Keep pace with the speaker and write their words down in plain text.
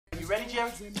ready,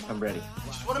 Jerry? I'm ready.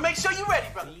 Just want to make sure you're ready,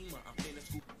 brother.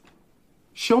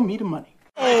 Show me the money.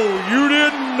 Oh, you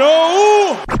didn't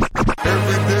know?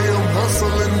 Every day I'm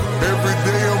hustling. Every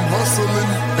day I'm hustling.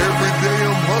 Every day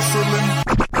I'm hustling.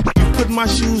 You put my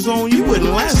shoes on, you wouldn't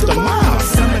last a mile.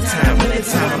 Summertime,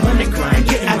 wintertime, I'm on the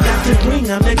grind. Yeah, I got the ring,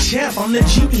 I'm the champ, I'm the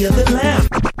genie of the lamp.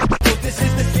 This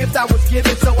is the gift I was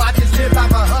given, so I just live by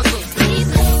my hustle.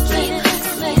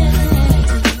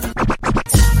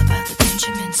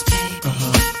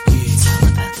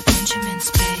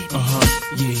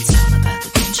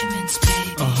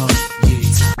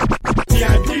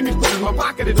 My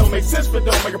pocket, it don't make sense, but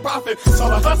don't make a profit. So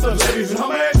I hustle, ladies and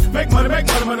homies. Make money, money.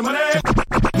 Called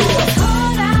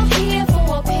out here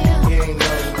for a pill.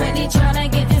 Really tryna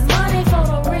get this money for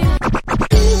the real.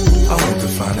 I want to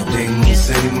find a thing to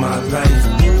save my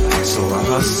life. So I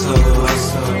hustle.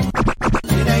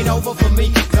 It ain't over for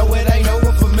me. No, it ain't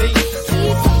over for me.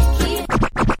 Keep.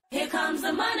 Here comes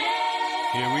the money.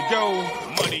 Here we go.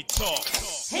 Money talk.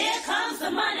 Here comes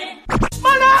the money.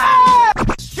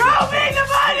 Show me the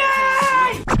money!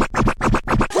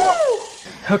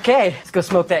 Okay, let's go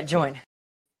smoke that joint.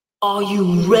 Are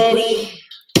you ready?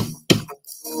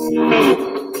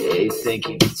 Yeah, you think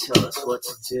you can tell us what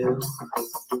to do?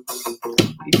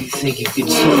 You think you can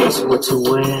tell us what to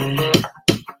wear?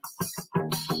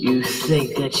 You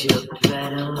think that you're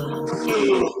better?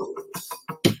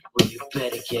 Well, you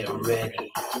better get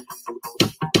ready.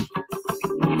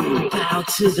 Bow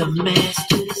to the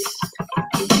masters.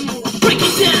 Break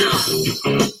it down!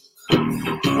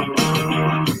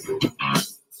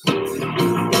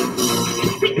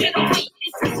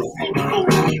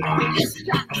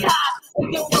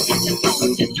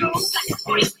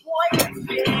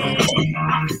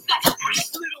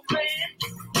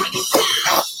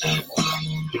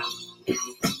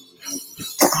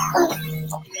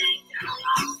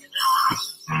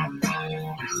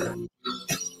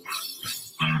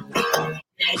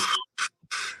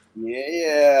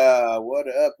 Yeah, what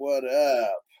up? What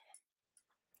up?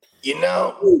 You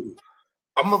know,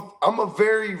 I'm a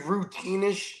very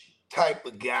routine-ish type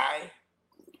of guy,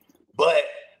 but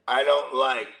I don't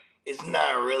like, it's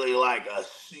not really like a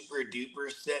super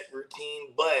duper set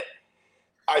routine, but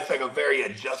it's like a very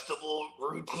adjustable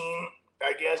routine,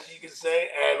 I guess you could say.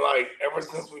 And like ever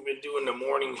since we've been doing the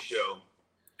morning show,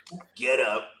 get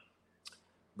up,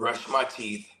 brush my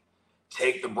teeth,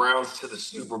 take the Browns to the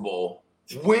Super Bowl,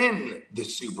 win the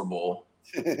Super Bowl,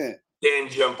 then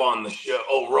jump on the show.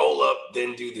 Oh, roll up,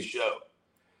 then do the show.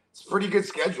 It's a pretty good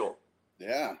schedule.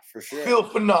 Yeah, for sure. Feel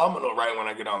phenomenal right when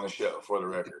I get on the show, for the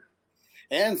record.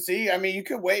 And see, I mean, you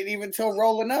could wait even till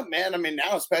rolling up, man. I mean,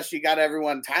 now especially you got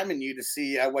everyone timing you to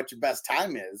see what your best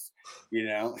time is, you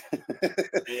know?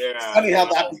 Yeah.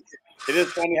 It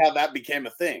is funny how that became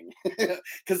a thing, because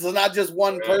it's not just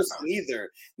one person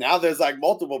either. Now there's like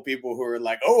multiple people who are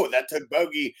like, oh, that took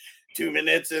Bogey 2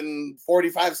 minutes and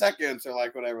 45 seconds or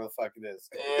like whatever the fuck it is.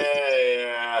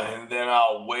 Yeah. And then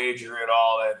I'll wager it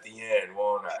all at the end,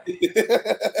 won't I?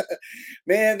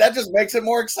 Man, that just makes it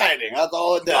more exciting. That's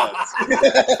all it does.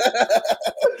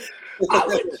 I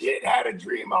legit had a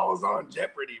dream I was on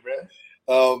Jeopardy, man.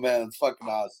 Oh, man, it's fucking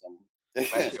awesome. That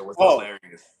shit was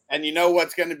hilarious. And you know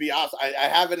what's going to be awesome? I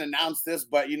haven't announced this,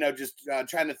 but, you know, just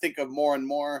trying to think of more and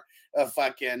more of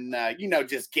fucking, you know,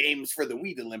 just games for the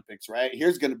Weed Olympics, right?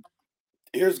 Here's going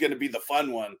to be the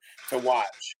fun one to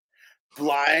watch.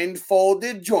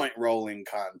 Blindfolded joint rolling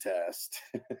contest.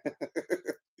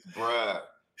 Bruh.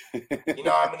 You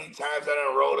know how many times I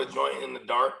done rolled a joint in the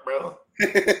dark, bro?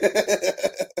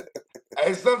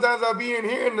 And sometimes I'll be in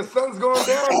here and the sun's going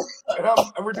down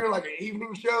and we're doing like an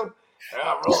evening show and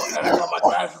I'm rolling and I got my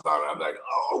glasses on and I'm like,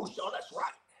 oh, that's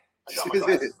right. I got my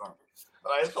glasses on.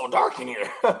 It's so dark in here.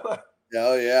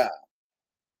 Oh, yeah.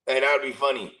 Hey, that would be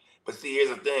funny. But see, here's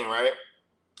the thing, right?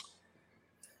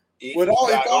 With all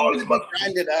this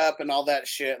grind it up and all that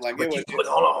shit, like it was. But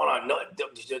hold on. No,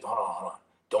 hold on.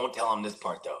 Don't tell them this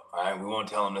part though. All right, we won't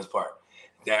tell them this part.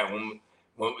 That when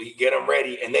we get them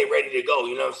ready and they ready to go,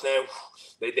 you know what I'm saying?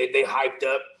 They hyped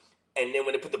up, and then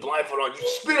when they put the blindfold on, you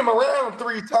spin them around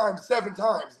 3 times, 7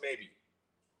 times, maybe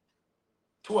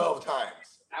 12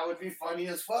 times. That would be funny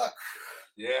as fuck.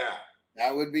 Yeah.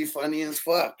 That would be funny as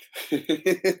fuck. This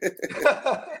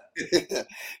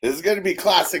is going to be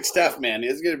classic stuff, man.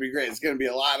 It's going to be great. It's going to be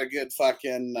a lot of good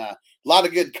fucking, lot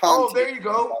of good content. Oh, there you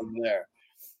go.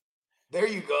 There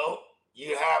you go.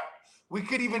 We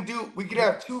could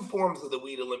have 2 forms of the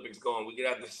Weed Olympics going. We could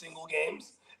have the single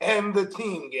games and the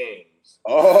team games.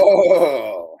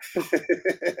 Oh.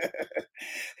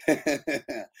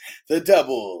 The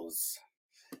doubles.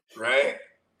 Right?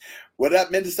 What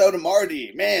up, Minnesota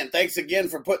Marty? Man, thanks again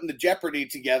for putting the Jeopardy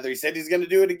together. He said he's going to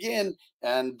do it again.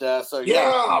 And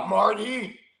yeah,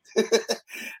 Marty.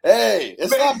 Hey,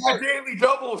 it's not a daily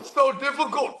double so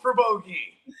difficult for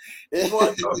Bogey.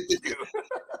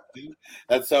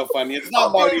 That's so funny. It's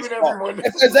not Marty's fault.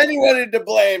 If there's anyone to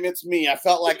blame, it's me. I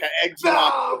felt like I egged you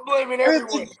on. I'm blaming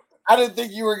everyone. I didn't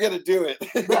think you were going to do it.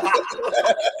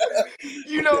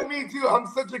 You know me too. I'm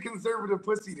such a conservative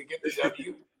pussy to get the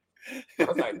W. I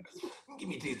was like, give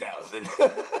me 2,000. You're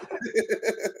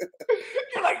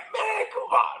like, man,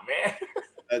 come on, man.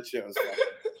 That show was funny.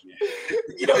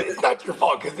 You know, it's not your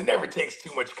fault because it never takes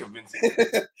too much convincing.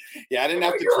 Yeah, I didn't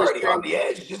have to. You're already on the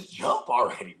edge. Just jump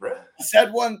already, bro. I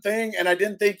said one thing, and I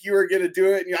didn't think you were going to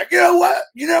do it. And you're like, you know what?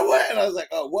 You know what? And I was like,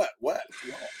 oh, what?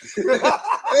 You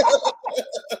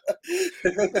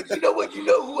know what? You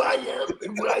know who I am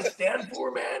and what I stand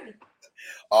for, man?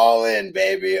 All in,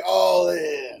 baby. All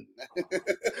in.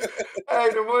 Hey,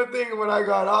 the one thing when I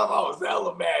got off, I was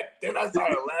hella mad. Then I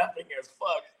started laughing as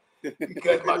fuck.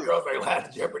 Because my girl's like,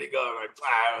 last Jeopardy go. I'm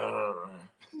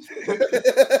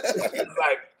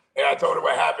like, and I told her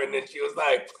what happened, and she was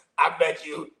like, I bet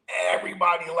you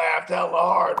everybody laughed hella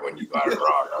hard when you got it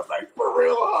wrong. I was like, for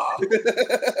real, huh?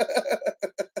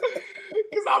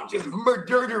 Because I'm just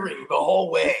murdering the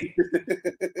whole way.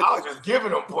 I was just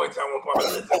giving them points at one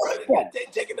point.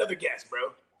 Take another guess,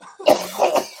 bro.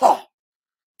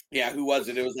 Yeah, who was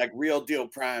it? It was like Real Deal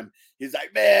Prime. He's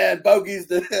like, man, Bogey's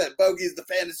the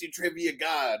fantasy trivia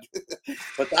god.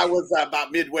 But that was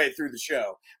about midway through the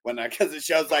show because it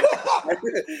shows like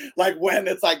like when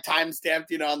it's like time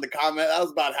stamped, on the comment. That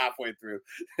was about halfway through.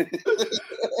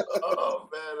 Oh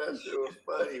man, that shit was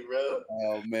funny, bro.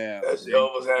 Oh man, that shit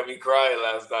almost had me crying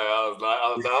last night. I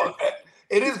was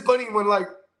it is funny when like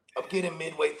I'm getting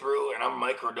midway through and I'm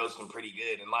microdosing pretty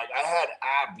good, and like I had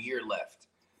beer left.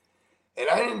 And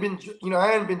I hadn't been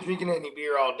drinking any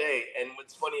beer all day. And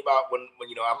what's funny about when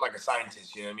I'm like a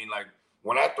scientist, you know what I mean? Like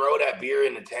when I throw that beer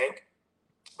in the tank,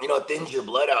 it thins your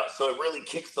blood out. So it really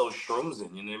kicks those shrooms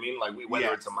in, you know what I mean? Like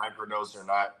whether it's a microdose or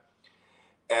not.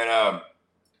 And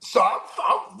so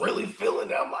I'm really feeling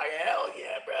it. I'm like, hell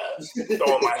yeah, bro.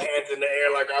 Throwing my hands in the air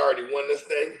like I already won this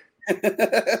thing.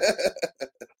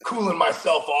 Cooling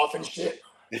myself off and shit.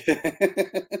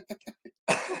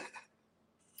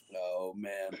 Oh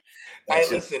man! Hey,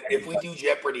 listen. If we do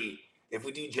Jeopardy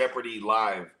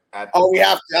live we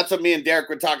have to. That's what me and Derek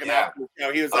were talking about.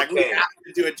 He was like, "We have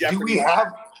to do a Jeopardy."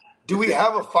 Do we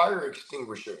have a fire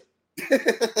extinguisher?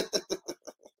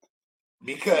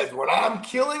 Because when I'm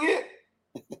killing it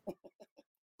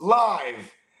live,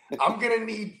 I'm gonna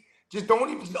need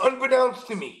unbeknownst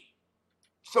to me,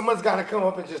 someone's got to come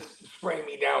up and just spray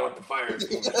me down with the fire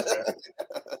extinguisher.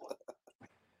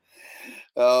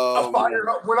 When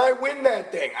I win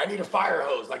that thing, I need a fire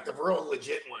hose, like the real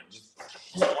legit one. Just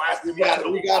blast we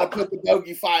gotta put the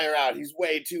Bogey fire out. He's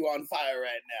way too on fire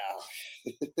right now.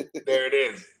 There it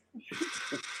is.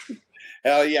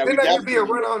 Hell yeah! Then that could be a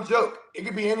run-on joke. It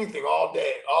could be anything all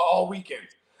day, all weekend.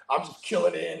 I'm just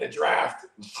killing it in the draft,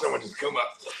 and someone just come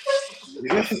up.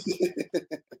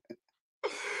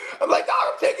 I'm like,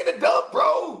 I'm taking a dump,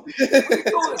 bro. What are you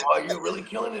doing? Oh, you're really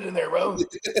killing it in there, bro.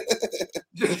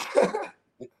 Just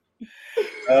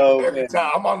every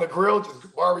time I'm on the grill, just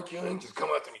barbecuing, just come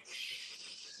up to me.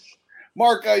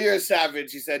 Marco, you're a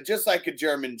savage. He said, just like a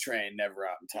German train, never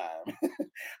on time.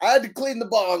 I had to clean the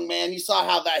bong, man. You saw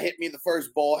how that hit me the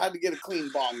first bowl. I had to get a clean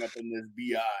bong up in this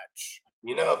biatch.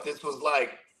 If this was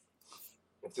like,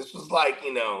 like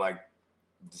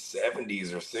the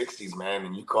 70s or 60s, man,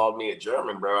 and you called me a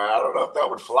German, bro, I don't know if that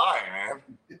would fly, man.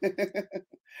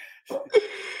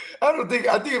 I think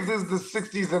if this is the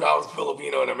 60s and I was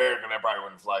Filipino and American, that probably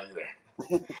wouldn't fly either.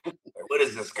 Like, what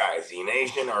is this guy? Is he an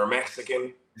Asian or a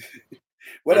Mexican?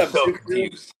 What I'm up? so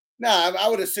confused. No, I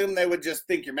would assume they would just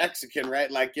think you're Mexican, right?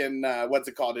 Like in what's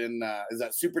it called? Is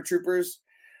that Super Troopers?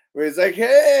 Where he's like,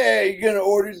 hey, you gonna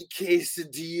order the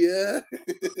quesadilla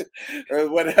or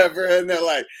whatever, and they're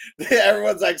like,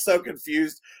 everyone's like so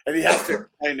confused, and he has to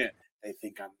explain it. They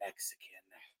think I'm Mexican.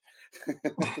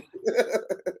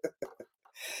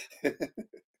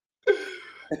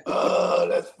 Oh,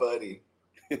 that's funny.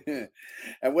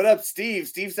 And what up, Steve?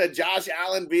 Steve said Josh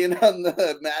Allen being on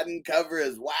the Madden cover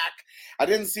is whack. I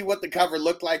didn't see what the cover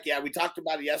looked like. Yeah, we talked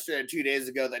about it yesterday or 2 days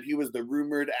ago that he was the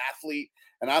rumored athlete.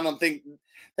 And I don't think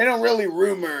they don't really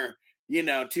rumor,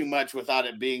 too much without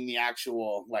it being the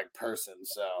actual person.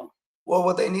 So, well,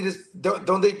 what they need is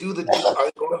don't they do are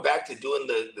they going back to doing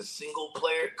the single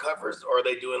player covers, or are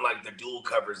they doing like the dual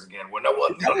covers again? Well, no,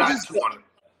 not one.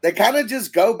 They kind of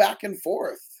just go back and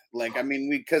forth.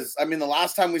 The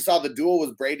last time we saw the duel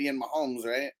was Brady and Mahomes,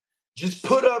 right? Just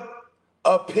put up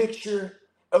a picture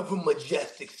of a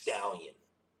majestic stallion.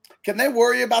 Can they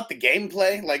worry about the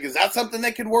gameplay? Like, is that something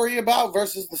they could worry about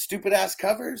versus the stupid ass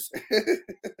covers?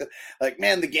 Like,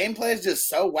 man, the gameplay is just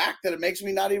so whack that it makes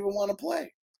me not even want to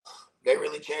play. They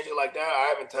really changed it like that?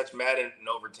 I haven't touched Madden in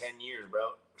over 10 years, bro.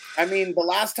 I mean, the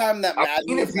last time that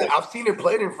Madden... I've seen it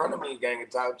played in front of me gang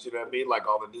of times, you know what I mean? Like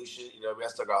all the new shit, you know what I mean?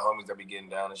 I still got homies that be getting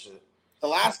down and shit. The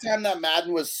last time that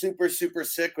Madden was super, super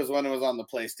sick was when it was on the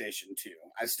PlayStation 2.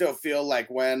 I still feel like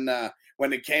when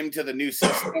it came to the new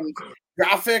system,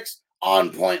 graphics,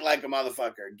 on point like a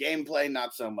motherfucker. Gameplay,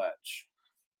 not so much.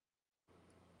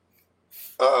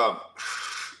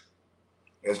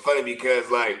 It's funny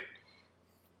because, like,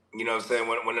 you know what I'm saying?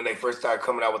 When they first started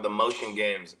coming out with the motion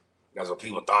games, that's what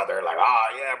people thought. They're like, oh,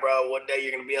 yeah, bro, one day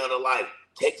you're going to be able to, like,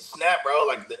 take the snap, bro,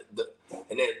 like,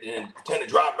 and then pretend to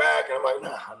drop back. And I'm like,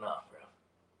 nah, bro.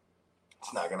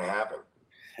 It's not going to happen.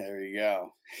 There you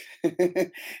go.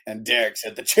 And Derek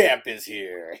said, the champ is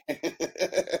here.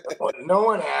 No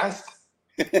one asked.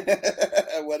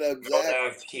 What up, Zach? No one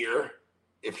asked here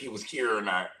if he was here or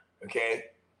not, okay?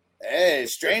 Hey,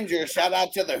 stranger, shout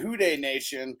out to the Houday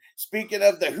Nation. Speaking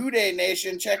of the Houday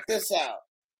Nation, check this out.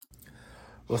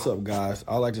 What's up, guys?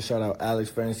 I'd like to shout out Alex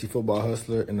Fantasy Football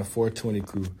Hustler and the 420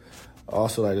 crew. I'd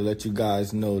also like to let you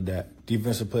guys know that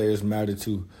defensive players matter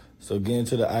too. So get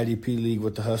into the IDP league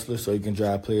with the Hustler so you can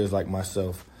drive players like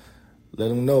myself. Let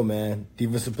them know, man.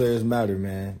 Defensive players matter,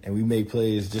 man. And we make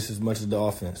plays just as much as the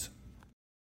offense.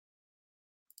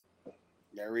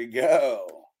 There we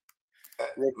go.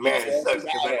 Man, it sucks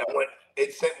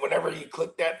because whenever you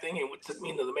click that thing, it took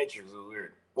me into the Matrix. It was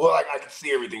weird. Well, I could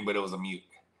see everything, but it was a mute.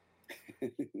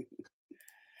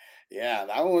 Yeah,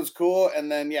 that one was cool. And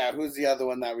then, yeah, who's the other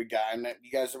one that we got? And you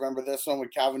guys remember this one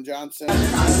with Calvin Johnson?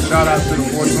 Shout out to the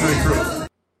 420 crew.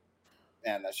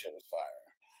 Man, that shit was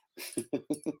fire.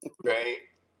 Right?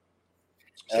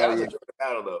 Shout out to Jordan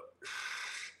Battle, though.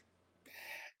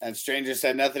 And Stranger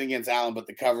said nothing against Allen, but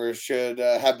the cover should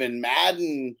have been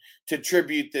Madden to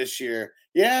tribute this year.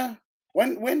 Yeah.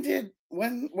 When did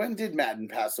Madden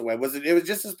pass away? Was it was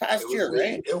just this past year,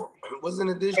 right? It wasn't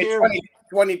it this year?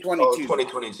 2022. Oh,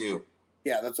 2022.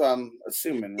 Yeah, that's what I'm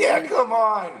assuming. Yeah, right? come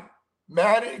on.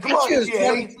 Madden, come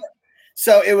on.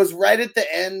 So it was right at the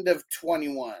end of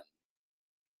 21.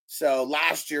 So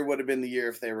last year would have been the year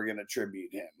if they were going to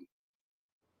tribute him.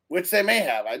 Which they may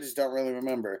have. I just don't really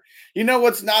remember. You know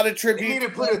what's not a tribute? You need to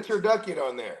put a turducken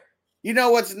on there. You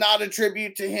know what's not a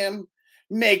tribute to him?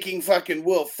 Making fucking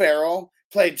Will Ferrell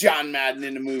play John Madden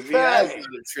in a movie. That's not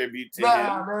a tribute to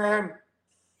him.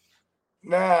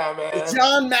 Nah, man. If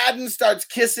John Madden starts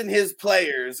kissing his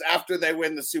players after they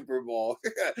win the Super Bowl,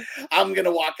 I'm going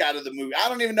to walk out of the movie. I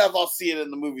don't even know if I'll see it in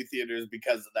the movie theaters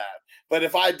because of that. But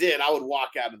if I did, I would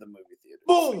walk out of the movie theater.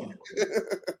 Boom!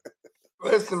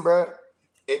 Listen, bro.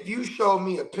 If you show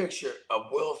me a picture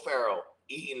of Will Ferrell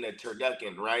eating a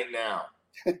turducken right now,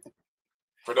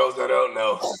 for those that don't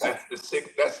know, that's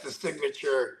the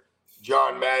signature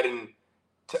John Madden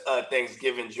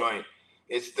Thanksgiving joint.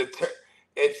 It's the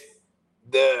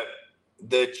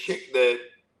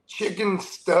chicken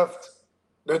stuffed,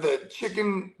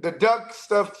 the duck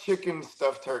stuffed chicken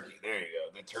stuffed turkey. There you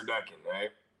go, the turducken,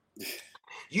 right?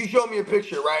 You show me a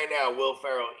picture right now, Will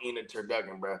Ferrell eating a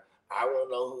turducken, bro. I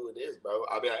won't know who it is, bro.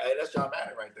 I'll be like, hey, that's John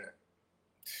Madden right there.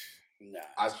 Nah.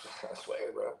 I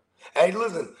swear, bro. Hey,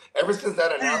 listen, ever since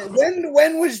that announcement.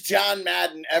 When was John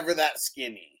Madden ever that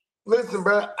skinny? Listen,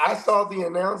 bro, I saw the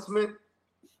announcement.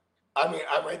 I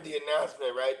read the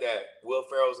announcement, right, that Will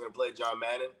Ferrell was going to play John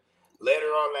Madden. Later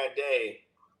on that day,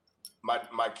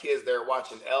 my kids, they were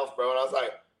watching Elf, bro, and I was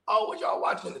like, oh, what y'all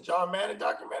watching, the John Madden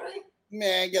documentary?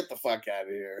 Man, get the fuck out of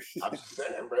here. I'm just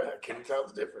saying, bro, I can't tell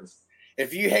the difference.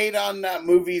 If you hate on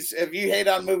movies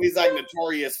like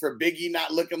Notorious for Biggie not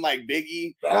looking like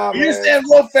Biggie, you said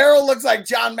Will Ferrell looks like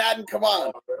John Madden. Come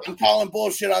on, I'm calling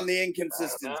bullshit on the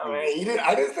inconsistency. Man,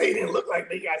 I didn't say he didn't look like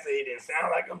Biggie. I said he didn't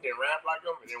sound like him, didn't rap like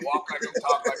him, didn't walk like him,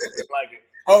 talk like him, like him.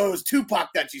 Oh, it was Tupac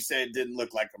that you said didn't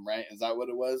look like him, right? Is that what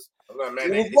it was? No,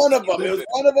 man, it was one of them. It was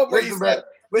one of them where you said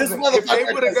this motherfucker. If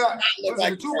they would have got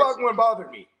like Tupac, wouldn't bother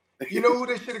me. You know who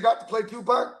they should have got to play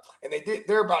Tupac? And they did.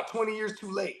 They're about 20 years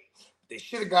too late. They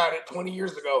should have got it 20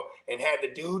 years ago and had the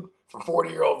dude from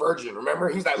 40-Year-Old Virgin. Remember?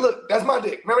 He's like, look, that's my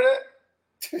dick. Remember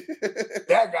that?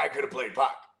 That guy could have played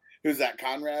Pac. Who's that?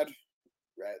 Conrad?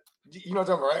 Right. You know what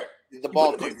I'm talking about, right? The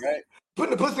bald dude, right?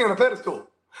 Putting the pussy on a pedestal.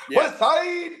 Yeah. West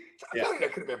Side. I tell you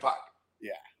that could have been Pac.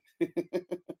 Yeah.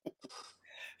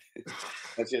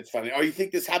 That's it's funny. Oh, you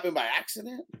think this happened by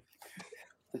accident?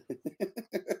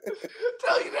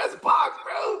 Tell you that's Pac,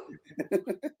 bro.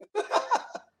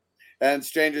 And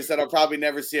Stranger said, I'll probably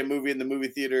never see a movie in the movie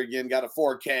theater again. Got a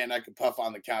 4K and I could puff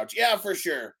on the couch. Yeah, for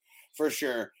sure. For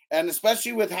sure. And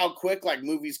especially with how quick like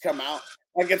movies come out.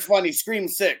 Like it's funny, Scream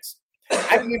 6.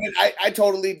 I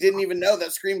totally didn't even know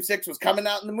that Scream 6 was coming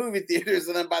out in the movie theaters.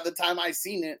 And then by the time I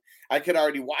seen it, I could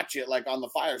already watch it like on the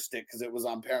Fire Stick because it was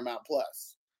on Paramount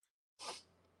Plus.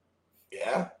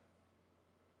 Yeah.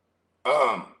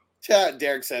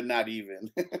 Derek said not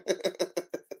even.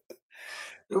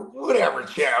 Whatever,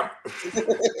 champ.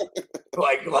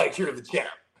 like you're the champ.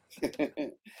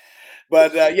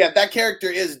 But yeah, that character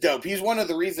is dope. He's one of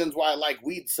the reasons why I like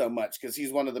Weeds so much because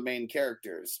he's one of the main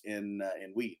characters in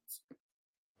Weeds.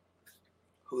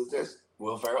 Who's this?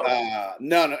 Will Ferrell?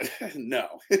 No.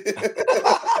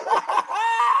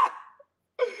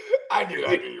 I knew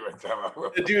you were talking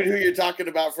about the dude who you're talking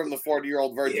about from the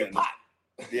 40-Year-Old Virgin.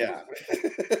 Yeah.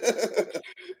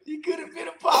 You could have been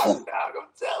a pop dog, I'm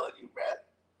telling you, man.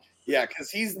 Yeah,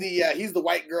 because he's the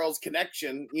white girl's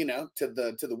connection, to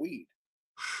the weed.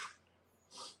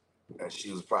 And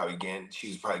she was probably giving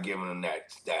him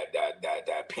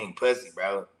that pink pussy,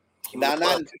 bro. Not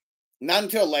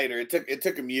until later. It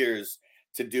took him years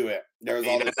to do it. There was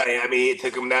it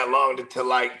took him that long to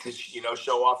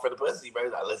show off for the pussy, bro.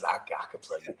 Like, listen, I could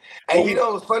play that. And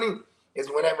what's funny is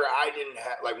whenever I didn't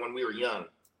have, like when we were young,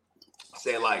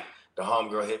 say like the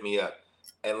homegirl hit me up,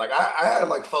 and like I had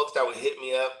like folks that would hit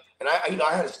me up, and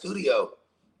I had a studio,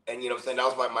 and that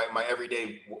was my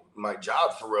everyday my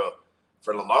job for real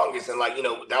for the longest, and like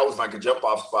that was like a jump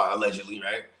off spot allegedly,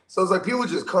 right? So it's like people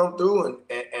just come through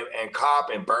and cop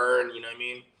and burn, you know what I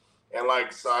mean? And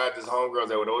like so I had this homegirl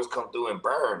that would always come through and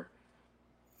burn,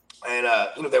 and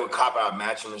they would cop out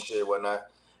matching and shit and whatnot,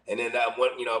 and then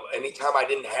anytime I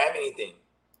didn't have anything.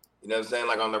 You know what I'm saying?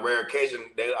 Like on the rare occasion,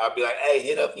 I'd be like, hey,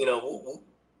 hit up, woo,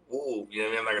 woo, you know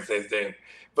what I mean? Like I say his name.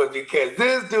 But because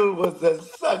this dude was a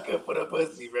sucker for the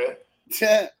pussy, man.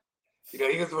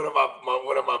 He was one of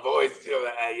my boys,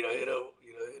 like, hey, hit him.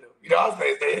 I'll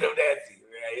say hit him Nancy.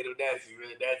 Yeah, hit him Nancy,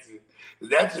 really Nancy.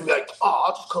 Nancy be like, oh,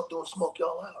 I'll just come through and smoke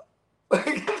y'all out.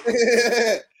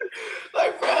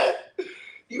 Like, man,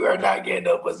 you are not getting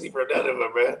no pussy for none of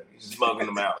them, man. You're just smoking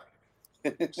them out.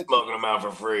 Smoking them out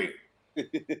for free. You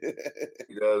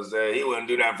know what I'm saying? He wouldn't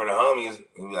do that for the homies.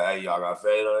 He'd be like, hey, y'all got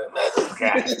fade on it? Man, this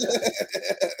guy. There's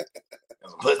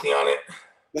some pussy on it.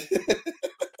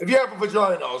 If you have a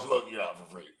vagina, I'll smoke you out for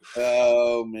free.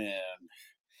 Oh, man.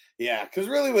 Yeah, because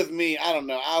really with me, I don't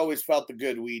know. I always felt the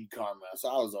good weed karma, so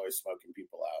I was always smoking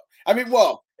people out. I mean,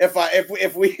 well, if I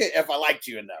liked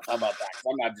you enough, how about that?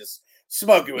 I'm not just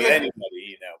smoking with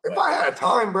anybody, If I had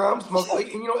time, bro, I'm smoking. Like,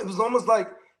 it was almost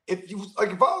like if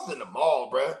I was in the mall,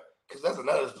 bro. Because that's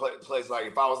another place. Like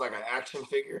if I was like an action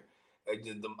figure, like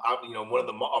a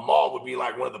mall would be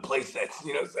like one of the play sets.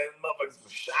 You know what I'm saying? Motherfuckers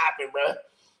was shopping, bro.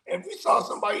 And if we saw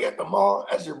somebody at the mall,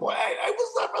 that's your boy. Hey,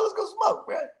 what's up, bro? Let's go smoke,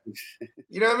 bro.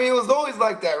 You know what I mean? It was always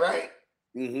like that, right?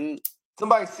 Mm-hmm.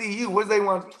 Somebody see you, what do they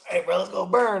want? Hey, bro, let's go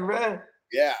burn, bro.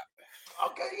 Yeah.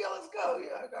 Okay, yeah, let's go.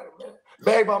 Yeah, I got it, man.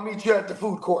 Babe, I'll meet you at the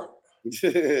food court.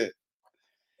 And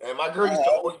my girl used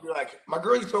to always be like,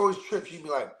 trip. She'd be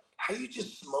like, how you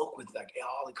just smoke with like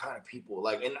all the kind of people?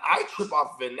 Like, and I trip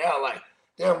off of it now. Like,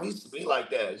 damn, we used to be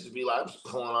like that. It used to be like I'm just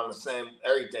pulling on the same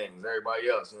everything as everybody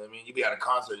else. You know what I mean? You be at a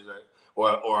concert,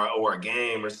 or a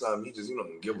game or something. You just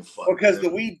don't give a fuck. Because the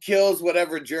weed kills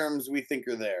whatever germs we think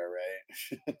are there,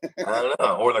 right? I don't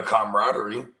know. Or the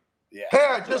camaraderie. Yeah. Hey,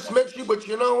 I just met you, but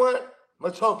you know what?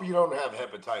 Let's hope you don't have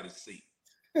hepatitis C.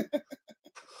 You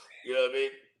know what I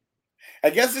mean? I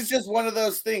guess it's just one of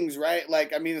those things, right?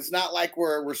 Like, I mean, it's not like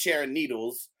we're sharing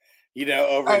needles,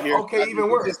 over here. Okay, even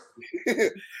worse.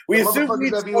 We assume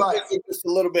weed is just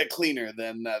a little bit cleaner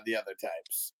than the other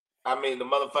types. I mean, the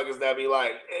motherfuckers that be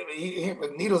like,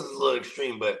 needles is a little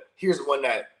extreme, but here's one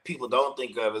that people don't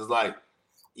think of is like,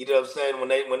 you know what I'm saying?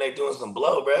 When they doing some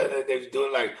blow, bro, they're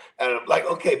doing like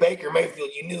okay, Baker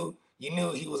Mayfield, you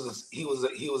knew he was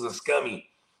a scummy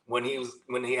when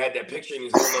he had that picture and he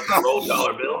was holding up the rolled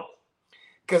dollar bill.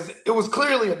 Because it was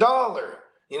clearly $1.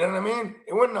 You know what I mean?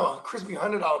 It wasn't a crispy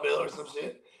 $100 bill or some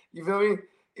shit. You feel me?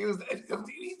 He was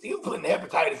putting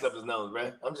hepatitis up his nose,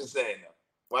 bro. I'm just saying.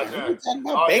 Watch out.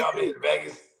 All y'all been in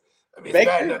Vegas. I mean, it's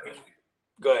bad enough.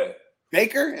 Go ahead.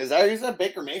 Baker? Is that what you said?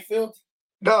 Baker Mayfield?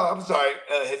 No, I'm sorry.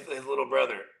 His little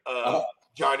brother,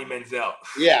 Johnny Manziel.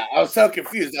 Yeah, I was so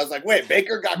confused. I was like, wait,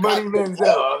 Baker got Money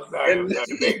Manziel. I'm sorry.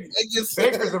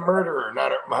 Baker's a murderer,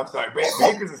 I'm sorry.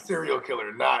 Baker's a serial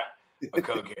killer, not a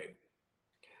cocaine.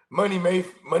 Money May,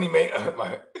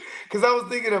 because I was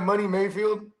thinking of Money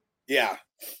Mayfield. Yeah.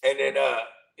 And then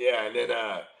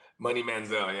Money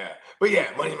Manziel, yeah. But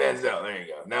yeah, Money Manziel, there you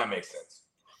go. Now it makes sense.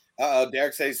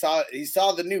 Derek said he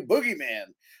saw the new Boogeyman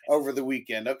over the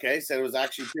weekend. Okay, said it was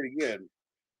actually pretty good.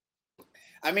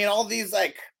 I mean, all these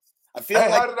I feel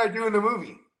like. How did I do in the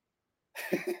movie?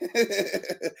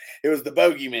 It was the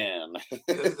Bogeyman.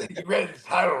 You read the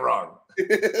title wrong.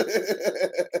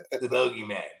 The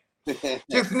Bogeyman.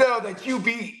 Just know that you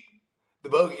beat the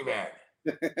Bogeyman.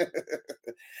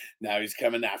 Now he's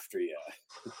coming after you.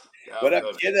 What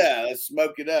up, kid? Let's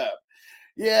smoke it up.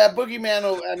 Yeah,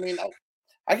 Boogeyman. I mean,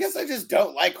 I guess I just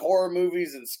don't like horror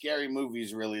movies and scary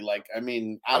movies. Really, what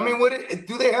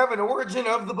do they have an origin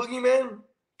of the Boogeyman?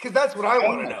 Because that's what I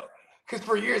want to know. Because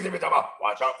for years they've been talking about,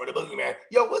 watch out for the Boogeyman.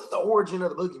 Yo, what's the origin of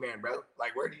the Boogeyman, bro?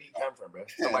 Like, where did he come from, bro?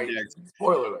 Somebody,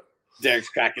 spoiler alert. Derek's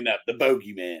cracking up. The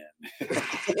Bogeyman.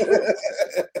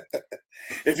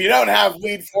 If you don't have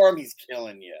weed for him, he's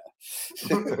killing you.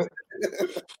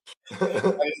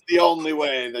 It's the only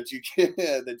way that you can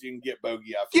get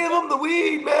bogey off. Give him the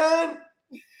weed, man.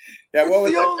 Yeah, what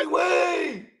was the only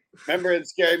way? Remember in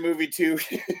Scary Movie 2,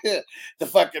 the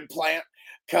fucking plant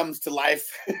comes to life.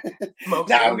 Now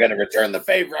I'm gonna return the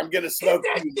favor. I'm gonna smoke.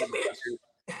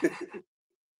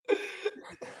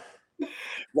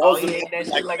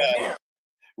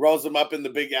 Rolls him up in the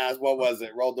big ass. What was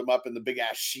it? Rolled him up in the big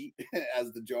ass sheet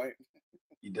as the joint.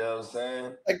 You know what I'm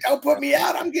saying? Like, don't put me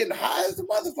out. I'm getting high as a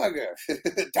motherfucker.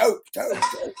 Dope.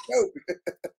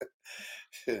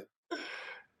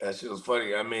 That shit was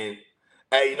funny. I mean,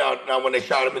 hey, now when they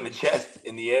shot him in the chest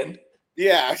in the end.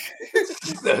 Yeah.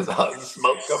 There's all the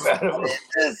smoke come out of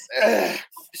him.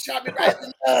 Shot me right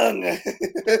in the lung.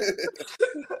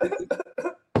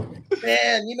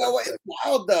 Man, you know what? It's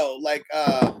wild though.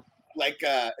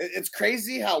 It's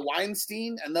crazy how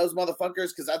Weinstein and those motherfuckers,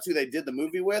 because that's who they did the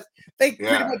movie with, they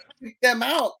pretty much kicked them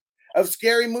out of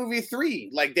Scary Movie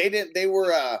 3. Like they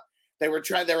were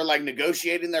like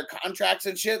negotiating their contracts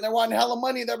and shit, and they're wanting hella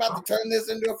money. They're about to turn this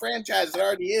into a franchise. It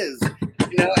already is.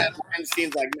 And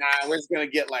Weinstein's like, nah, we're just gonna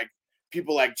get like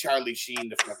people like Charlie Sheen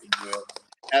to fucking do it.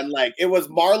 And like it was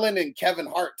Marlon and Kevin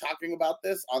Hart talking about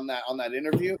this on that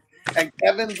interview. And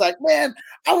Kevin's like, man,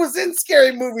 I was in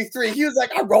Scary Movie 3. He was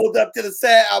like, I rolled up to the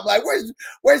set. I'm like,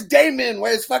 where's Damon?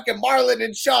 Where's fucking Marlon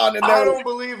and Sean? And I don't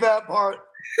believe that part.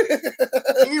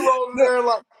 He rolled in there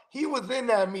like he was in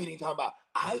that meeting talking about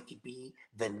I could be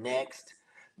the next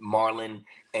Marlon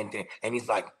and he's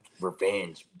like,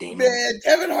 revenge, Damon. Man,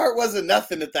 Kevin Hart wasn't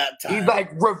nothing at that time. He's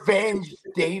like, revenge,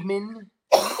 Damon.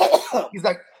 He's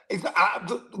like, listen,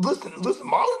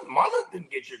 Marlon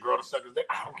didn't get your girl to suck his dick.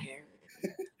 I don't care.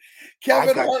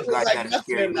 Kevin Hart was like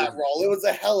nothing in that role. It was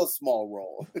a hella small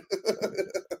role.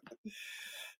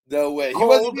 No way. He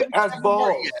wasn't even as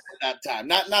balls at that time.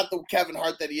 Not the Kevin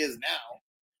Hart that he is now.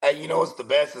 And you know what's the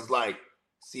best is like,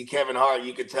 see Kevin Hart,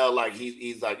 you could tell like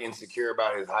he's like insecure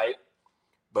about his height.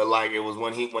 But like it was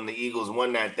when the Eagles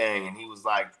won that thing, and he was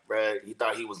like, bro, he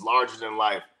thought he was larger than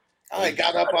life. Oh, he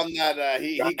got up on that.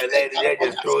 They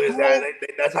just threw his ass.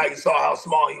 That's how you saw how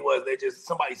small he was.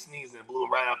 Somebody sneezed and blew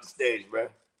him right off the stage, bro.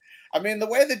 I mean, the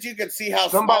way that you could see how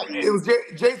it was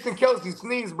Jason Kelce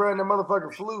sneezed, bro, and the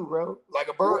motherfucker flew, bro, like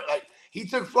a bird. Like he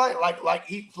took flight, like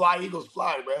Eagles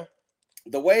fly, bro.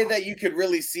 The way that you could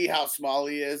really see how small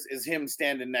he is him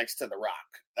standing next to The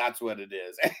Rock. That's what it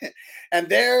is. And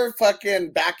their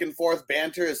fucking back and forth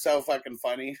banter is so fucking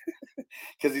funny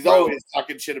because he's always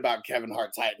talking shit about Kevin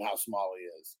Hart's height and how small he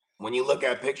is. When you look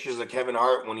at pictures of Kevin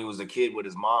Hart when he was a kid with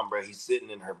his mom, bro, he's sitting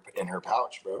in her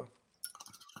pouch, bro.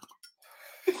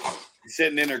 He's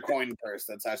sitting in her coin purse.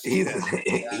 That's how she is.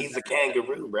 He's a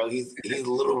kangaroo, bro. He's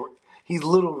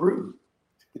little Roo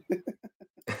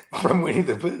from Winnie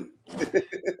the Pooh.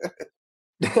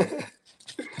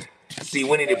 See,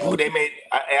 Winnie the Pooh,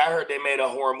 I heard they made a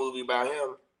horror movie about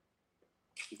him.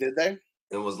 Did they?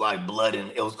 It was like Blood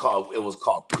and it was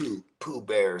called Pooh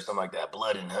Bear or something like that.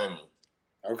 Blood and Honey.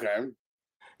 Okay.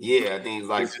 Yeah, I think he's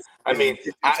like. To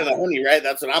the honey, right?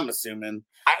 That's what I'm assuming.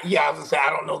 I was gonna say I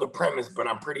don't know the premise, but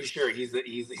I'm pretty sure he's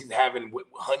having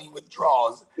honey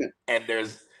withdrawals, and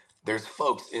there's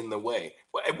folks in the way.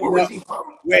 Where was he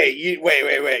from?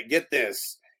 Wait. Get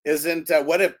this. Isn't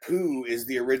what if Pooh is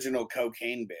the original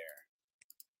cocaine bear?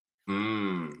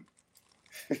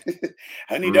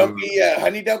 Honey, don't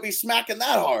be smacking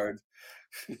that hard.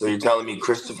 So you're telling me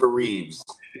Christopher Reeves,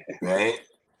 right?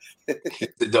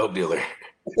 The dope dealer.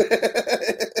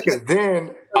 Because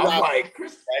then I'm like,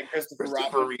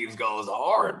 Christopher Reeves goes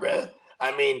hard, bro.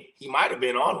 I mean, he might have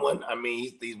been on one. I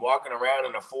mean, he's walking around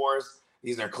in the forest.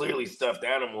 These are clearly stuffed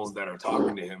animals that are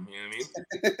talking to him. You know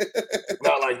what I mean?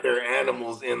 Not like they're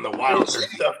animals in the wild. They're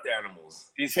stuffed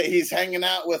animals. He's hanging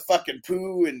out with fucking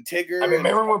Pooh and Tigger. I mean,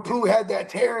 remember when Pooh had that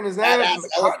tear in his ass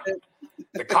and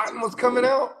the cotton was coming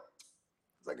out?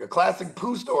 like a classic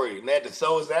Pooh story, and they had to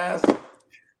sew his ass.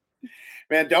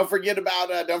 Man, don't forget about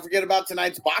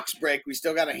tonight's box break. We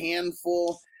still got a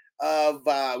handful of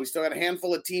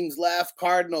teams left.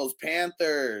 Cardinals,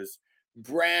 Panthers,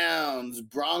 Browns,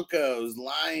 Broncos,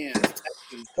 Lions,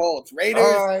 Texans, Colts, Raiders.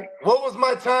 All right. What was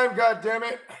my time,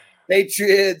 goddammit?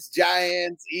 Patriots,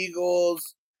 Giants,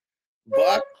 Eagles,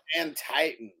 Bucks, and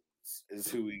Titans is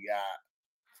who we got.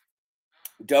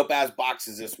 Dope ass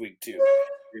boxes this week too.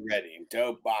 Get ready.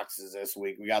 Dope boxes this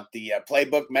week. We got the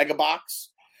Playbook Mega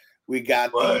Box. We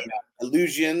got the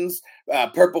Illusions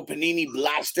Purple Panini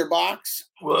Blaster Box.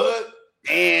 What?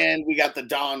 And we got the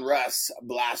Don Russ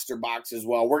Blaster Box as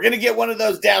well. We're gonna get one of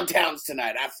those downtowns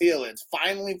tonight. I feel it's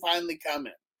finally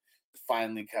coming.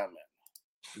 Finally coming.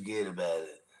 Forget about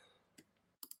it.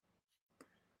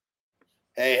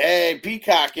 Hey,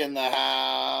 Peacock in the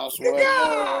house.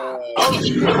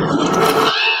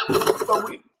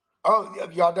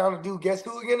 Y'all down to do Guess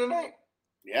Who again tonight?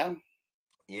 Yeah.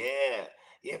 Yeah,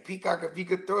 Peacock. If you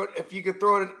could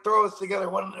throw us together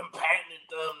one of them patented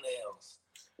thumbnails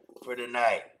for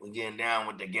tonight. We're getting down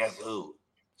with the Guess Who.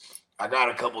 I got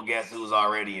a couple Guess Who's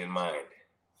already in mind.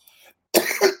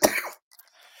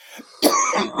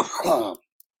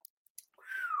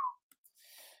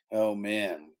 Oh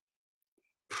man.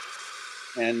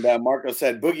 And Marco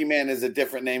said Boogeyman is a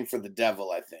different name for the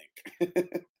devil, I think.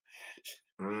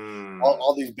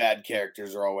 All these bad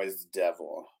characters are always the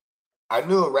devil. I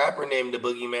knew a rapper named the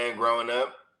Boogeyman growing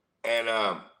up, and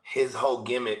his whole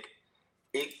gimmick,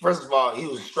 first of all, he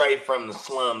was straight from the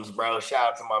slums, bro.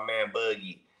 Shout out to my man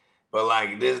Boogie. But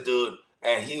like this dude,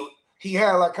 and he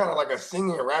had like kind of like a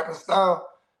singing and rapping style,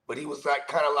 but he was like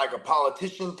kind of like a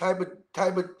politician type of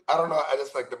I don't know,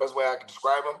 that's like the best way I can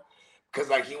describe him. Because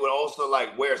like he would also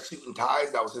like wear suit and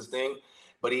ties, that was his thing.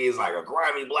 But he is like a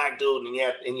grimy black dude, and he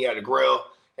had a grill,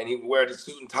 and he would wear the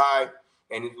suit and tie,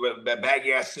 and he would that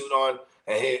baggy ass suit on,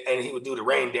 and he would do the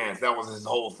rain dance. That was his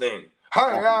whole thing.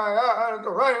 Hi, the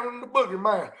rain, the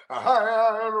Boogeyman.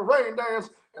 Hi, the rain dance,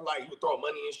 and like he would throw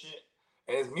money and shit.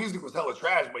 And his music was hella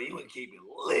trash, but he would keep it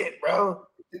lit, bro.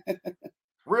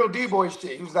 Real D-boy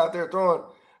shit. He was out there throwing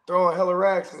hella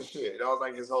racks and shit. That was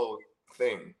like his whole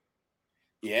thing.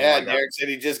 Yeah, Derek said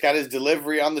he just got his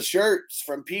delivery on the shirts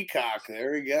from Peacock.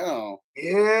 There we go.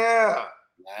 Yeah.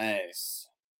 Nice.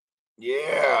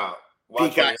 Yeah.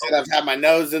 Peacock said I've had my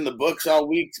nose in the books all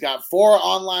week. It's got 4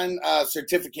 online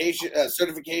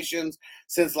certifications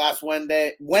since last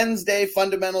Wednesday.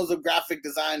 Fundamentals of graphic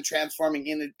design,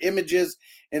 transforming images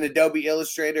in Adobe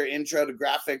Illustrator, intro to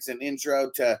graphics, and intro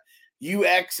to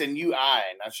UX and UI.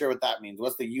 Not sure what that means.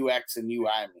 What's the UX and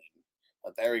UI mean?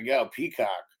 But there we go. Peacock.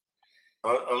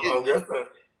 I'm guessing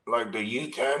like the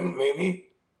U10 maybe.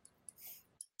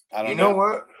 I don't know. You know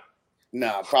what?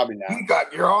 No, probably not.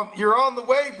 Peacock, you're on the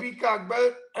way, Peacock,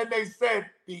 bro. And they said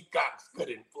peacocks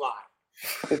couldn't fly.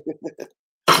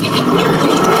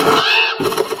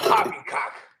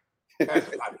 Poppycock. That's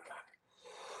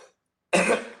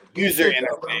poppycock. User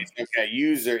interface. Okay,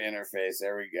 user interface.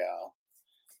 There we go.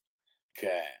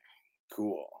 Okay,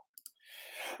 cool.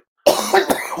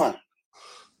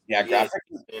 Yeah, graphic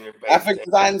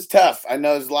design's tough. I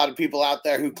know there's a lot of people out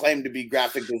there who claim to be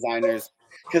graphic designers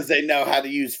because they know how to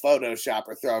use Photoshop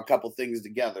or throw a couple things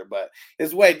together. But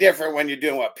it's way different when you're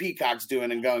doing what Peacock's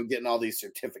doing and getting all these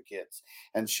certificates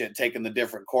and shit, taking the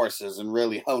different courses and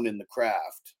really honing the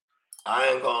craft. I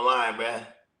ain't gonna lie, man.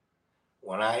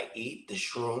 When I eat the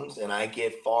shrooms and I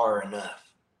get far enough,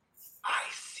 I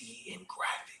see in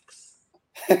graphics.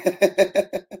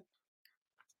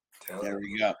 There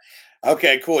we go.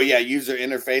 Okay, cool. Yeah, user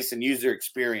interface and user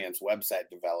experience, website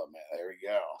development. There we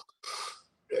go.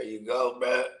 There you go,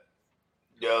 man.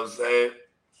 You know what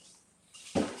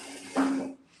I'm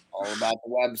saying? All about the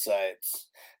websites.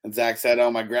 And Zach said, oh,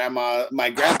 my grandpa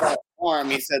farm,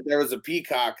 he said there was a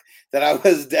peacock that I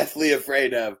was deathly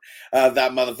afraid of.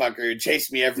 That motherfucker who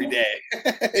chased me every day.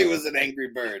 He was an angry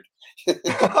bird.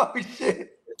 Oh,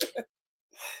 shit.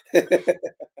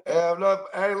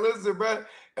 Hey, listen, bro.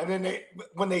 And then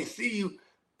when they see you,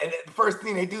 and the first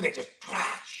thing they do, they just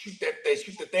shoot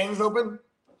the things open.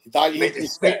 They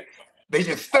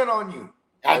just stun on you.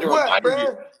 Had to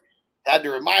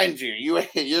remind you,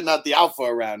 you're not the alpha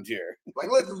around here. Like,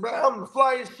 listen, bro, I'm the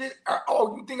flyest shit.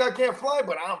 Oh, you think I can't fly?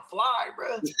 But I'm fly,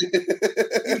 bro.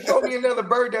 You show me another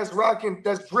bird that's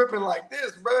dripping like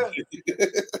this, bro.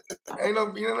 Ain't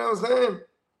no, you know what I'm saying?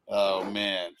 Oh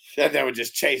man, that would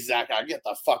just chase Zach out. Get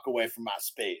the fuck away from my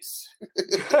space.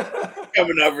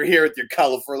 Coming over here with your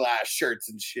colorful ass shirts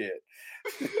and shit.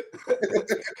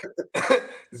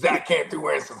 Zach came through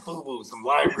wearing some FUBU, some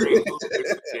lime green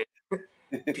FUBU shit.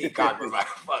 Peacock was like,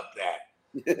 fuck that.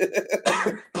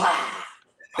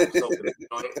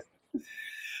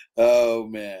 Oh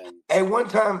man. Hey, one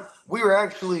time we were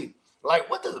actually like,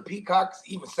 what does the peacocks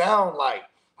even sound like?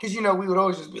 Because we would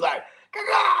always just be like,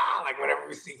 "Caw-caw," like whenever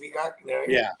we see peacock,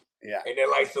 Yeah. And then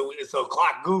like so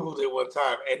Clock Googled it one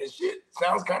time, and the shit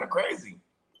sounds kind of crazy.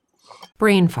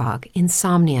 Brain fog,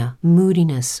 insomnia,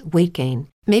 moodiness, weight gain.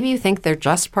 Maybe you think they're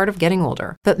just part of getting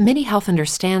older, but MIDI Health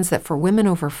understands that for women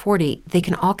over 40, they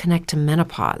can all connect to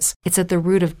menopause. It's at the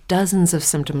root of dozens of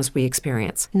symptoms we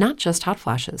experience, not just hot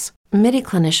flashes. MIDI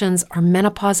clinicians are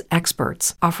menopause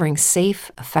experts, offering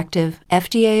safe, effective,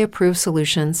 FDA-approved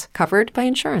solutions covered by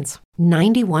insurance.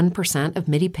 91% of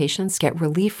MIDI patients get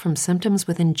relief from symptoms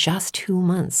within just 2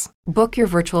 months. Book your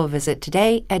virtual visit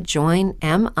today at joinmidi.com.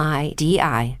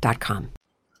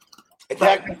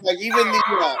 Like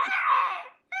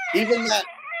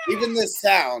even this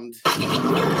sound.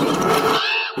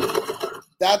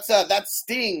 That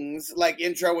Sting's like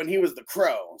intro when he was the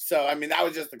Crow. So I mean that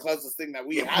was just the closest thing that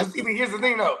we had. Here's the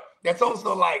thing though. That's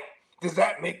also like, does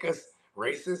that make us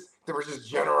racist? That we're just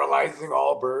generalizing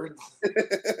all birds?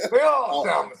 They all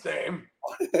sound the same.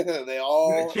 They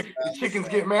all. The chickens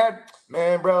get mad,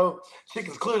 man, bro.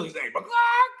 Chickens clearly say,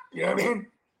 you know what I mean?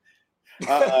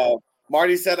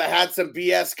 Marty said I had some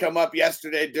BS come up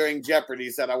yesterday during Jeopardy.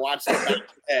 He said I watched it back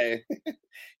today.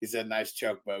 He said, "Nice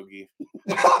choke, bogey."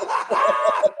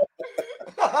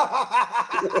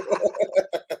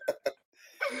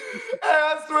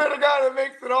 I swear to God, it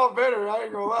makes it all better. I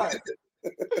ain't gonna lie.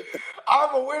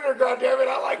 I'm a winner, goddammit.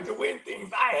 I like to win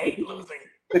things. I hate losing.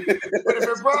 But if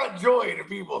it brought joy to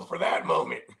people for that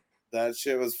moment. That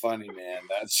shit was funny, man.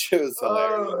 That shit was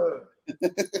hilarious.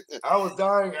 I was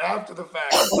dying after the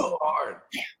fact so hard.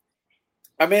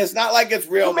 I mean, it's not like it's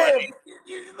real money.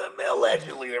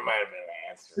 Allegedly, there might have been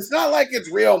an answer. It's not like it's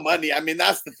real money. I mean,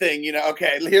 that's the thing,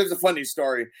 Okay, here's a funny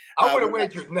story. I would have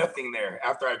wagered nothing there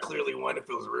after I clearly won. If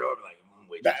it was real, I'd be like,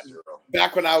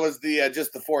 back when I was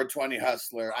just the 420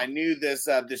 hustler, I knew this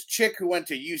chick who went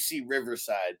to UC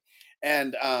Riverside,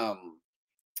 and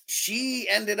she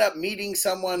ended up meeting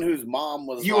someone whose mom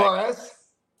was URS.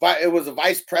 It was a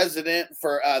vice president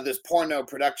for this porno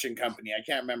production company. I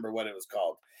can't remember what it was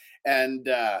called, and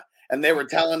they were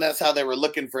telling us how they were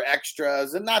looking for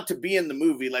extras and not to be in the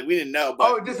movie. Like we didn't know.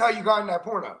 But this is how you got in that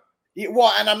porno. Yeah,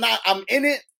 well, and I'm in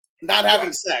it, not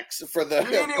having sex for the.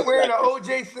 You're in it wearing an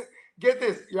OJ. Get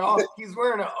this, y'all. He's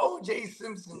wearing an O.J.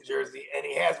 Simpson jersey, and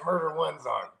he has Murder Ones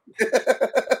on.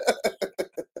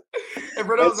 And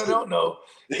for those that don't know,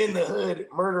 in the hood,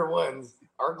 Murder Ones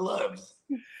are gloves,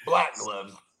 black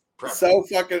gloves. So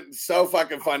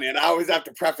fucking funny. And I always have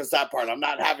to preface that part. I'm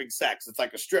not having sex. It's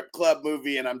like a strip club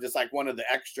movie, and I'm just like one of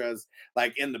the extras,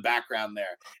 like in the background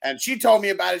there. And she told me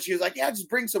about it. She was like, "Yeah, just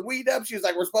bring some weed up." She was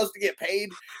like, "We're supposed to get paid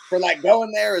for like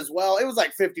going there as well." It was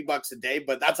like $50 a day,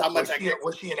 but that's how much I get.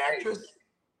 Was she an actress?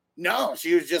 No,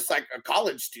 she was just like a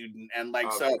college student, and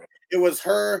like so it was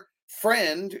her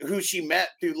friend who she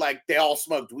met through like they all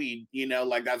smoked weed,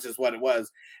 like that's just what it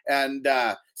was. And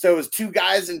so it was 2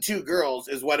 guys and 2 girls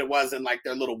is what it was in like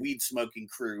their little weed smoking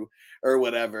crew or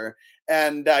whatever.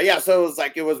 And so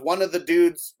it was one of the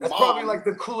dudes. That's probably like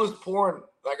the coolest porn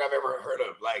like I've ever heard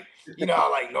of. Like, how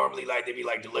like normally like they'd be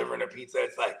like delivering a pizza.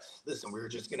 It's like, listen, we were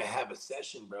just gonna have a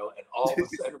session, bro, and all of a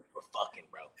sudden we're fucking,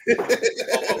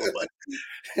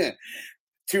 bro.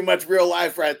 Too much real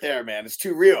life right there, man. It's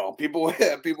too real. People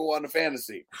want a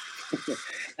fantasy.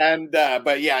 And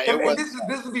but yeah,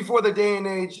 this is before the day and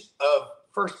age of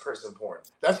first person porn.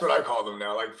 That's what I call them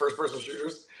now, like first person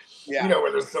shooters. Yeah.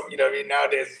 Where there's some,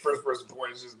 nowadays first person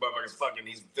porn is just motherfuckers fucking,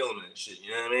 he's filming and shit.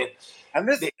 You know what I mean? And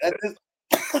this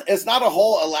it's not a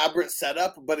whole elaborate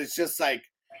setup, but it's just like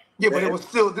but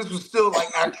this was still like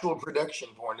actual production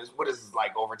porn. What is this,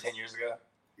 like over 10 years ago?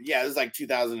 Yeah, it was like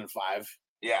 2005.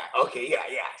 Yeah. Okay.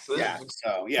 Yeah.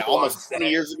 So almost 20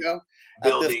 years ago.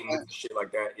 Building shit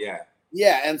like that. Yeah.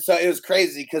 Yeah, and so it was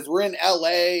crazy because we're in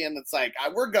LA and it's like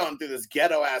we're going through this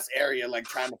ghetto ass area, like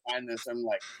trying to find this. I'm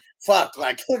like, fuck,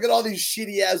 like look at all these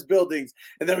shitty ass buildings,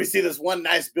 and then we see this one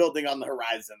nice building on the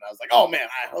horizon. I was like, oh man,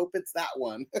 I hope it's that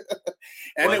one.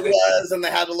 And it was, and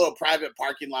they had a little private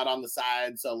parking lot on the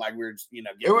side, so like we were just,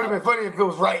 it would have been funny if it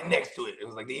was right next to it. It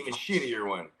was like the even shittier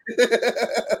one.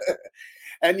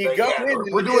 And you go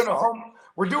in.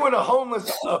 We're doing a homeless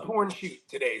porn shoot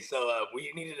today, so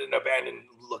we needed an abandoned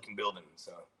looking building.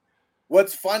 So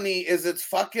What's funny is it's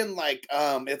fucking like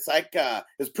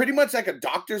it's pretty much like a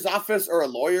doctor's office or a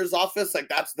lawyer's office. Like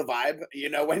that's the vibe, you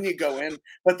know, when you go in.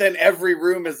 But then every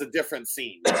room is a different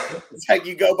scene. It's like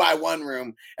you go by one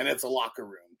room and it's a locker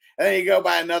room. And then you go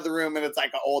by another room and it's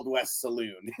like an Old West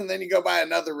saloon. And then you go by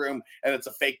another room and it's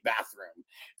a fake bathroom.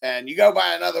 And you go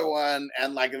by another one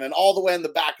and then all the way in the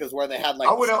back is where they had like.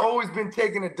 I would have always been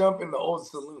taking a dump in the old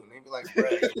saloon. They'd be like, bro,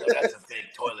 you know, that's a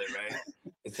fake toilet, right?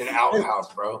 It's an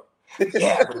outhouse, bro.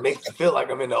 Yeah, but it makes me feel like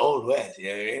I'm in the Old West. You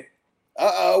know what I mean?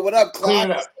 Uh-oh, what up,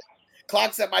 Clocks?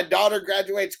 Clocks that my daughter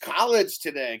graduates college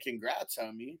today. Congrats,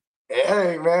 homie.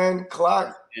 Hey, man,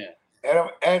 Clock. Yeah.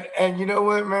 And you know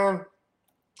what, man?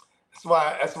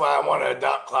 That's why I want to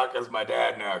adopt Clock as my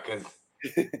dad now, because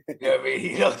you know what I mean?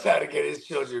 He knows how to get his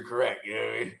children correct. You know what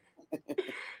I mean?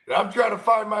 And I'm trying to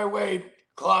find my way,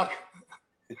 Clock.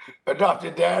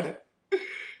 Adopted dad.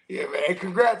 Yeah, man. Hey,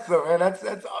 congrats, though, man. That's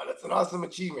an awesome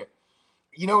achievement.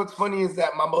 You know what's funny is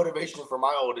that my motivation for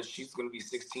my oldest, she's going to be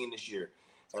 16 this year.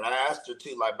 And I asked her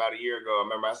too, like about a year ago. I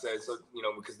remember I said, so, you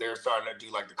know, because they're starting to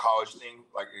do like the college thing,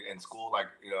 like in school, like,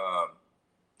 you know,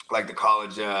 like the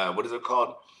college, what is it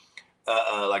called?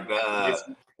 Like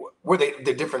the, where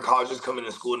the different colleges come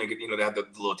into school and they get, you know, they have the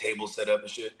little table set up and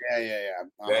shit. Yeah.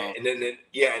 Uh-huh. Right? And then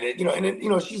you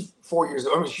know, she's 4 years,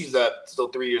 I mean, she's still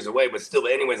 3 years away, but still,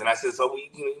 but anyways. And I said, so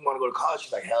you want to go to college?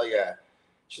 She's like, hell yeah.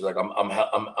 She's like,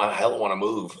 I hella want to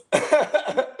move.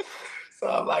 So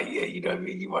I'm like, yeah, you know what I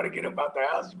mean? You want to get up out the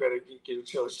house, you better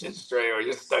get your shit straight or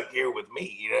you're stuck here with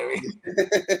me. You know what I mean?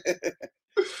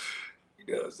 You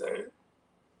know what I'm saying?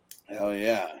 Hell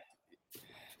yeah.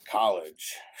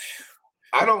 College.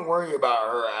 I don't worry about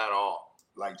her at all.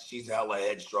 Like, she's hella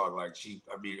headstrong. Like,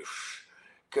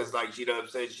 because, like, you know what I'm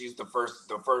saying? She's the first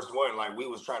one. Like, we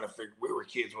was trying to figure, we were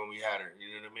kids when we had her.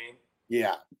 You know what I mean?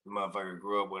 Yeah. The motherfucker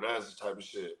grew up with us, type of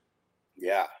shit.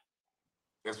 Yeah.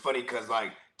 It's funny because,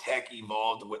 like, tech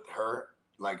evolved with her.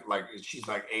 Like she's,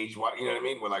 like, age-wise, you know what I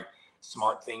mean? With, like,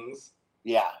 smart things.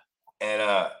 Yeah.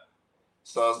 And,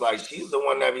 so it's like, she's the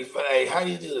one that be, hey, how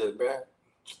do you do this, man?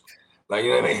 Like, you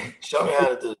know what I mean? Show me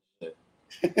how to do this.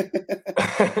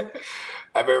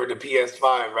 I remember the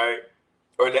PS5, right?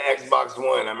 Or the Xbox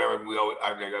One. I remember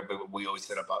we always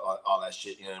set up all that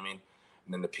shit, you know what I mean?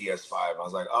 And then the PS5. I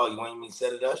was like, oh, you want me to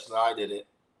set it up? She's like, I did it.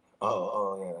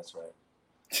 Oh, yeah, that's right.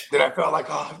 Then I felt like,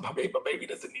 oh, my baby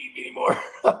doesn't need me anymore.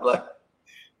 I'm like,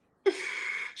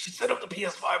 she set up the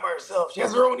PS5 by herself. She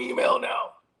has her own email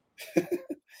now. And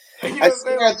you know what I'm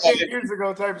saying? Like 10 years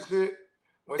ago type of shit.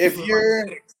 If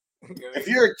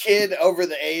you're a kid over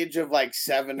the age of like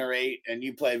 7 or 8 and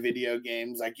you play video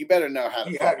games, like you better know how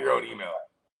to have your own email.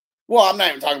 Well, I'm not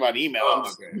even talking about email.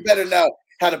 Okay. You better know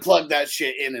how to plug that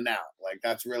shit in and out. Like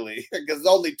that's really because there's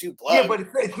only 2 plugs. Yeah, but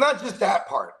it's not just that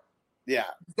part. Yeah.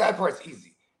 That part's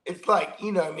easy. It's like,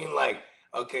 you know what I mean? Like,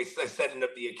 okay, so setting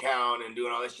up the account and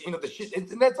doing all that shit. You know, the shit,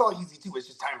 and that's all easy too. It's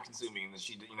just time consuming. The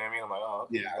shit, you know what I mean? I'm like, oh,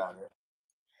 okay, yeah. Got it.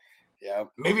 Yeah.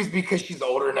 Maybe it's because she's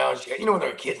older now. You know, when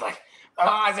they're kids, like,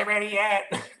 oh, is it ready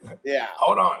yet? Yeah.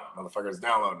 Hold on. Motherfucker's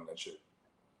downloading that shit.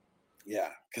 Yeah.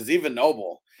 Because even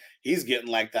Noble, he's getting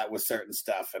like that with certain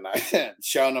stuff. And I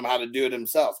showing him how to do it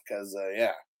himself. Because,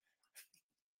 yeah.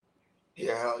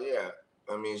 Yeah, hell yeah.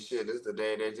 I mean, shit, this is the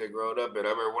day they just growed up. And I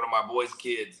remember one of my boys'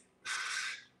 kids,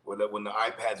 when the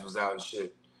iPads was out and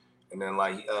shit. And then,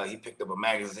 like, he picked up a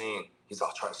magazine. He's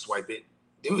all trying to swipe it.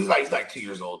 Dude, he's like 2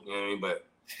 years old. You know what I mean? But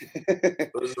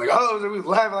it was like, oh, we was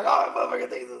laughing like, oh, motherfucker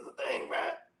thinks this is a thing,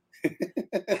 man.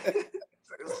 It's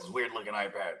like, this is a weird looking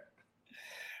iPad.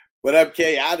 What up,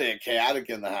 Chaotic? Chaotic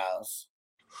in the house.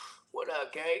 What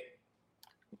up, Kate?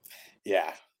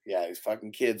 Yeah, these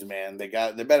fucking kids, man. They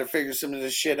better figure some of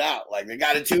this shit out. Like they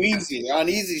got it too easy. They're on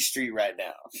Easy Street right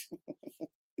now.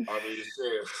 I mean,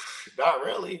 not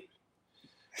really.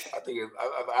 I think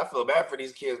I feel bad for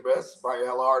these kids, bro. It's probably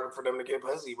hella harder for them to get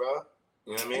pussy, bro.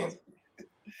 You know what I mean?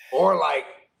 Or like,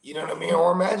 you know what I mean?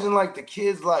 Or imagine like the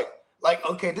kids like,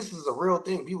 okay, this is a real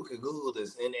thing. People could Google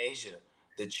this in Asia.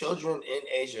 The children in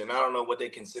Asia, and I don't know what they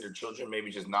consider children, maybe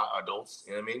just not adults,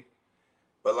 you know what I mean?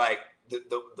 But like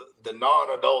the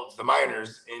non-adults, the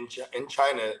minors in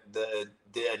China,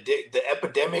 the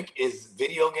epidemic is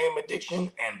video game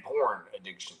addiction and porn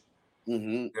addiction.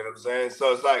 Mm-hmm. You know what I'm saying?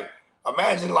 So it's like,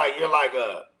 imagine like you're like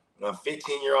a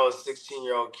 15-year-old,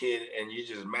 16-year-old kid, and you're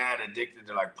just mad addicted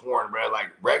to like porn, bro. Like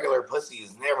regular pussy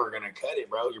is never gonna cut it,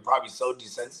 bro. You're probably so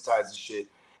desensitized to shit,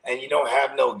 and you don't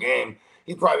have no game.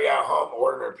 He's probably at home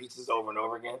ordering pizzas over and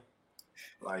over again,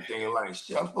 like thinking like,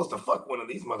 shit, I'm supposed to fuck one of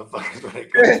these motherfuckers when they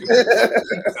come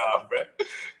to off, bro.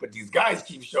 But these guys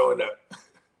keep showing up,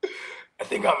 I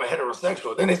think I'm a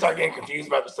heterosexual. Then they start getting confused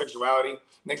about their sexuality.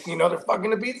 Next thing you know, they're fucking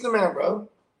the pizza man, bro.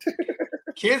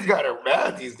 Kids got it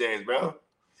bad these days, bro.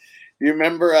 You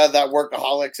remember that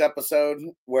Workaholics episode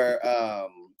where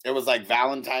it was like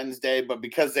Valentine's Day, but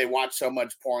because they watch so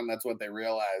much porn, that's what they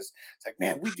realized. It's like,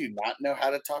 man, we do not know how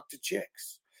to talk to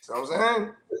chicks. You know what I'm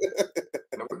saying?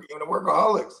 Even the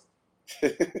Workaholics.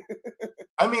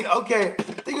 I mean, okay,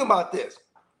 think about this.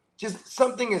 Just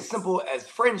something as simple as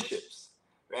friendships,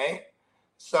 right?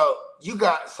 So you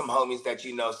got some homies that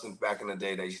you know since back in the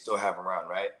day that you still have around,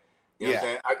 right? You know what I'm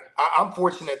saying? I'm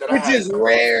fortunate that Which is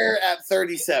rare at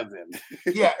 37.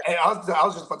 Yeah, and I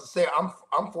was just about to say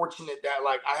I'm fortunate that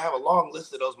like I have a long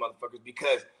list of those motherfuckers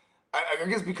because I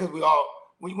guess because we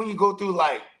all when you go through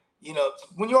like, you know,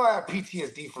 when you all have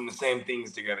PTSD from the same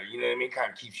things together, you know what I mean? It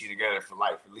kind of keeps you together for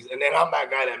life at least. And then I'm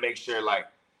that guy that makes sure like,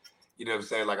 you know what I'm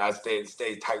saying? Like I stay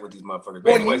tight with these motherfuckers. But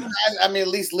Well, anyways, you guys, I mean, at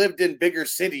least lived in bigger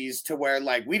cities to where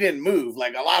like we didn't move.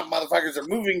 Like a lot of motherfuckers are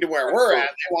moving to where we're at.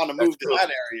 They want to move to that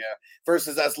area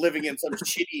versus us living in some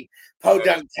shitty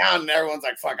podunk town and everyone's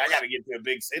like, fuck, I got to get to a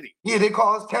big city. Yeah, they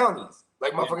call us townies.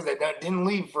 Like motherfuckers that didn't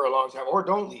leave for a long time or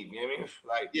don't leave. You know what I mean?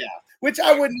 Like, yeah, which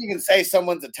I wouldn't even say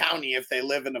someone's a townie if they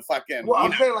live in a fucking. Well,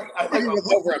 I'm saying like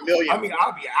over $1 million. I mean,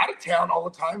 I'll be out of town all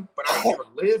the time, but I never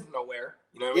live nowhere.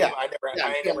 You know what I mean?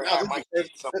 I ain't never had my kids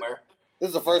somewhere. This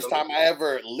is the first time I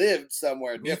ever lived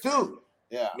somewhere different. Me too.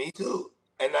 Yeah, me too.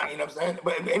 And you know what I'm saying?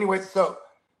 But anyway, so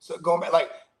going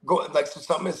back, so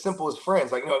something as simple as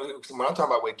friends. Like, you know, when I'm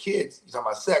talking about with kids, you're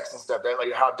talking about sex and stuff. That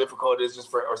like how difficult it is just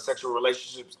for or sexual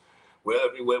relationships with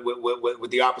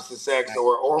the opposite sex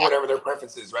or whatever their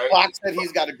preference is, right? Clock said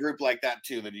he's got a group like that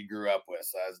too that he grew up with.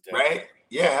 So that's different. Right?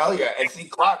 Yeah, hell yeah. And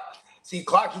Clock, he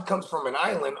comes from an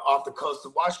island off the coast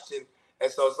of Washington,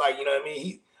 and so it's like, you know what I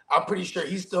mean? I'm pretty sure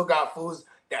he's still got fools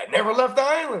that never left the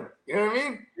island. You know what I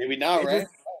mean? Maybe not, right?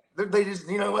 They just,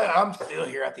 you know what? I'm still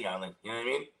here at the island. You know what I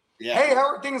mean? Yeah. Hey, how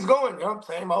are things going? You know,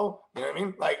 same old. You know what I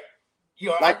mean? Like, you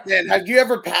know, man, have you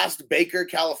ever passed Baker,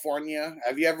 California?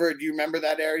 Do you remember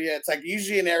that area? It's like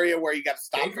usually an area where you got to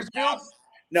stop for gas.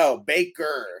 No,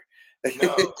 Baker.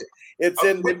 No. It's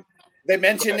they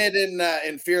mention it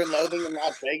in Fear and Loathing in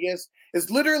Las Vegas. It's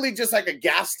literally just like a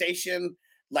gas station,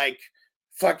 like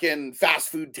fucking fast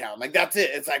food town. Like that's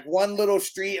it. It's like one little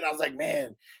street. And I was like,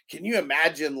 man, can you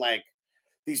imagine like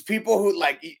these people who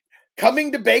like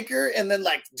coming to Baker and then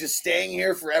like just staying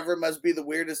here forever must be the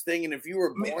weirdest thing. And if you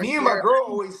were born me and my girl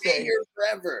always stay say here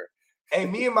forever. Hey,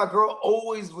 me and my girl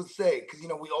always would say, because you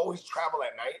know we always travel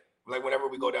at night. Like whenever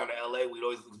we go down to LA, we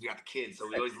got the kids, so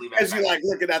we always leave at night. As you like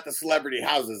looking at the celebrity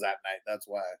houses at night. That's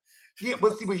why. Yeah,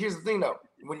 but here's the thing though.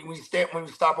 When we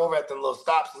stop over at the little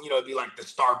stops, and you know it'd be like the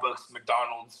Starbucks,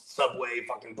 McDonald's, Subway,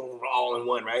 fucking boom, all in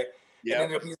one, right? Yeah.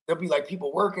 And then there'll be like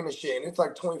people working and shit, and it's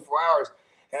like 24 hours,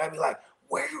 and I'd be like,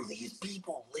 where do these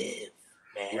people live,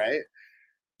 man? Right.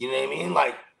 You know what I mean?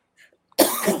 Like,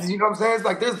 you know what I'm saying? It's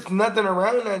like there's nothing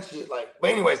around that shit. Like, but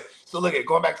anyways, so look at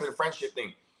going back to the friendship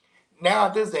thing. Now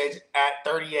at this age, at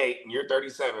 38 and you're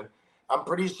 37, I'm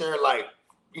pretty sure like,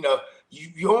 you know,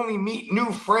 you only meet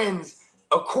new friends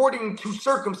according to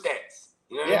circumstance.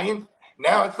 You know what I mean?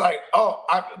 Now it's like, oh,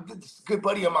 this is a good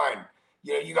buddy of mine.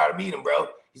 You know, you got to meet him, bro.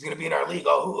 He's going to be in our league.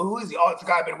 Oh, who is he? Oh, it's a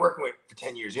guy I've been working with for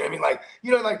 10 years. You know what I mean? Like,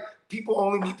 you know, like people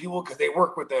only meet people because they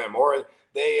work with them or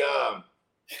they,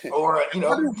 or, you know,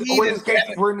 or in this case,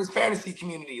 we're in this fantasy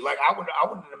community. Like, I wouldn't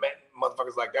have met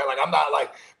motherfuckers like that. Like, I'm not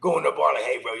like going to a bar like,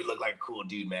 hey, bro, you look like a cool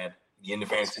dude, man. You into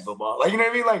fantasy football? Like, you know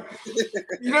what I mean? Like,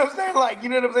 you know what I'm saying? Like, you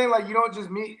know what I'm saying? Like, you don't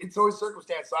just meet. It's always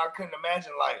circumstance. So I couldn't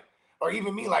imagine, like, or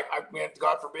even me, like, man,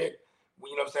 God forbid,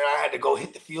 you know what I'm saying? I had to go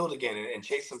hit the field again and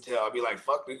chase some tail. I'd be like,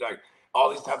 fuck, dude, like, all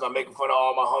these times I'm making fun of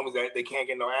all my homies that they can't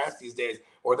get no ass these days,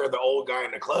 or they're the old guy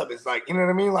in the club. It's like, you know what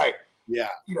I mean? Like, yeah,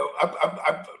 you know,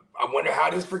 I wonder how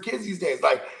it is for kids these days.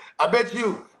 Like, I bet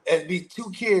you it'd be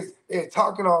two kids they're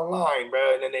talking online,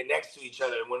 bro, and then they next to each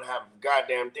other and wouldn't have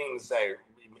goddamn things to say.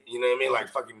 You know what I mean? Like,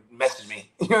 fucking message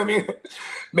me. You know what I mean?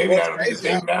 Maybe that'll be the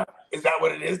thing now. Is that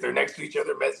what it is? They're next to each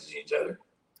other, messaging each other.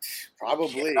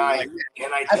 Probably.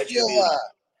 Can I touch you?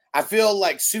 I feel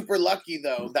like super lucky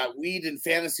though that weed and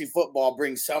fantasy football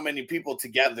brings so many people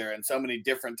together and so many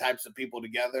different types of people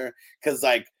together. Because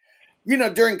like, you know,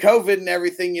 during COVID and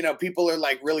everything, you know, people are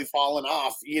like really falling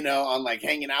off, you know, on like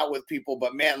hanging out with people.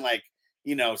 But man, like,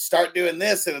 you know, start doing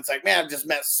this and it's like, man, I've just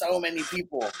met so many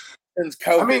people since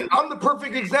COVID. I mean, I'm the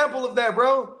perfect example of that,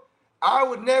 bro. I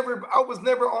was never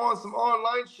on some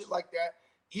online shit like that.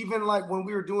 Even like when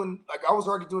we were doing, like I was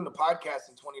already doing the podcast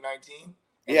in 2019.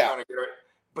 Yeah.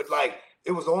 but like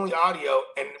it was only audio,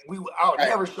 and we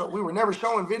were never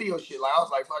showing video shit. Like I was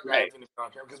like, fuck, I ain't finna be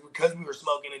on camera because we were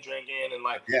smoking and drinking, and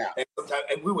like and sometimes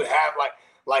and we would have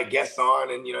like guests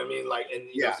on, and you know what I mean, like, and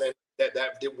you know what I'm saying,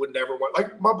 that would never work.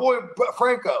 Like my boy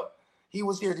Franco, he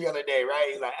was here the other day, right?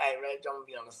 He's like, hey, man, don't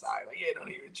be on the side. Like, yeah, don't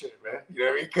even trip, man. You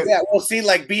know what I mean? We'll see,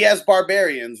 like BS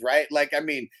Barbarians, right? Like, I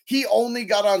mean, he only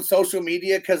got on social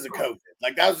media because of COVID.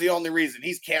 Like, that was the only reason.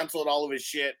 He's canceled all of his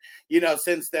shit, you know,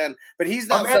 since then. But he's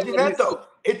not. Imagine that though.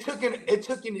 It took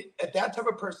that type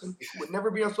of person would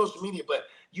never be on social media, but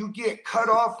you get cut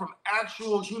off from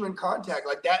actual human contact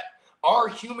like that. Our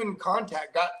human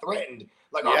contact got threatened.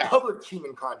 Like our public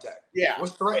human contact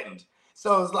was threatened.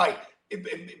 So it's like,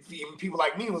 even people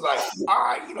like me was like, all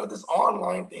right, you know, this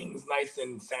online thing is nice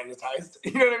and sanitized.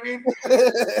 You know what I mean?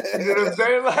 You know what I'm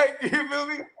saying? Like, you feel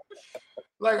me?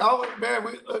 Like,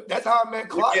 that's how I met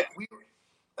Clock.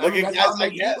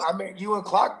 I met you and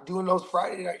Clock doing those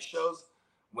Friday night shows.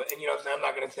 And you know what I'm saying? I'm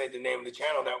not going to say the name of the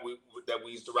channel that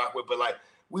we used to rock with, but like,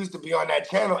 we used to be on that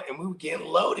channel and we were getting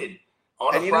loaded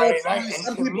on a Friday night.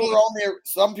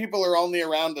 Some people are only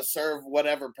around to serve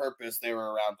whatever purpose they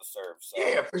were around to serve. So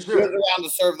yeah, for sure. We're around to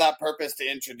serve that purpose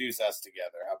to introduce us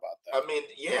together. How about that? I mean,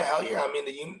 yeah, hell yeah. I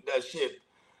mean, that shit.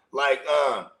 Like,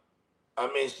 I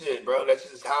mean, shit, bro. That's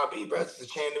just how it be, bro. It's the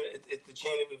chain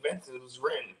of events. It was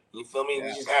written. You feel me?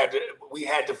 Yeah. We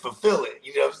had to fulfill it.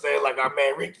 You know what I'm saying? Like our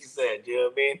man Ricky said. You know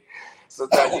what I mean?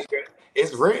 Sometimes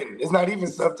it's written. It's not even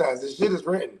sometimes. This shit is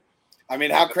written. I mean,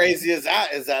 how crazy is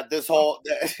that? Is that this whole,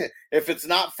 if it's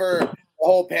not for the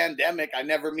whole pandemic, I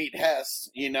never meet Hess.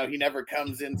 You know, he never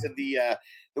comes into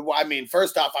I mean,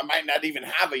 first off, I might not even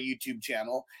have a YouTube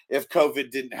channel if COVID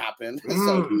didn't happen.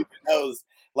 So who even knows?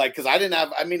 Like, because I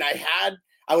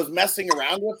was messing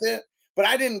around with it, but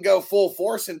I didn't go full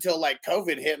force until like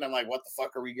COVID hit. And I'm like, what the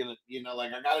fuck are we going to, you know,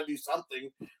 like I got to do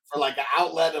something for like an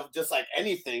outlet of just like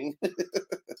anything.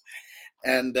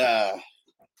 And,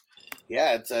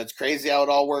 yeah, it's crazy how it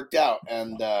all worked out.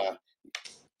 And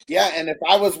and if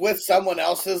I was with someone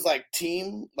else's like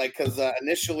team, like because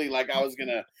initially like I was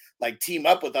gonna like team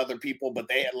up with other people, but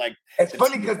they had like it's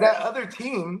funny because that other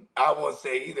team, I won't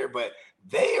say either, but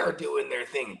they are doing their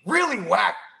thing really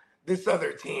whack. This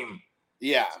other team.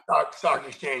 Yeah. Stock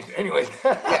exchange. Anyways.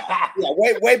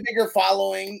 way bigger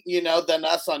following, you know, than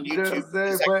us on YouTube.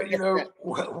 But, you know,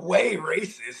 way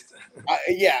racist.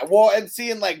 Well, and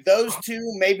seeing like those two,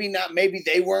 maybe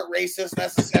they weren't racist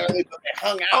necessarily, but they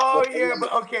hung out. Oh, yeah,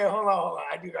 but okay, hold on.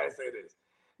 I do gotta say this.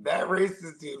 That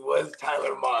racist dude was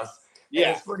Tyler Moss. Yeah.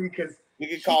 And it's funny because we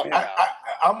could call him out.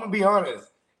 I'm gonna be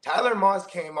honest. Tyler Moss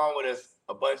came on with us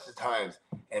a bunch of times,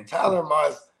 and Tyler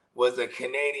Moss was a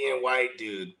Canadian white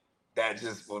dude that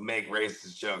just would make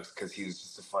racist jokes because he was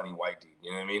just a funny white dude.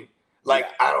 You know what I mean? Like,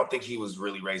 I don't think he was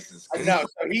really racist. No,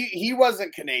 so he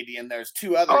wasn't Canadian. There's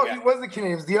two other guys. He wasn't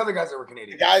Canadian. It was the other guys that were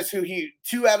Canadian. The guys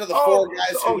two out of the four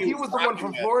guys. He was the one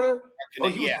from Florida? He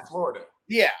was from Florida.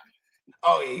 Yeah.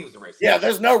 Oh, yeah, he was a racist. Yeah,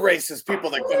 there's no racist people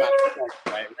that come out of Florida,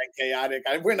 right? Chaotic.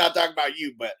 We're not talking about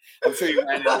you, but I'm sure you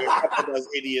ran into a couple of those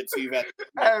idiots who've had.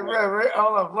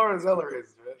 Hold on, Florida's hella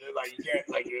racist. Like, you can't,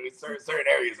 like, in certain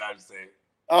areas, I would say.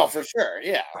 Oh, for sure.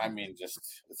 Yeah. I mean, it's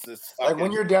just like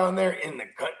when you're down there in the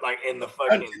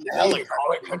fucking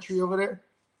country over there.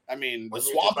 I mean, the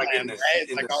swamp land, right?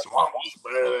 It's like the swamps.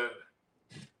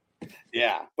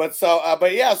 Yeah. So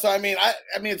I mean,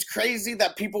 it's crazy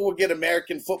that people will get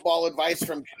American football advice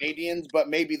from Canadians, but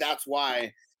maybe that's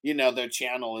why, you know, their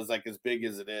channel is like as big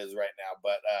as it is right now.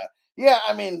 But yeah,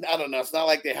 I mean, I don't know. It's not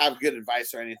like they have good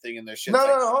advice or anything in their shit. No,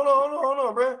 hold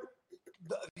on, bro.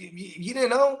 You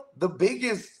didn't know the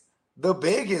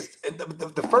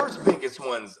first biggest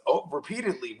ones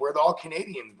repeatedly were all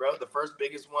Canadians, bro. The first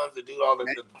biggest ones that do all the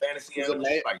fantasy animals,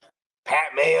 like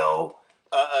Pat Mayo,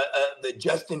 the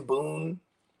Justin Boone,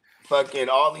 fucking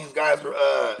all these guys were.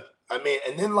 I mean,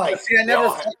 and then like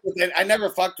I never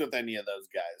fucked with any of those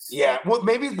guys. So. Yeah, well,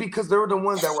 maybe it's because they were the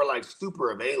ones that were like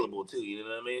super available too. You know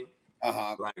what I mean?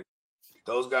 Like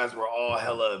those guys were all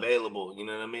hella available. You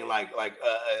know what I mean? Like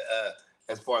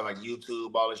as far as like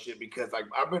YouTube, all this shit, because like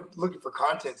I've been looking for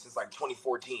content since like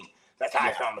 2014. That's how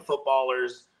I found the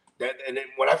footballers. And then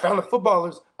when I found the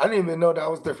footballers, I didn't even know that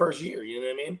was their first year. You know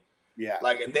what I mean? Yeah.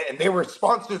 Like and they were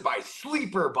sponsored by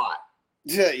Sleeper Bot.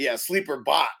 Yeah, Sleeper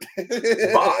Bot. And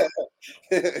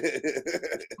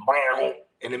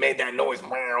it made that noise.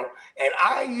 And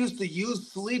I used to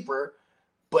use Sleeper,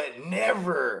 but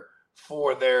never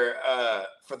for their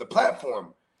for the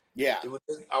platform. Yeah,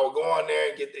 I would go on there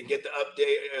and get the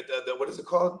update. The what is it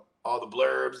called? All the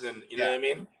blurbs and you know what I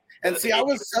mean. And see, I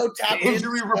was so tapped.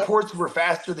 Injury reports were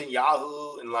faster than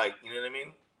Yahoo, and like you know what I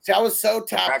mean. See, I was so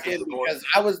tapped in because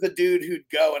I was the dude who'd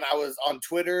go and I was on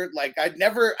Twitter. Like I'd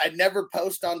never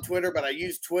post on Twitter, but I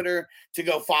used Twitter to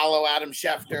go follow Adam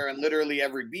Schefter and literally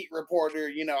every beat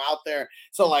reporter, out there.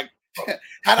 So like,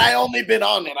 had I only been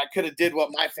on it, I could have did what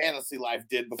my fantasy life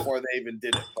did before they even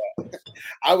did it. But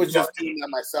I was just doing that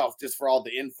myself just for all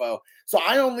the info. So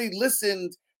I only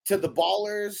listened to the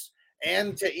Ballers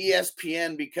and to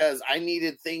ESPN because I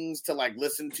needed things to like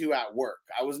listen to at work.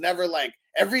 I was never like,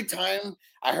 every time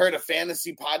I heard a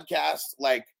fantasy podcast,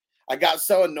 like I got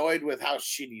so annoyed with how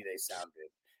shitty they sounded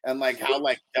and like how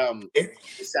like dumb it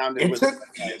sounded.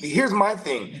 Here's my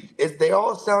thing: is they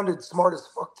all sounded smart as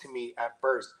fuck to me at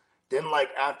first. Then like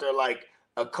after like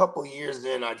a couple years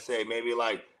in, I'd say maybe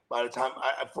like by the time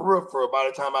by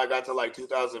the time I got to like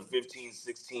 2015,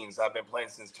 16, so I've been playing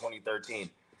since 2013.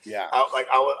 Yeah,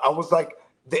 I was like,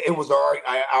 it was already,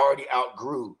 I already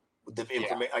outgrew the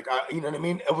information. Yeah. Like you know what I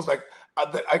mean? It was like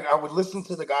I would listen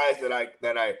to the guys that I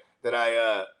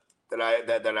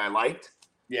liked.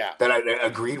 Yeah, that I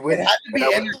agreed with. It had to be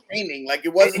entertaining. Like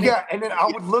it wasn't. Yeah, and then I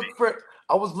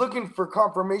was looking for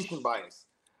confirmation bias.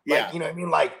 Like, yeah, you know what I mean?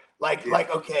 Like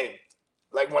okay.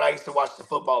 Like when I used to watch the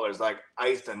footballers, like I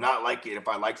used to not like it if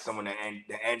I liked someone that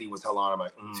Andy was hell on. I'm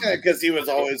like, because he was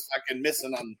always fucking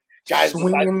missing on guys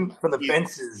swinging for the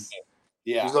fences.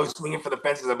 Yeah, he was always swinging for the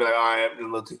fences. I'd be like, all right, a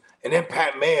little too. And then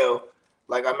Pat Mayo,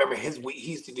 like I remember he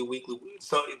used to do weekly.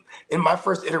 So in my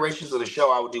first iterations of the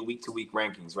show, I would do week to week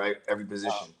rankings, right? Every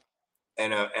position.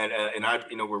 And I,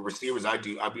 with receivers, I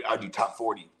do top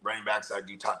 40. Running backs, I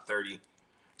do top 30.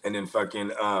 And then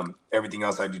fucking everything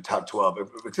else I do top 12,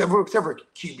 except for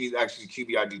QB. Actually,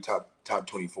 QB I do top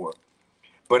 24.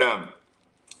 But I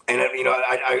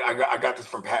got this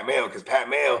from Pat Mayo because Pat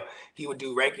Mayo, he would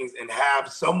do rankings and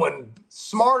have someone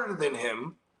smarter than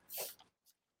him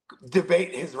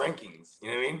debate his rankings. You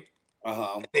know what I mean?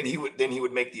 And then he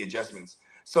would make the adjustments.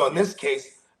 So in this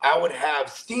case, I would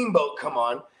have Steamboat come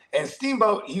on, and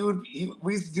Steamboat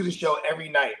we used to do the show every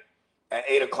night at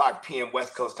 8:00 p.m.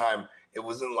 West Coast time. It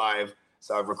wasn't live,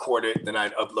 so I'd record it, then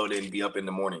I'd upload it and be up in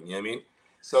the morning. You know what I mean?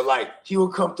 So like he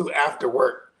would come through after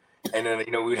work, and then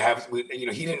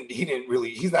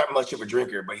he's not much of a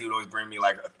drinker, but he would always bring me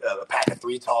like a pack of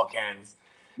 3 tall cans.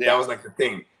 Yeah. That was like the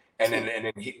thing, and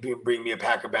then he'd bring me a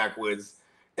pack of Backwoods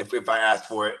if I asked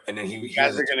for it, and then you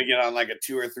guys are gonna get on like a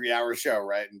 2 or 3 hour show,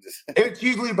 right? And just it's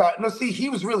usually about he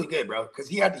was really good, bro, because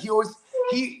he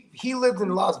lived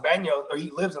in Los Banos, or he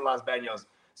lives in Los Banos,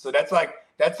 so that's like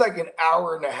an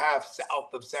hour and a half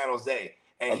south of San Jose,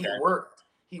 and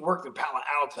he worked in Palo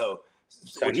Alto,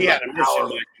 so he had a mission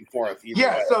back and forth.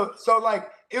 Yeah, so like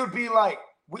it would be like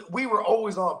we were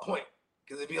always on point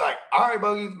because it'd be like, all right,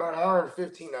 Buggy, about an hour and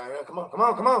 15 now. Come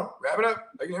on, wrap it up.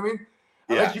 Like, you know what I mean?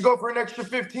 I'll let you go for an extra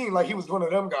 15. Like he was one of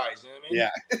them guys. You know what I mean?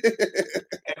 Yeah.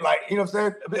 And like, you know what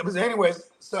I'm saying? But anyways,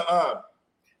 so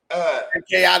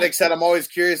Chaotic said, I'm always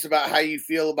curious about how you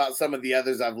feel about some of the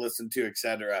others I've listened to,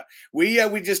 etc. We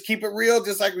just keep it real,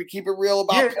 just like we keep it real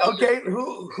about. Yeah, okay.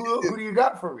 Who do you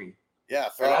got for me? Yeah,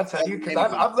 I'll tell you, because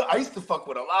I used to fuck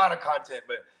with a lot of content,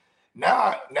 but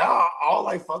now all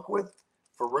I fuck with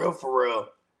for real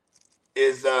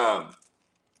is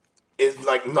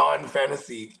like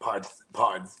non-fantasy pods,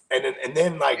 and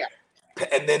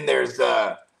then there's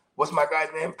what's my guy's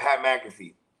name? Pat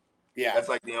McAfee. Yeah, that's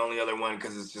like the only other one,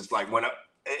 because it's just like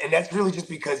and that's really just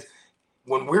because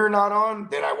when we're not on,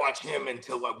 then I watch him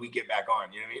until like we get back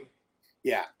on. You know what I mean?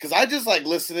 Yeah, because I just like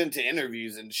listening to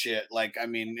interviews and shit. Like, I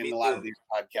mean, in a lot of these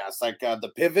podcasts, like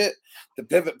the Pivot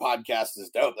podcast is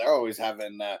dope. They're always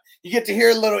having you get to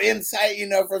hear a little insight,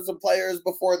 from some players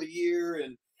before the year.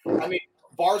 And I mean,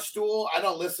 Barstool, I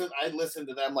don't listen. I listen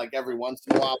to them like every once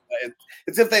in a while. But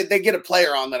it's if they get a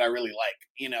player on that I really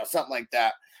like, something like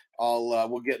that.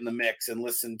 We'll get in the mix and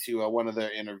listen to one of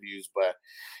their interviews. But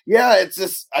yeah, it's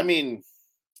just, I mean,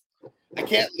 I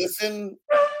can't listen.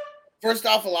 First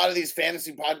off, a lot of these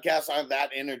fantasy podcasts aren't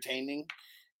that entertaining.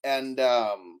 And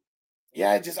I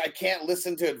can't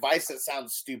listen to advice that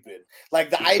sounds stupid. Like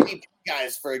the IDP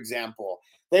guys, for example,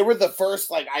 they were the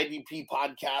first like IDP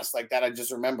podcast like that I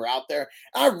just remember out there.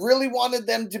 I really wanted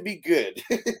them to be good.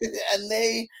 And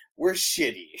they were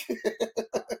shitty.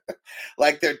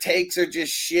 Like their takes are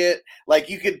just shit. Like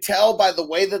you could tell by the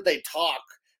way that they talk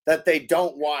that they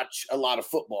don't watch a lot of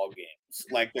football games.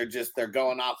 Like they're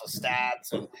going off of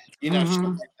stats and shit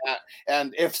like that.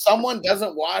 And if someone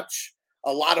doesn't watch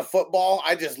a lot of football,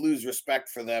 I just lose respect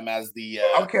for them as the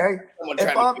okay.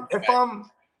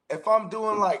 If I'm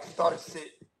doing like start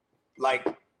sit like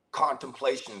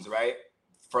contemplations, right,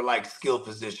 for like skill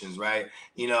positions, right?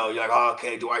 You're like, oh,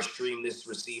 okay, do I stream this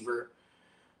receiver?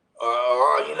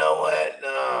 Or you know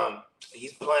what?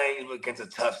 He's playing against a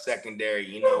tough secondary.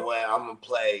 You know what? I'm gonna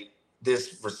play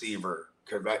this receiver.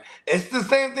 Right? It's the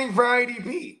same thing for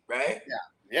IDP, right?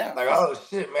 Yeah. Like, oh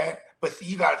shit, man. But see,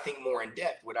 you got to think more in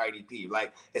depth with IDP.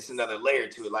 Like, it's another layer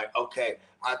to it. Like, okay,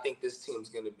 I think this team's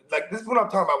going to be like, this is what I'm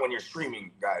talking about when you're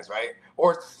streaming guys, right?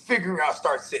 Or figuring out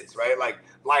start sits, right? Like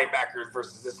linebackers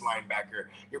versus this linebacker.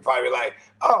 You're probably like,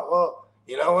 oh, well,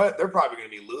 you know what? They're probably going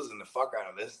to be losing the fuck out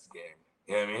of this game.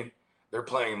 You know what I mean? They're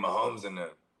playing Mahomes in the,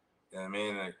 you know what I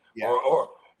mean? Like, or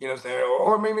you know what I'm saying?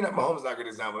 Or maybe not Mahomes, not a good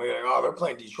example. Maybe like, oh, they're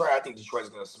playing Detroit. I think Detroit's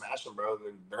going to smash them, bro.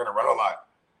 They're going to run a lot.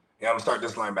 Yeah, I'm going to start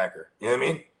this linebacker. You know what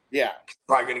I mean? Yeah.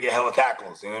 Probably going to get hella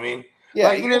tackles. You know what I mean? Yeah.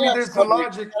 Like, you know what I mean? There's the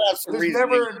logic.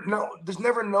 There's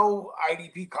never no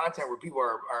IDP content where people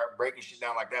are breaking shit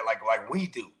down like that, like we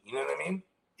do. You know what I mean?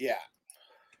 Yeah.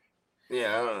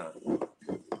 Yeah, I don't know.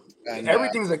 And,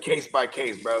 everything's a case by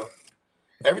case, bro.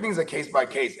 Everything's a case by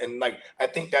case. And like, I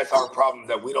think that's our problem,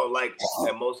 that we don't like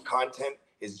that most content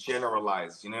is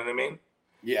generalized. You know what I mean?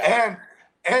 Yeah.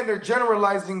 And they're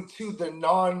generalizing to the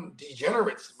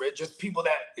non-degenerates, right? Just people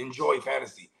that enjoy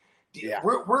fantasy. Yeah.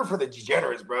 We're for the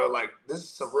degenerates, bro. Like, this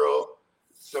is some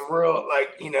real,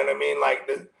 like, you know what I mean? Like,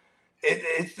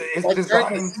 it's like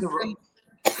designed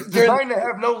to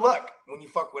have no luck when you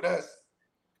fuck with us.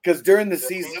 Because during the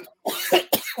season,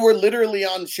 we're literally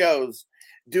on shows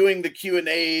doing the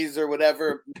Q&As or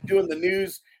whatever, doing the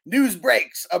news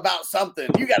breaks about something.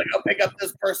 You got to go pick up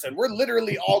this person. We're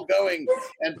literally all going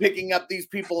and picking up these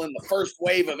people in the first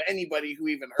wave of anybody who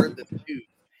even heard the news,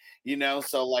 you know?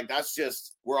 So like, that's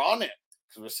just, we're on it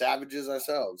because we're savages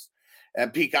ourselves.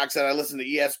 And Peacock said, I listen to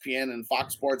ESPN and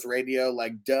Fox Sports Radio.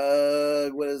 Like,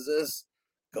 Doug, what is this?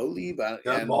 Go leave.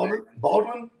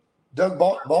 Baldwin? Doug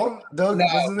Baldwin? Doug,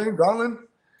 what's his name? Baldwin?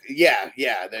 Yeah,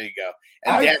 there you go.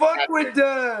 And I fuck with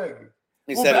Doug.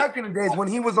 Well, back in the days when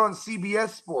he was on CBS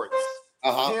Sports,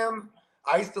 Jim,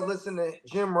 I used to listen to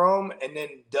Jim Rome, and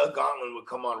then Doug Gauntlin would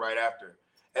come on right after.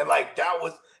 And like, that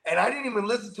was, and I didn't even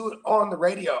listen to it on the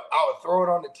radio. I would throw it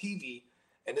on the TV,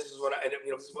 and this is when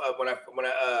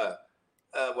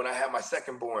I had my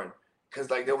second born, because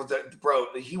like there was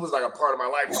he was like a part of my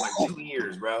life for like 2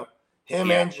 years, bro.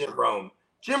 Him and Jim Rome.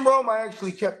 Jim Rome I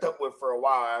actually kept up with for a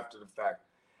while after the fact.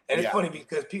 And it's funny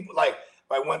because people like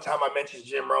one time I mentioned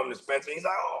Jim Rome to Spencer. He's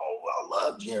like, oh, I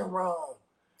love Jim Rome.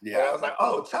 Yeah. And I was like,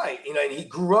 oh, tight. You know, and he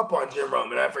grew up on Jim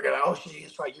Rome. And I forgot, oh, shit,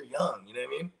 it's right, you're young. You know what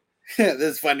I mean?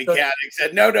 This funny cat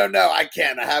said, no, I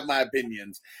can't. I have my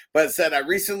opinions. But said, I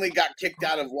recently got kicked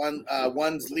out of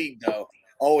one's league, though.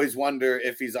 Always wonder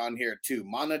if he's on here, too.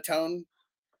 Monotone?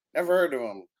 Never heard of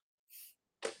him.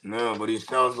 No, but he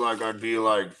sounds like I'd be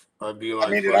like. I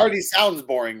mean, it already sounds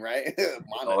boring, right?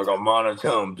 Like a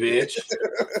monotone, bitch.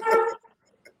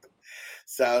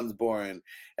 Sounds boring.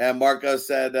 And Marco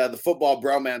said the Football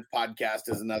Bromance podcast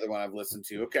is another one I've listened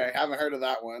to. Okay, haven't heard of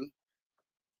that one.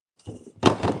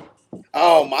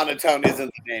 Oh, monotone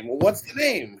isn't the name. Well, what's the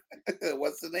name?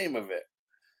 What's the name of it?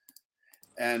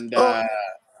 And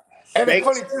it's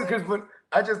funny too because when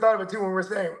I just thought of it too when we're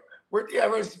saying.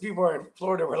 Most people are in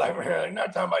Florida. We're like,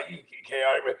 not talking about you,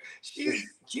 Chaotic, but she's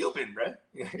Cuban, bro.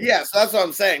 Yeah, so that's what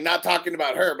I'm saying. Not talking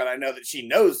about her, but I know that she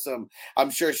knows some. I'm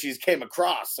sure she's came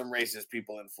across some racist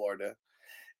people in Florida.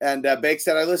 And Bake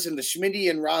said, I listen to Schmitty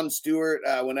and Ron Stewart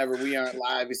whenever we aren't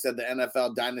live. He said the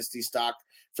NFL dynasty stock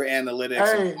for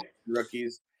analytics and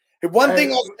rookies. One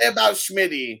thing I'll say about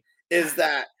Schmitty is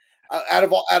that out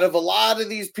of a lot of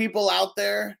these people out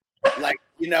there, like,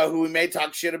 you know, who we may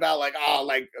talk shit about, like, oh,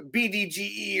 like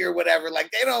BDGE or whatever,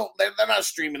 like they're not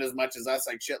streaming as much as us,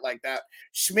 like shit like that.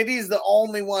 Schmitty's the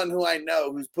only one who I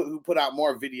know who put out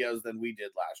more videos than we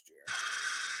did last year.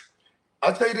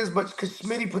 I'll tell you this much, because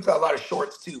Schmitty puts out a lot of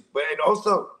shorts too, and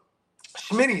also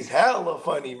Schmitty's hella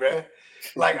funny, bro.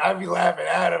 Like, I'd be laughing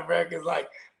at him, bro, because like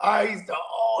I used to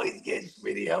always get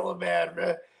Schmitty hella mad,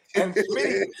 bro. And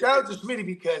Schmitty, shout out to Schmitty,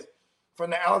 because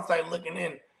from the outside looking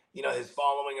in, you know, his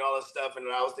following and all this stuff. And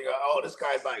I was thinking, oh, this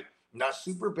guy's like not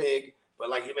super big, but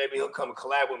like maybe he'll come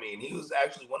collab with me. And he was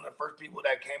actually one of the first people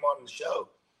that came on the show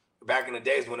back in the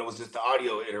days when it was just the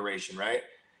audio iteration, right?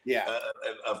 Yeah.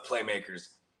 Of Playmakers.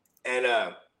 And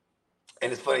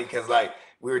it's funny because like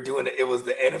we were doing it was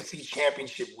the NFC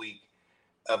Championship week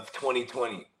of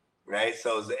 2020, right?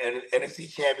 So it's the NFC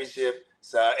Championship.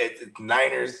 So it's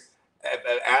Niners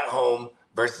at home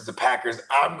versus the Packers.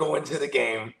 I'm going to the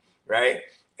game, right?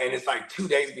 And it's like 2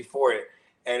 days before it.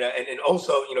 And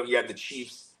also, you know, you have the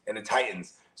Chiefs and the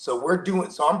Titans. So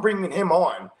I'm bringing him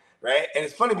on, right? And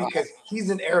it's funny because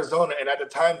he's in Arizona, and at the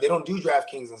time, they don't do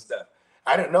DraftKings and stuff.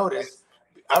 I don't know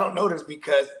this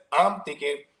because I'm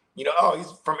thinking, you know, oh,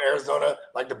 he's from Arizona,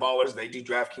 like the Ballers, they do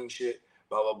DraftKings shit,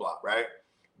 blah, blah, blah, right?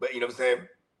 but you know what I'm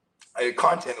saying?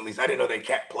 Content, at least. I didn't know they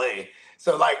can't play.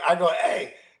 So like I go,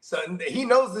 hey, so he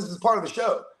knows this is part of the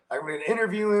show. I'm going to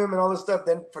interview him and all this stuff.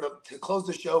 Then to close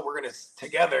the show, we're going to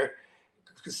together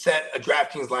set a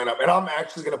DraftKings lineup, and I'm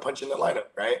actually going to punch in the lineup,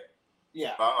 right?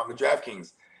 Yeah. On the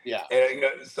DraftKings. Yeah. And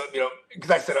so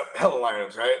because I set up hella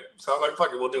lineups, right? So I was like,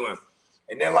 fuck it, we'll do it.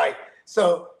 And then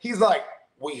so he's like,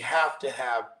 we have to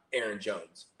have Aaron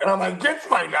Jones, and I'm like, against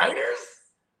my Niners?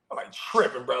 I'm like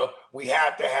tripping, bro. We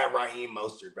have to have Raheem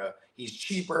Mostert, bro. He's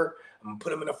cheaper. I'm gonna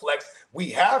put him in a flex. We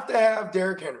have to have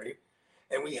Derrick Henry,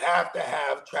 and we have to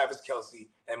have Travis Kelce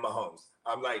and Mahomes.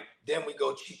 I'm like, then we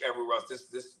go cheap everywhere else. To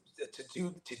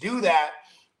do that,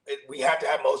 we have to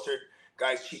have Mostert,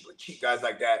 guys, cheap guys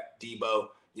like that. Debo,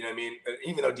 you know what I mean?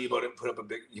 Even though Debo didn't put up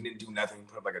he didn't do nothing, he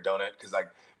put up like a donut because like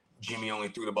Jimmy only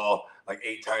threw the ball like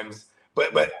 8 times.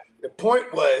 But the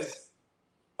point was,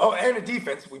 and the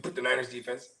defense. We put the Niners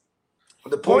defense.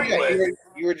 The point was,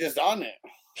 you were just on it.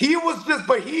 He was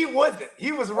but he wasn't.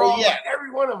 He was wrong by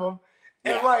every one of them.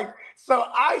 And so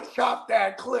I chopped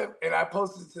that clip and I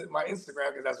posted it to my Instagram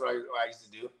because that's what I used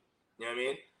to do. You know what I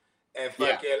mean? And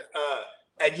fucking,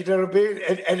 and you know what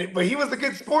I mean? But he was a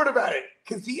good sport about it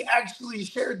because he actually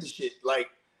shared the shit. Like,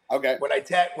 when I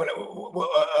tagged on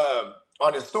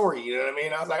his story, you know what I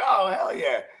mean? I was like, oh, hell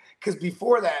yeah. Because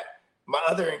before that, my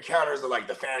other encounters are like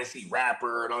the fantasy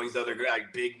rapper and all these other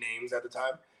like big names at the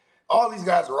time. All these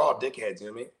guys were all dickheads, you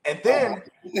know what I mean? And then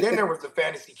there was the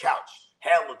fantasy couch,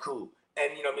 hella cool.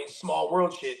 And you know what I mean, small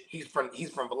world shit. He's from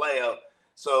Vallejo.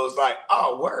 So it's like,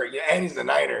 oh, word. Yeah, and he's a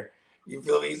Niner. You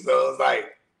feel me? So it's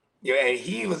like, and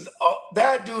he was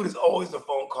that dude is always a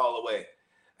phone call away.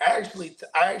 I actually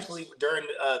during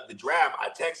the draft, I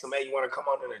text him, hey, you want to come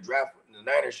on in the draft in the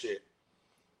Niner shit?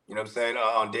 You know what I'm saying?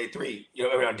 On day 3,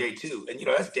 on day 2. And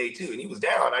that's day 2. And he was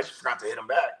down. I just forgot to hit him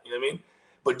back. You know what I mean?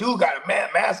 But dude got a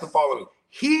massive following.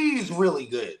 He's really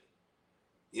good.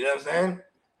 You know what I'm saying?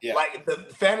 Yeah. Like the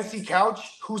fantasy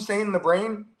couch, Hussein the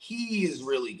Brain, he is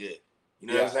really good. You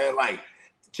know what I'm saying? Like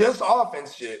just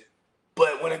offense shit.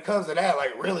 But when it comes to that,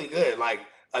 like really good. Like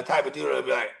a type of dude that'll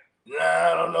be like, nah,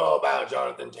 I don't know about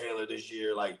Jonathan Taylor this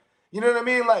year. Like, you know what I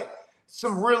mean? Like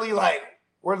some really like,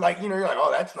 where like, you're like,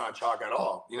 oh, that's not chalk at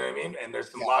all. You know what I mean? And there's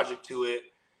some logic to it,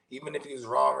 even if he was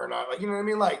wrong or not. Like, you know what I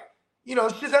mean? Like,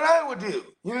 shit that I would do.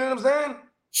 You know what I'm saying?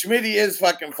 Schmitty is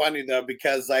fucking funny though,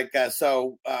 because like,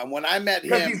 when I met him,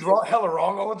 because he's hella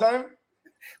wrong all the time.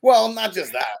 Well, not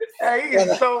just that. Hey, he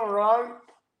is so wrong.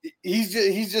 He's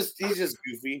just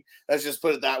goofy. Let's just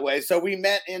put it that way. So we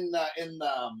met in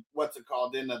what's it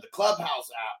called, in the Clubhouse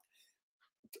app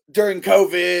during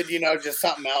COVID. Just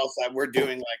something else that we're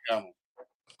doing. Like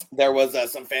there was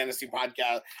some fantasy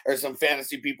podcast or some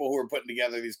fantasy people who were putting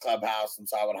together these Clubhouse, and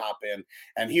so I would hop in,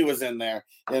 and he was in there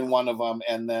in one of them,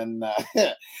 and then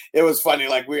it was funny.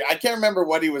 Like I can't remember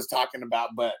what he was talking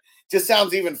about, but just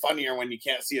sounds even funnier when you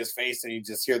can't see his face and you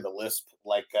just hear the lisp.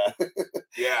 Like on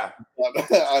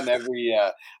every.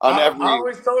 I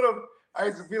always told him, I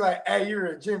used to be like, "Hey, you're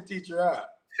a gym teacher, huh?"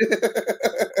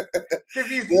 Because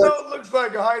he still looks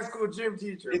like a high school gym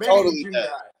teacher. Maybe totally a gym guy.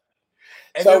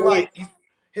 And so then like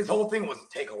his whole thing was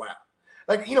take a lap.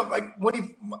 Like, like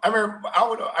when I remember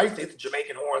I used to hit the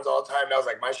Jamaican horns all the time. That was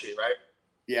like my shit, right?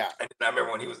 Yeah. And I remember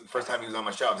when the first time he was on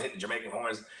my show, I was hitting Jamaican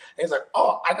horns. And he's like,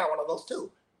 oh, I got one of those too.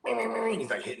 And he's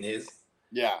like hitting his.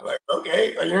 Yeah. Like,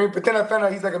 okay. But then I found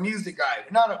out he's like a music guy.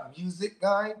 Not a music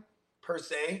guy per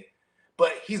se,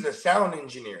 but he's a sound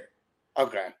engineer.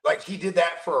 Okay. Like he did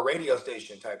that for a radio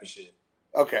station type of shit.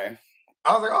 Okay.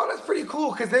 I was like, oh, that's pretty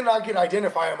cool, because then I could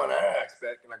identify him on that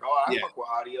aspect. And like, oh, I fuck with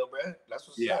audio, bro. That's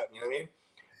what's up. You know what I mean?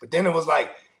 But then it was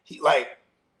like he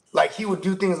would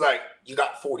do things like, you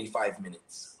got 45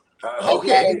 minutes.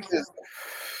 Okay.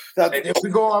 And then we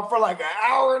go on for like an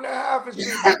hour and a half and shit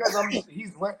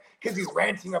because he's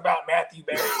ranting about Matthew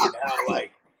Berry and how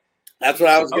like. That's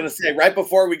what I was going to say. Right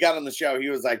before we got on the show, he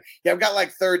was like, yeah, I've got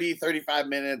like 30, 35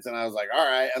 minutes. And I was like, all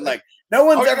right. And like, no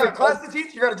one's ever. You got a class to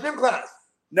teach? You got a gym class?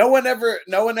 No one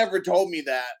ever told me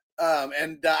that.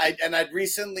 And I'd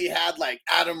recently had like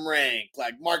Adam Rank,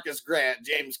 like Marcus Grant,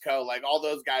 James Coe, like all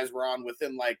those guys were on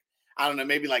within like, I don't know,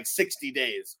 maybe like 60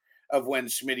 days of when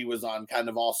Schmitty was on, kind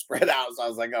of all spread out. So I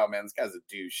was like, oh man, this guy's a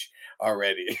douche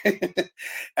already.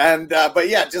 And but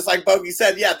yeah, just like Bogey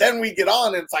said, yeah, then we get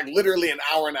on and it's like literally an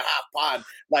hour and a half pod.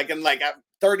 Like in like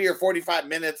 30 or 45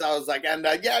 minutes, I was like, and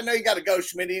yeah, I know you got to go,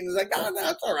 Schmitty. And he's like, no,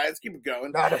 it's all right, let's keep it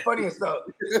going. Nah, the funniest though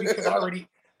is because I already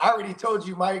told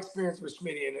you my experience with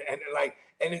Schmitty,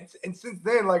 and since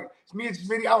then, like me and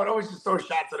Schmitty, I would always just throw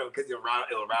shots at him because it'll rile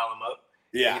him up.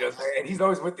 Yeah. You know what I'm saying? And he's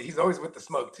always with the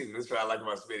smoke too. That's what I like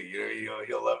about Smitty. You know,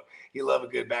 he'll love a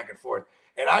good back and forth.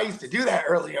 And I used to do that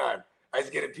early on. I used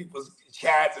to get in people's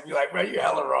chats and be like, bro, you're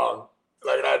hella wrong.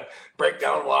 Like, and I'd break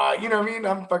down why. You know what I mean?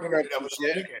 I'm fucking right?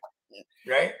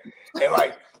 And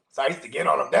like, so I used to get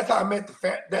on him. That's how I met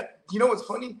you know what's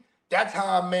funny? That's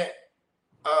how I met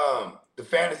the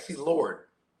Fantasy Lord.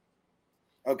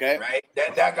 Okay. Right?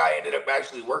 That guy ended up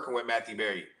actually working with Matthew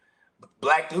Berry.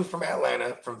 Black dude from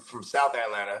Atlanta, from South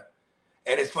Atlanta.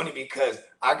 And it's funny because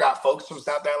I got folks from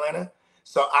South Atlanta.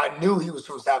 So I knew he was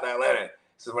from South Atlanta.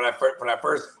 So when I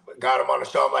first got him on the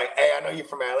show, I'm like, hey, I know you're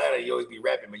from Atlanta. You always be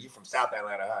rapping, but you from South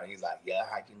Atlanta, huh? He's like, yeah,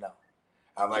 how you know?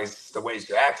 I'm like, it's the way it's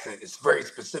your accent. It's very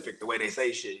specific, the way they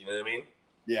say shit. You know what I mean?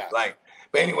 Yeah. Like,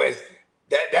 but anyways,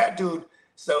 that dude.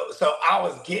 So I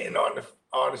was getting on the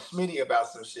Smitty about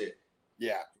some shit.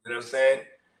 Yeah. You know what I'm saying?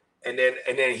 And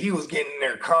then he was getting in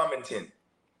there commenting,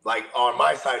 like on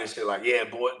my side of shit, like, yeah,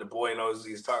 the boy knows what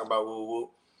he's talking about, woo woo.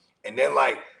 And then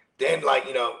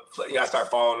you know, I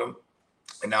start following him,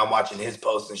 and now I'm watching his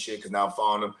posts and shit because now I'm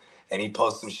following him, and he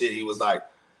posts some shit. He was like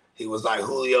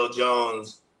Julio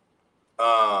Jones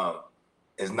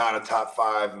is not a top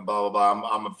 5 and blah blah blah.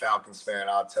 I'm a Falcons fan.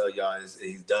 I'll tell y'all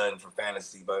he's done for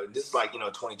fantasy, but this is like, you know,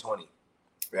 2020,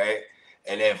 right?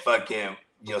 And then fucking,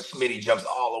 you know, Smitty jumps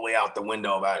all the way out the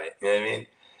window about it. You know what I mean?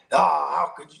 Oh,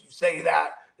 how could you say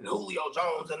that? And Julio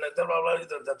Jones and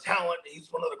the talent,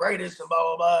 he's one of the greatest and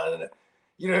blah, blah, blah.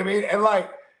 You know what I mean? And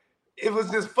like, it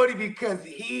was just funny because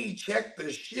he checked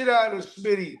the shit out of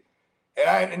Smitty.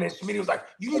 And then Smitty was like,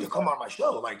 you need to come on my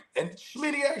show. Like, and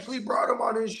Smitty actually brought him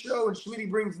on his show, and Smitty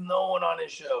brings no one on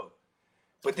his show.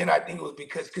 But then I think it was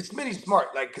because Smitty's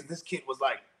smart, like, because this kid was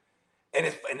like, and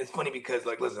it's funny because,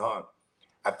 like, listen, hold on.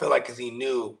 I feel like because he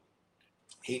knew,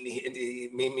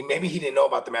 maybe he didn't know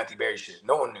about the Matthew Berry shit.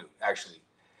 No one knew, actually.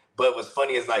 But what's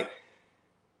funny is, like,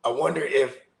 I wonder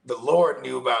if the Lord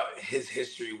knew about his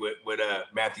history with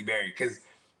Matthew Berry, because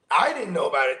I didn't know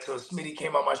about it till Smitty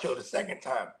came on my show the second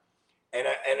time, and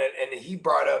he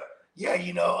brought up, yeah,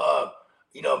 you know,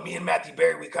 me and Matthew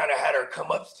Berry, we kind of had our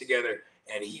come-ups together,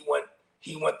 and he went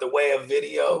the way of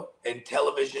video and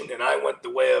television, and I went the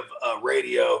way of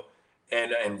radio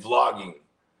and vlogging.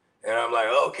 And I'm like,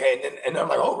 okay. And I'm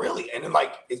like, oh, really? And then,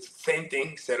 like, it's the same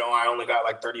thing. Said, oh, I only got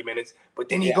like 30 minutes. But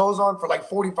then he goes on for like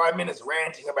 45 minutes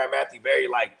ranting about Matthew Berry,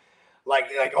 like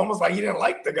almost like he didn't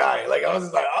like the guy. Like, I was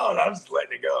just like, oh, I'm just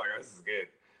letting it go. This is good.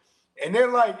 And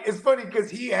then, like, it's funny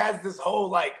because he has this whole,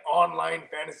 like, online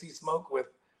fantasy smoke with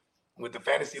the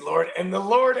Fantasy Lord. And the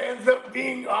Lord ends up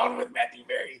being on with Matthew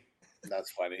Berry.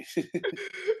 That's funny.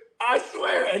 I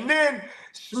swear. And then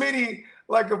Smitty,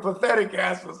 like a pathetic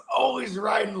ass, was always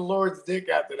riding the Lord's dick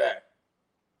after that.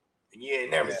 And you ain't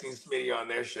never seen Smitty on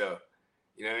their show.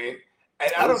 You know what I mean?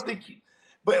 And I don't think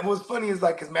but what's funny is,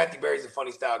 like, because Matthew Berry's a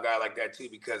funny style guy like that too,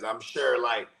 because I'm sure,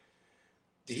 like,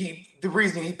 the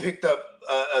reason he picked up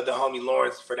the homie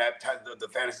Lawrence for that time, the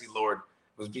Fantasy Lord,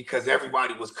 was because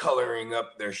everybody was coloring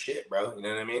up their shit, bro. You know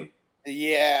what I mean?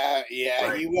 Yeah,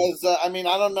 right. He was. I mean,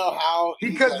 I don't know how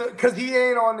because he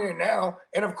ain't on there now,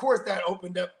 and of course that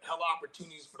opened up hella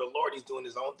opportunities for the Lord. He's doing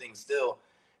his own thing still,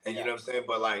 and you know what I'm saying.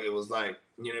 But like, it was like,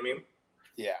 you know what I mean?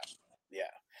 Yeah.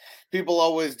 People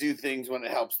always do things when it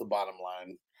helps the bottom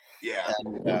line. Yeah.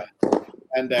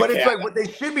 But it's like what they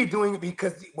should be doing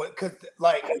because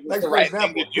like the for right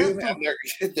example, thing to do,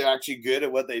 and they're actually good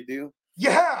at what they do.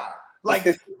 Yeah, like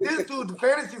this dude, the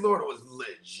Fantasy Lord, was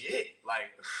legit.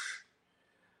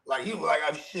 Like he was like,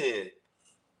 I'm shit.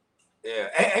 Yeah,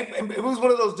 and it was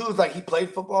one of those dudes, like, he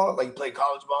played football, like he played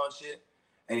college ball and shit,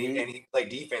 and he played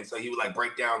defense, so he would like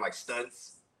break down like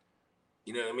stunts.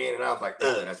 You know what I mean? And I was like,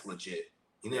 that's legit.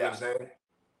 You know what I'm saying?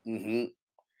 Mm-hmm.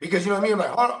 Because, you know what I mean? I'm like,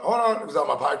 hold on. It was on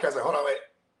my podcast. Like, hold on, wait.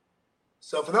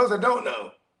 So for those that don't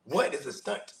know, what is a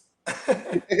stunt?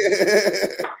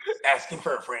 Asking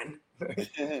for a friend.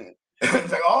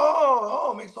 It's like,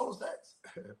 oh, makes total sense.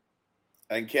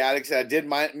 And Chaotic said, I did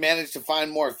manage to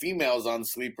find more females on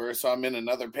Sleeper, so I'm in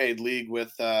another paid league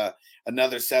with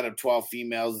another set of 12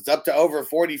 females. It's up to over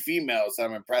 40 females. So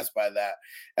I'm impressed by that.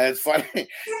 And it's funny.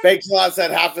 Fake Slot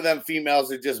said half of them females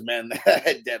are just men that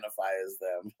identify as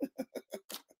them.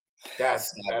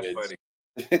 That's funny.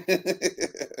 Hey,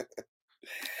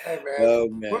 man. Oh,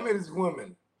 man. Women is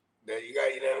women. You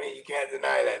got, you know what I mean? You can't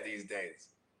deny that these days.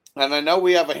 And I know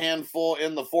we have a handful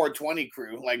in the 420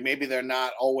 crew. Like, maybe they're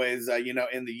not always, in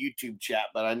the YouTube chat,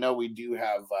 but I know we do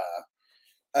have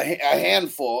a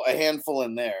handful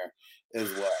in there as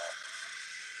well.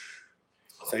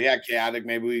 So yeah, Chaotic.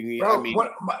 Maybe we can. Bro,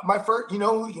 my first, you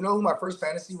know who my first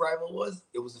fantasy rival was?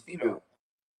 It was a female.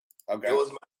 Okay. It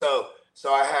was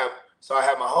so I have So I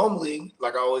had my home league,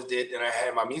 like I always did, and I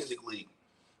had my music league.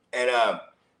 And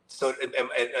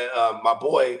my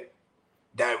boy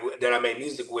that I made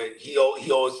music with,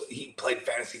 he played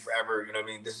fantasy forever. You know what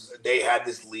I mean? They had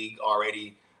this league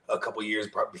already a couple years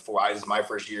before this is my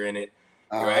first year in it,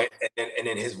 right? And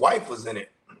then his wife was in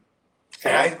it.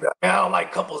 And I don't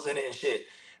like couples in it and shit.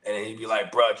 And then he'd be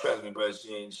like, bro, trust me, bro,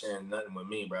 she ain't sharing nothing with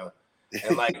me, bro.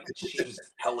 And like, she was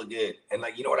hella good. And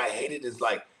like, you know what I hated is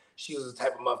like, she was the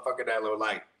type of motherfucker that would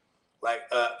like,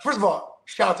 first of all,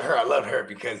 shout out to her. I love her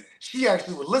because she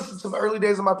actually would listen to the early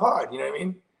days of my pod. You know what I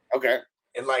mean? Okay.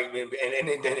 And like,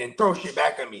 and throw shit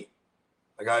back at me.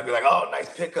 Like, I'd be like, oh, nice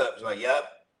pickup. She's like, yep.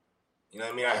 You know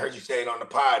what I mean? I heard you say it on the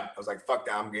pod. I was like, fuck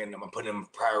that. I'm putting him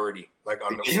priority. Like,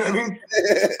 on the, you know what I mean?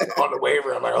 On the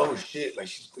waiver. I'm like, oh shit. Like,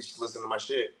 she's listening to my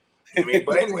shit. You know what I mean?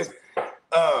 But anyways,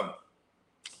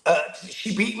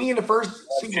 she beat me in the first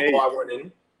Super Bowl I went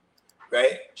in.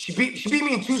 Right? She beat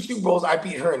me in 2 Super Bowls. I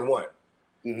beat her in 1.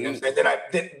 You know what I'm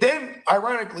saying? Then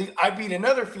ironically, I beat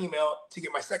another female to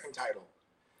get my second title.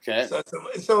 Okay. So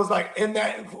it's like in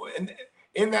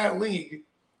that league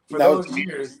for those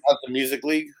years. That's the music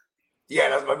league? Yeah,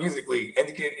 that's my music league.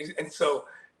 And so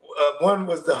one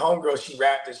was the homegirl, she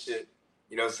rapped and shit.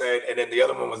 You know what I'm saying? And then the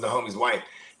other one was the homie's wife.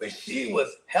 But she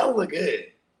was hella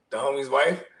good. The homie's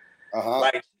wife.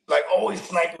 Like always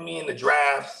sniping me in the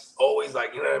drafts. Always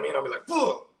like, you know what I mean? I'll be like,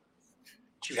 fuck.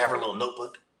 She'd have her little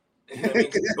notebook. You know what I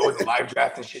mean? Go with the live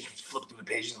draft and shit. She would flip through the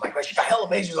pages. I'm like, she got hella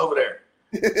pages over there.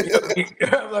 You know what I mean?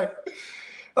 I'm like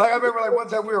I remember like one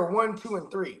time we were 1, 2, and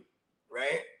 3,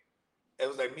 right? It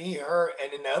was like me, her,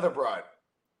 and then the other broad,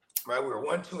 right? We were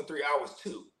 1, 2, and 3. I was 2.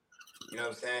 You know what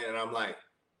I'm saying? And I'm like,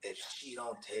 if she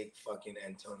don't take fucking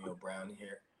Antonio Brown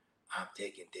here, I'm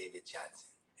taking David Johnson.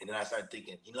 And then I started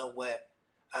thinking, you know what?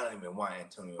 I don't even want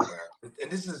Antonio Brown. And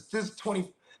this is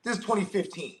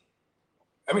 2015.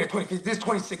 I mean, this is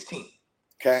 2016.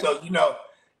 Okay. So, you know,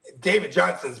 David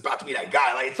Johnson's about to be that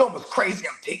guy. Like, it's almost crazy.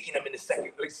 I'm taking him in the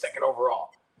second overall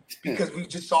because we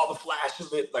just saw the flash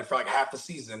of it like for like half a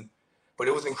season, but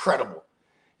it was incredible.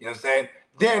 You know what I'm saying?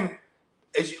 Then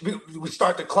we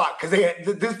start the clock because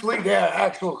this league, they had an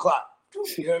actual clock.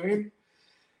 You know what I mean?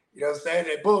 You know what I'm saying?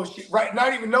 That bullshit, right?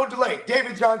 Not even no delay.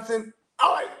 David Johnson.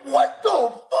 I'm like, what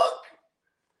the fuck?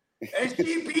 And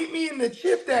she beat me in the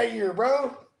chip that year,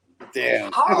 bro.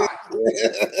 Damn. Hot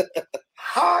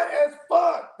as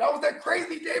fuck. That was that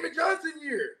crazy David Johnson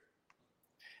year.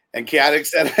 And Chaotic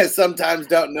said, I sometimes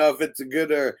don't know if it's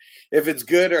good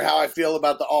or how I feel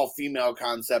about the all-female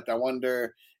concept. I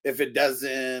wonder if it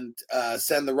doesn't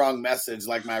send the wrong message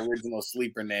like my original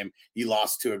sleeper name, you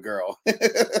lost to a girl.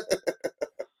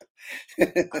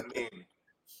 I mean,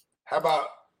 how about...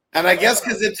 And I guess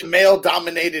because it's a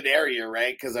male-dominated area,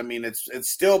 right? Because, I mean, it's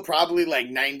still probably like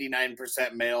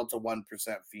 99% male to 1%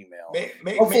 female.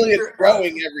 Hopefully it's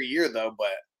growing every year, though,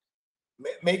 but...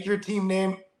 Make your team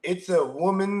name, it's a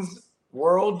woman's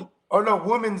world. Or no,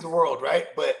 women's world, right?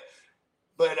 But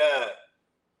the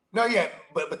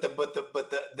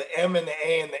M and the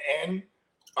A and the N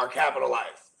are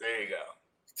capitalized. There you go.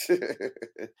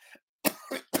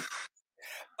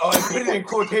 Oh, and put it in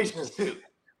quotations, too.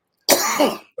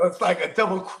 So it's like a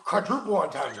double quadruple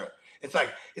entendre. It's like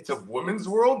it's a woman's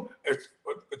world.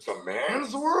 It's a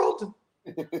man's world.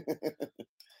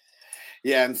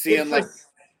 Yeah, and seeing it's like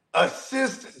a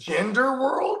cisgender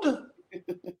world,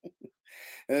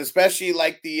 and especially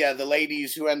like the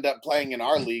ladies who end up playing in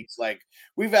our leagues. Like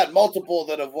we've had multiple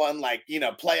that have won like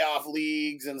playoff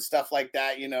leagues and stuff like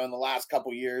that. In the last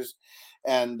couple years,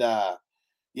 and.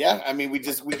 Yeah, I mean, we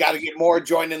got to get more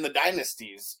joining the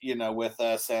dynasties, with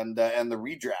us, and the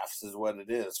redrafts is what it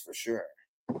is for sure.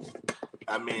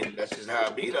 I mean, that's just how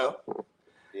it be, though.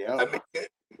 Yeah. I mean,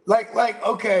 like,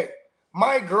 okay,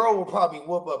 my girl will probably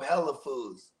whoop up hella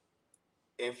fools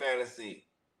in fantasy,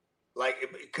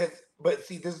 but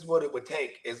see, this is what it would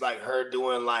take is like her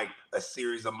doing like a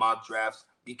series of mock drafts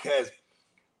because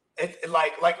it's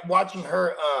like watching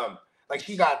her. Like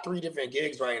she got 3 different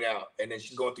gigs right now, and then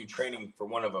she's going through training for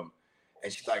one of them.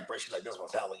 And she's like, this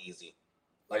one's hella easy.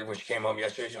 Like when she came home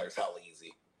yesterday, she's like, it's hella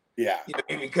easy. Yeah. You know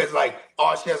what I mean? Because like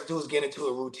all she has to do is get into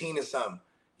a routine or something.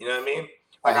 You know what I mean?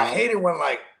 Like I hate it when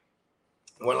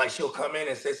she'll come in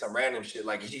and say some random shit.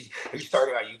 Like, are you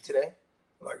starting on you today?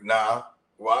 I'm like, nah.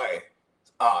 Why?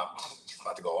 She's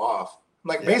about to go off. I'm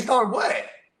like, based on what?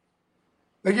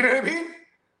 Like, you know what I mean?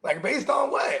 Like, based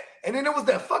on what? And then it was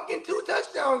that fucking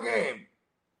 2-touchdown game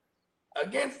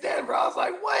against Denver. I was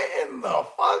like, what in the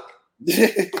fuck?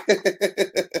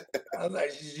 I was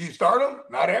like, did you start him?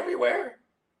 Not everywhere.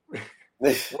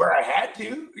 Where I had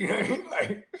to. You know what I mean?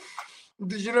 Like,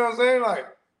 you know what I'm saying? Like,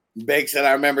 Bake said,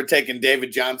 I remember taking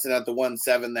David Johnson at the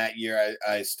 1-7 that year.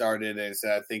 I started, and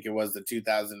said, I think it was the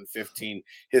 2015,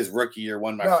 his rookie year,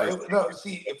 won my first.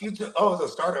 See, if you took, a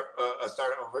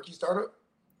rookie startup.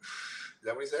 Is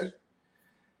that what he said?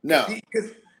 No,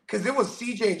 because it was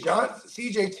CJ Johnson.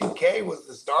 CJ2K was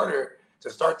the starter to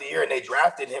start the year, and they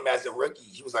drafted him as a rookie.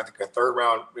 He was like a third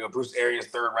round. Bruce Arians'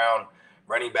 third round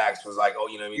running backs was like,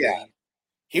 Yeah.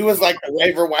 He was like the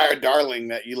waiver wire darling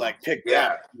that you picked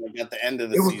up at the end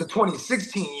of the season. It was the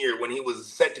 2016 year when he was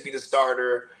set to be the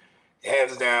starter,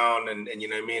 hands down, and you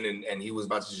know what I mean, and he was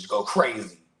about to just go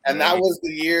crazy. And that was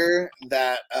the year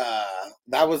that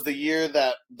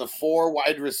the 4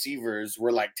 wide receivers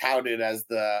were touted as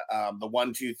the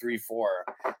 1, 2, 3, 4,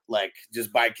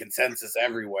 just by consensus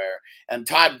everywhere. And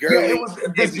Todd Gurley, it was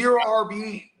the 0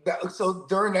 RB. So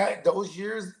during those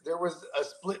years, there was a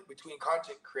split between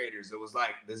content creators. It was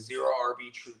the 0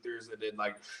 RB truthers, and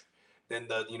then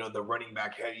the running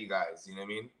back heavy guys. You know what I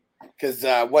mean? Because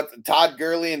Todd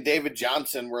Gurley and David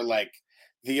Johnson were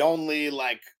the only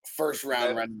first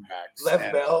round running backs.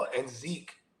 Lev Bell and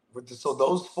Zeke. So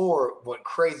those 4 went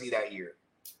crazy that year.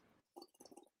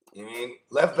 You know what I mean?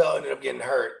 Lev Bell ended up getting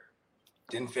hurt.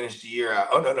 Didn't finish the year out.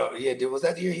 Oh no. Yeah, was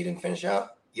that the year he didn't finish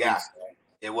out? Yeah.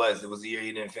 It was the year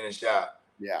he didn't finish out.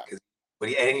 Yeah. But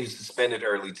he was suspended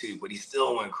early too, but he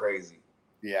still went crazy.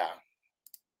 Yeah.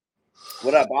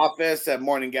 What up, office?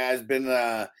 Morning, guys. Been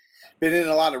in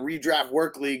a lot of redraft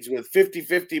work leagues with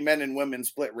 50-50 men and women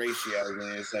split ratios, and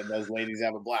they said those ladies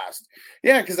have a blast.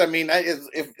 Yeah, because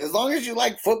as long as you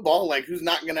like football, who's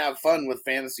not going to have fun with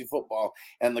fantasy football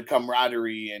and the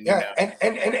camaraderie and and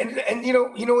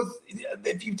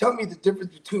if you tell me the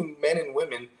difference between men and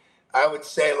women, I would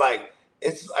say I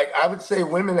would say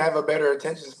women have a better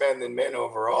attention span than men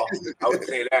overall. I would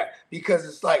say that because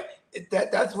it's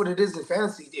that's what it is in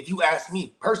fantasy. If you ask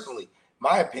me personally,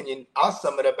 my opinion, I'll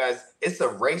sum it up as it's a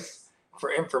race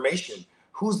for information.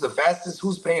 Who's the fastest?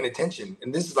 Who's paying attention?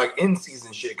 And this is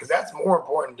in-season shit because that's more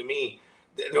important to me,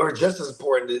 or just as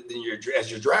important than your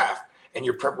draft and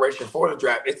your preparation for the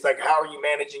draft. It's how are you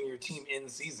managing your team in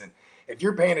season? If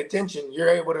you're paying attention, you're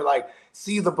able to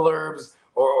see the blurbs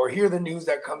or hear the news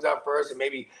that comes out first, and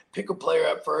maybe pick a player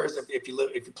up first. If you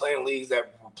play in leagues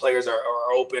that players are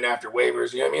open after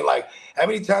waivers, you know what I mean? How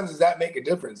many times does that make a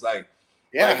difference? How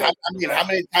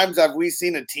many times have we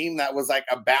seen a team that was a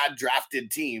bad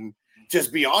drafted team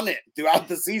just be on it throughout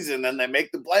the season, and they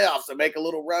make the playoffs and make a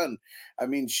little run? I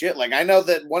mean, shit. I know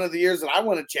that one of the years that I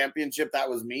won a championship, that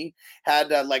was me,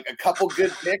 had a couple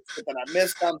good picks, but then I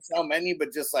missed on so many,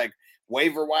 but just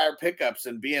waiver wire pickups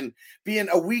and being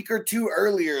a week or 2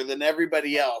 earlier than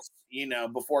everybody else,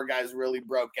 before guys really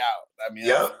broke out. I mean,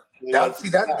 that's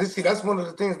one of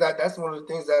the things that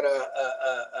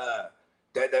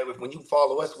when you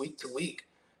follow us week to week,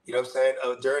 you know what I'm saying,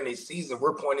 during the season,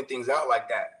 we're pointing things out like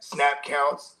that. Snap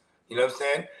counts, you know what I'm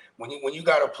saying? When you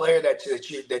got a player that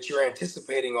you're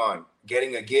anticipating on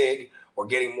getting a gig or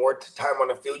getting more time on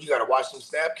the field, you got to watch some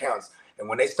snap counts. And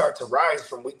when they start to rise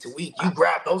from week to week, you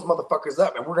grab those motherfuckers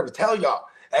up, and we're going to tell y'all,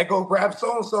 hey, go grab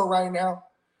so-and-so right now.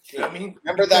 You know what I mean?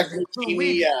 Remember that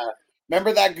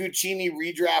Guccini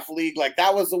redraft league?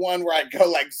 That was the one where I'd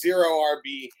go 0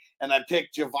 RB, and I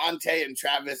picked Javonte and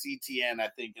Travis Etienne, I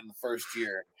think, in the first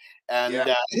year. And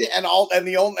the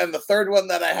third one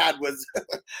that I had was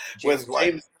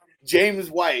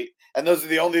James White. And those are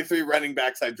the only 3 running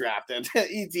backs I drafted.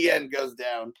 Etienne goes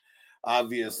down,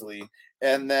 obviously.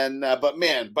 And then, but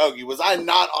man, Bogey, was I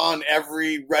not on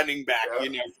every running back,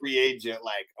 free agent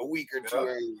a week or 2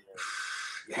 earlier?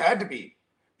 You had to be,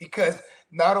 because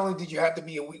not only did you have to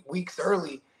be weeks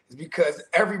early, is because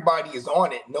everybody is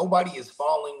on it. Nobody is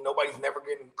falling. Nobody's not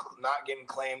getting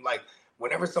claimed.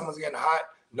 Whenever someone's getting hot,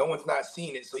 no one's not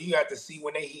seeing it. So you have to see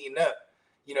when they heating up.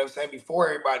 You know what I'm saying? Before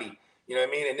everybody. You know what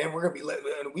I mean? And then we're gonna be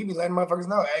letting motherfuckers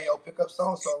know, hey, yo, pick up so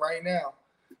and so right now.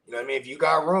 You know what I mean? If you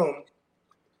got room.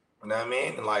 You know what I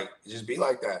mean? And just be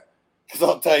like that. Because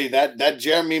I'll tell you that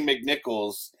Jeremy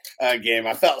McNichols game,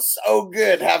 I felt so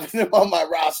good having him on my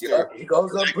roster. Yeah, he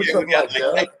goes up, puts up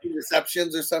 19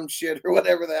 receptions or some shit or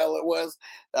whatever the hell it was.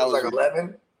 That was 11.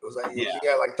 It was he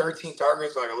got 13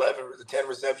 targets, 11, 10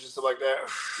 receptions, something like that.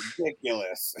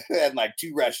 Ridiculous. And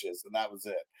 2 rushes, and that was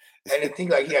it. And I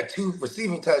think he had 2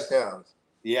 receiving touchdowns.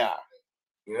 Yeah.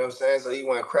 You know what I'm saying? So he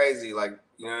went crazy, you know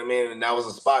what I mean? And that was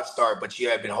a spot start, but you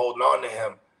had been holding on to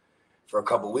him for a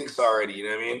couple weeks already, you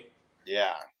know what I mean?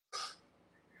 Yeah.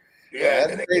 Yeah,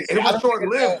 and it was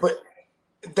short-lived, but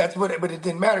it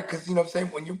didn't matter because, you know what I'm saying,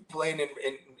 when you're playing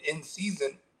in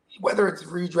season, whether it's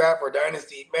redraft or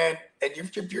dynasty, man, and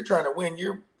if you're trying to win,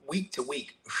 you're week to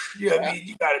week. You know what I mean?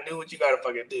 You got to do what you got to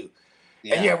fucking do.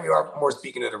 And yeah, we are more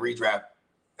speaking of the redraft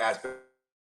aspect.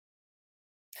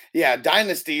 Yeah,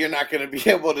 Dynasty, you're not going to be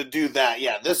able to do that.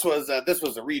 Yeah, this was a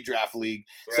redraft league.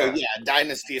 Yeah. So yeah,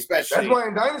 Dynasty especially. That's why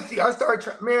in Dynasty I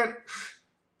started man.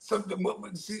 So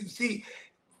see,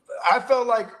 I felt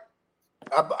like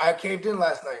I caved in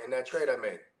last night in that trade I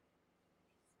made.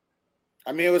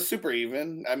 I mean, it was super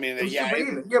even. I mean, super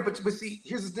even. Yeah, but see,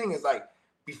 here's the thing: is like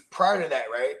prior to that,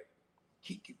 right?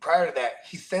 He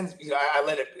sends. I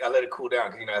let it cool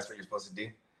down because that's what you're supposed to do.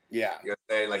 Yeah. You know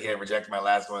what I'm saying? Like he had rejected my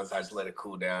last one, so I just let it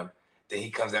cool down. Then he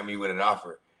comes at me with an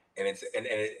offer, and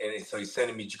so he's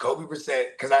sending me Jacoby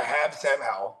Brissett because I have Sam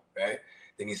Howell, right?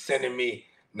 Then he's sending me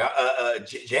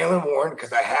Jalen Warren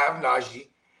because I have Najee,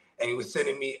 and he was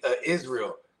sending me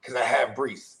Israel because I have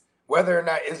Brees. Whether or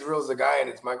not Israel's a guy and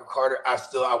it's Michael Carter, I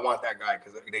want that guy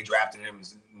because they drafted him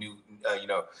as new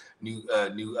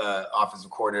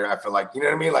offensive coordinator. I feel like, you know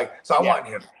what I mean? Like, so I want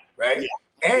him, right? Yeah.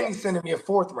 And he's sending me a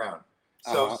 4th round.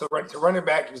 So to running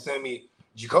back, he was sending me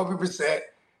Jacoby Brissett,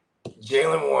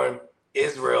 Jalen Warren,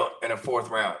 Israel, and a 4th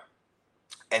round.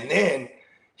 And then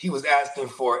he was asking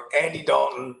for Andy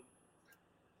Dalton.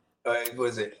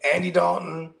 Andy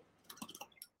Dalton?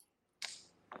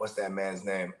 What's that man's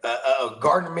name?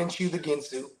 Gardner Minshew, the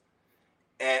Ginsu,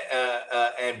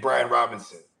 and Brian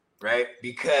Robinson, right?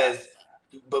 Because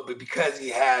he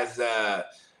has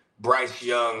Bryce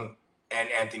Young and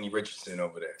Anthony Richardson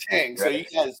over there. Dang, right?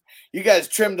 So you guys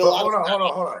trimmed a lot.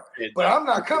 Hold on. But I'm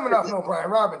not coming off no Brian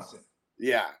Robinson.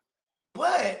 Yeah.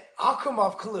 But I'll come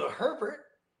off Khalil Herbert.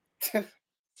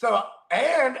 So,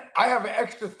 and I have an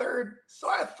extra 3rd, so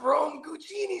I throw him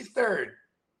Guccini's 3rd,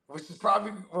 which is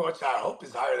probably, which I hope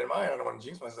is higher than mine. I don't want to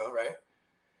jinx myself, right?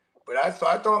 But I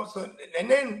thought so, and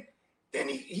then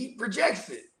he rejects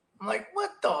it. I'm like, what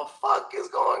the fuck is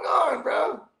going on,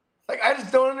 bro? Like, I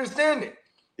just don't understand it.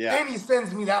 Yeah. Then he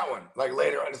sends me that one, like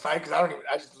later on the site, because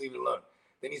I just leave it alone.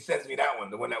 Then he sends me that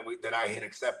one, the one that I hit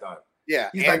accept on. Yeah.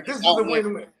 He's like, this is the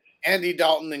win-win. Andy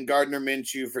Dalton and Gardner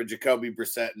Minshew for Jacoby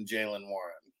Brissett and Jalen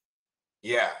Warren.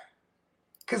 Yeah.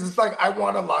 Because it's like, I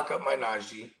want to lock up my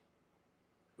Najee,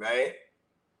 right?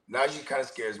 Najee kind of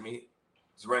scares me.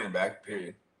 He's running back,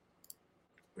 period.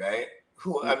 Right?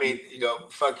 I mean,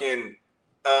 fucking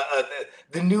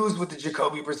the news with the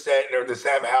Jacoby Brissett or the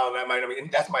Sam Howell,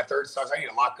 that's my 3rd start. So I need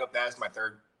to lock up that as my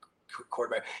 3rd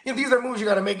quarterback. These are moves you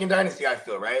got to make in Dynasty, I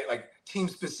feel, right? Like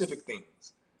team-specific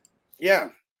things. Yeah.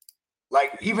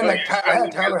 Like, even I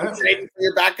had Tyler Huntley. Trading for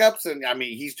your backups, and I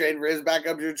mean, he's trading for his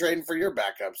backups, you're trading for your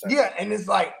backups. Yeah, and it's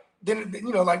like,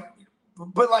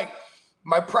 but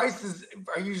my prices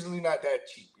are usually not that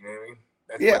cheap, you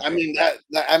know what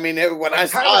I mean? When I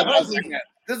saw it, I was like,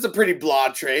 this is a pretty blah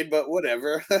trade, but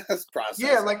whatever. That's process.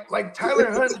 Yeah, like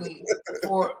Tyler Huntley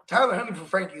for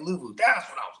Frankie Louvu. That's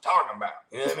what I was talking about.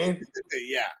 You know what I mean?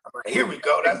 Yeah. Like, here we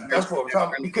go. That's what we're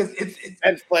talking about because it's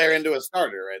bench player into a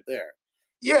starter right there.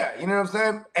 Yeah, you know what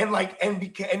I'm saying? And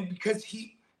because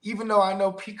he, even though I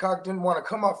know Peacock didn't want to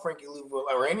come off Frankie Louvu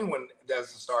or anyone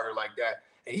that's a starter like that,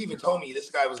 and he even told me this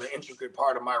guy was an intricate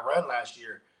part of my run last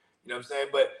year. You know what I'm saying?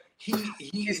 But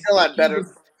he still had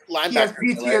better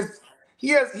linebackers.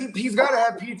 He's got to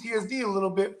have PTSD a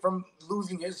little bit from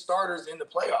losing his starters in the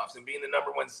playoffs and being the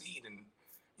number 1 seed, and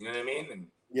you know what I mean? And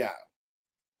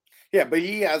yeah, but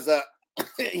he has other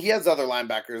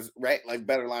linebackers, right? Like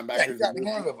better linebackers. Yeah, he got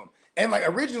 9 of them. And like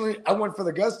originally, I went for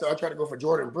the gusto. I tried to go for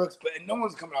Jordan Brooks, but no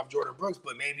one's coming off Jordan Brooks.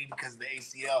 But maybe because of the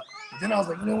ACL. But then I was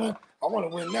like, you know what? I want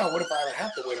to win now. What if I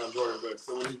have to wait on Jordan Brooks?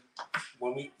 So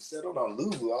when we settled on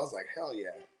Louvu, I was like, hell yeah.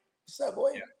 What's up,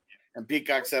 boy? Yeah. And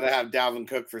Peacock said I have Dalvin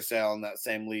Cook for sale in that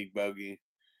same league, Bogey.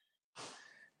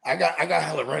 I got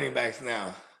hella running backs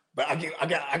now, but I'll give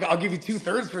you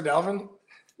 2/3 for Dalvin.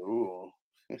 Ooh,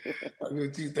 I'll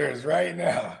give you 2/3 right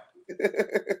now.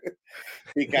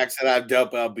 Peacock said I have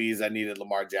dope LBs. I needed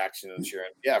Lamar Jackson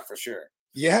insurance. Yeah, for sure.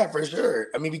 Yeah, for sure.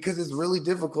 I mean, because it's really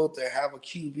difficult to have a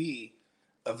QB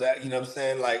of that. You know what I'm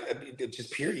saying? Like,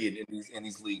 just period in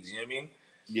these leagues. You know what I mean?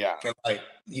 Yeah. And like,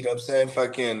 you know what I'm saying?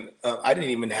 Fucking, I didn't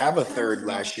even have a 3rd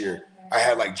last year. I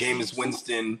had like Jameis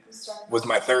Winston was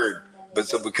my 3rd, but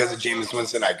so because of Jameis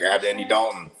Winston, I grabbed Andy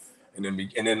Dalton, and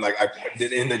then like I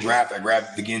did in the draft, I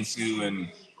grabbed the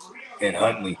Ginsu and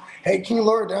Huntley. Hey, can you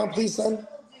lower it down, please, son?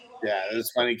 Yeah, it's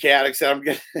funny. Chaotic said I'm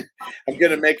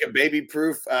gonna make a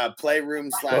baby-proof playroom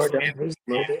 / Lower down a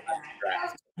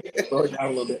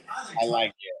little bit.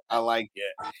 I like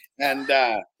it. And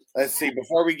let's see.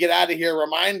 Before we get out of here,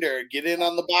 reminder: get in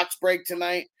on the box break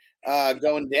tonight.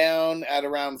 Going down at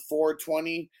around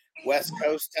 4:20 West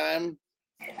Coast time.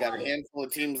 Got a handful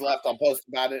of teams left. I'll post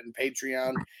about it in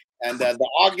Patreon. And the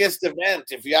August event,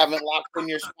 if you haven't locked in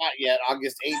your spot yet,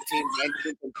 August 18th,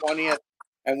 19th, and 20th.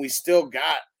 and we still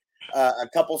got a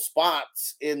couple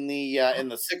spots in the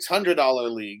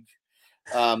 $600 league.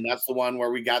 That's the one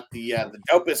where we got the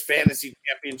dopest fantasy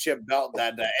championship belt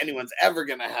that anyone's ever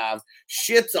gonna have.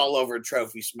 Shits all over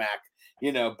Trophy Smack,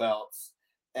 belts.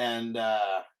 And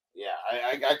I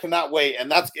cannot wait.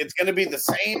 And it's gonna be the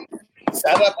same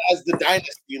setup as the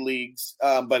Dynasty leagues,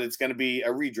 but it's gonna be a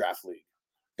redraft league.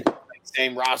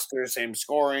 Same roster, same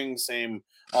scoring, same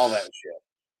all that shit.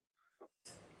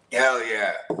 Hell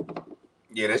yeah.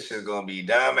 Yeah, this shit's gonna be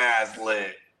dumbass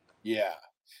lit. Yeah,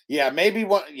 maybe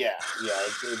one. Yeah.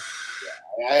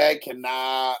 I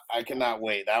cannot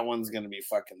wait. That one's gonna be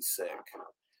fucking sick.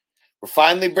 We're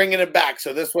finally bringing it back.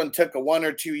 So this one took a 1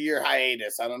 or 2 year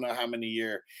hiatus. I don't know how many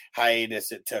year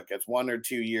hiatus it took. It's 1 or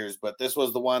 2 years, but this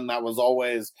was the one that was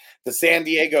always the San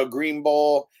Diego Green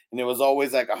Bowl, and it was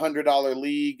always like $100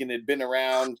 league, and it'd been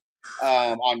around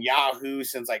on Yahoo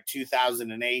since like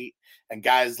 2008. And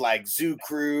guys like Zoo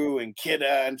Crew and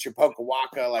Kidda and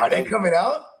Chipokawaka, like, are they coming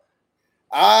out?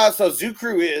 So Zoo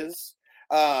Crew is.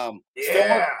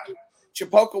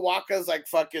 Chipokawaka's like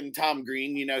fucking Tom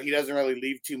Green. He doesn't really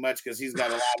leave too much because he's got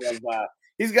a lot of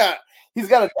he's got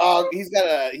a dog.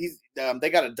 They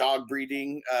got a dog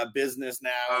breeding business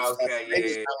now. Okay, they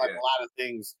just got like a lot of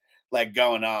things like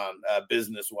going on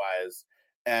business wise.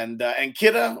 And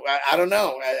Kidda, I don't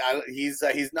know. He's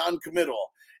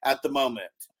non-committal at the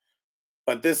moment.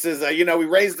 But this is we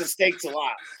raised the stakes a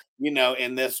lot.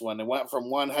 In this one, it went from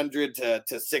 100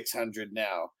 to 600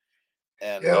 now.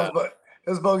 And but it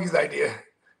was Bogey's idea.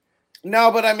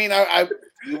 No, but I mean,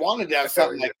 we wanted to have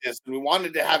something like this. We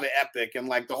wanted to have it epic, and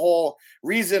like the whole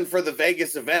reason for the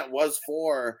Vegas event was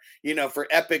for for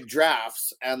epic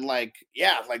drafts, and like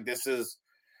this is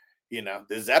this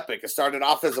is epic. It started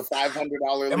off as a $500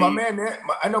 league. And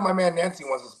I know my man Nancy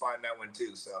wants to spot in that one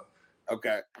too. So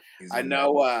okay, I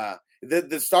know.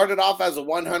 That started off as a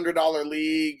 $100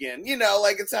 league, and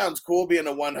it sounds cool being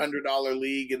a $100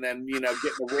 league, and then getting a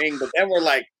ring. But then we're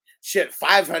like, shit,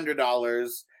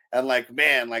 $500, and like,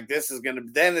 man, like this is gonna.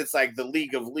 Then it's like the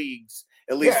league of leagues.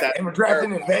 At least that. And we're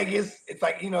drafting in Vegas. It's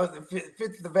like it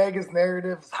fits the Vegas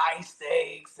narrative. It's high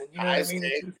stakes, and high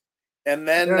stakes. And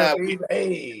then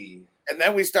and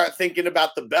then we start thinking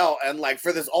about the belt, and like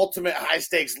for this ultimate high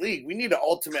stakes league, we need an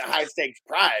ultimate high stakes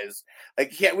prize.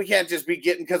 Like we can't just be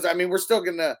getting, because I mean we're still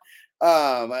gonna we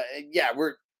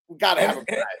gotta have a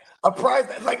prize. A prize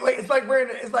it's like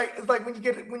when you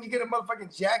get a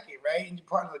motherfucking jacket, right? And you're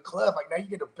part of the club. Like now you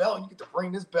get a belt, and you get to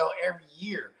bring this belt every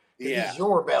year. It's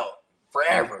your belt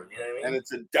forever. You know what I mean? And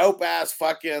it's a dope ass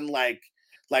fucking like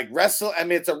wrestle. I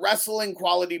mean, it's a wrestling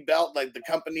quality belt. Like the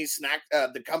company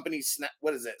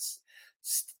what is this?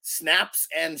 Snaps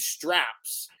and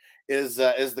Straps is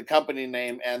the company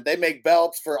name, and they make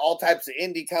belts for all types of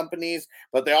indie companies,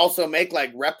 but they also make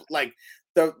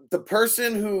the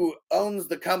person who owns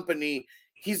the company,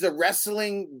 he's a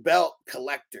wrestling belt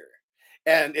collector,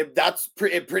 and it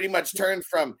pretty much turned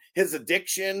from his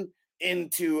addiction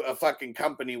into a fucking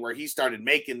company where he started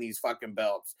making these fucking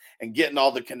belts and getting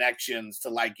all the connections to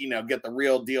get the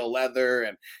real deal leather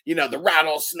and the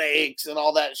rattlesnakes and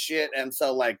all that shit. And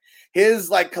so like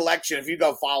his collection, if you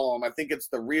go follow him, I think it's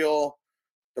the real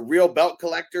belt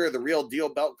collector, or the real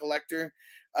deal belt collector.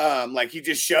 He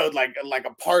just showed like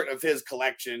a part of his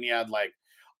collection. He had like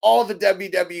all the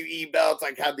WWE belts,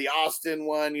 like had the Austin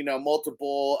one,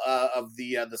 multiple of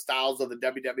the styles of the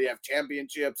WWF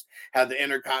championships, had the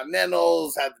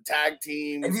Intercontinentals, had the tag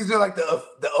teams. And these are like the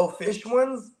official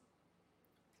ones?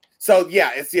 So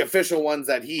yeah, it's the official ones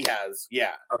that he has.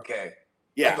 Yeah. Okay.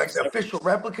 Yeah. Like the official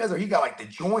replicas, or he got like the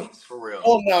joints for real?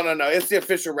 Oh, no. It's the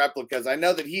official replicas. I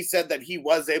know that he said that he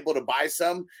was able to buy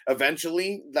some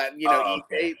eventually that,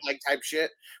 eBay type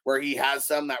shit, where he has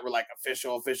some that were like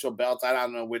official belts. I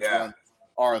don't know which ones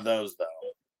are those though.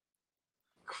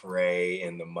 Cray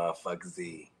and the motherfucker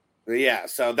Z. Yeah,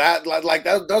 so that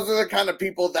those are the kind of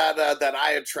people that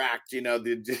I attract,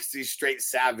 just these straight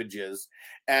savages.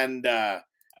 And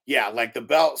like the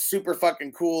belt, super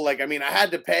fucking cool. Like, I mean, I had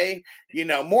to pay,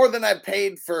 more than I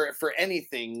paid for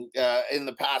anything in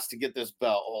the past to get this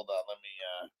belt. Hold on,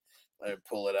 let me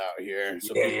pull it out here.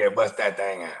 So bust that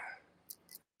thing out.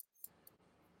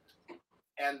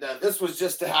 And this was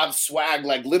just to have swag,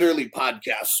 like literally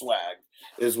podcast swag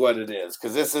is what it is.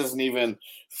 Because this isn't even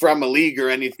from a league or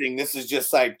anything. This is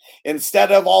just like,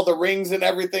 instead of all the rings and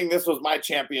everything, this was my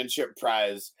championship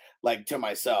prize, like to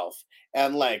myself.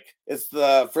 And like, it's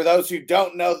for those who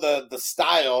don't know the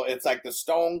style, it's like the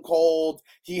Stone Cold.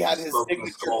 He had his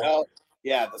signature belt.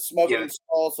 Yeah, the Smoking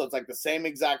Skull. So it's like the same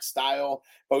exact style,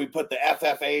 but we put the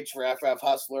FFH for FF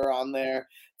Hustler on there.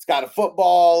 It's got a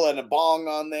football and a bong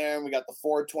on there, and we got the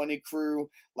 420 crew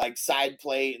like side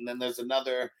plate, and then there's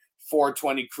another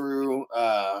 420 crew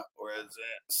where is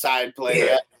it side plate.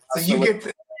 Yeah. So you get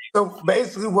to, so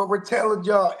basically what we're telling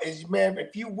y'all is, man,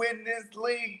 if you win this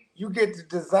league, you get to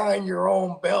design your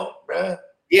own belt, bruh.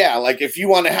 Yeah, like if you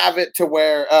want to have it to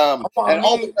where and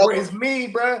it's me,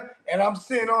 bruh, and I'm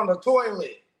sitting on the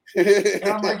toilet. And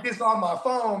I'm like this on my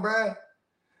phone, bruh.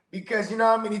 Because you know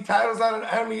how many titles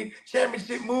how many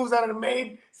championship moves out of the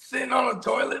made sitting on the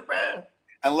toilet, bruh.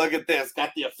 And look at this,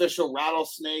 got the official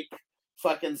rattlesnake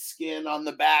fucking skin on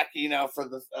the back, you know, for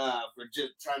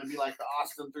just trying to be like the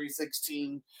Austin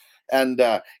 316. And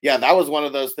yeah, that was one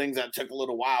of those things that took a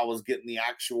little while, was getting the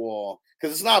actual,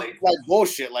 because it's not like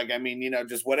bullshit. Like, I mean, you know,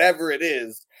 just whatever it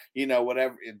is, you know,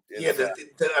 whatever.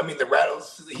 The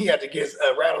rattles. He had to get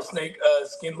rattlesnake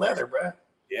skin leather, bruh.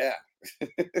 Yeah.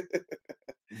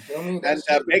 And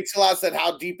Bakes-A-Lot said,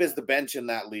 "How deep is the bench in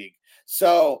that league?"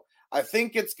 So I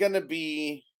think it's going to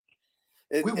be.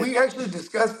 We actually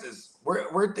discussed this.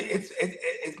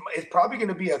 It's probably going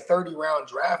to be a 30-round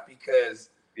draft because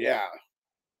maybe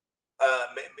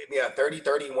a 30,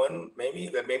 31, maybe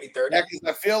 30. Yeah, because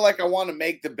I feel like I want to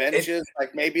make the benches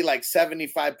like maybe like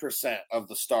 75% of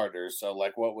the starters. So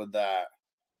like, what would that?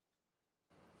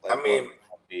 Like, I mean,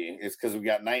 be? It's because we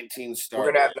got 19 starters.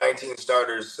 We're gonna have 19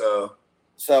 starters, so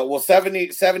well,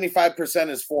 75%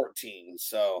 is 14.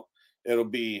 So it'll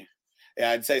be, yeah,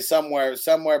 I'd say somewhere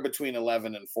between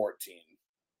 11 and 14.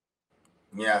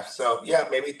 Yeah, so yeah,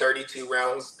 maybe 32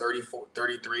 rounds, 34,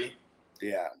 33.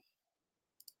 Yeah.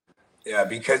 Yeah,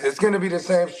 because it's going to be the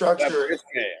same structure.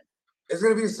 It's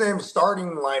going to be the same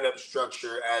starting lineup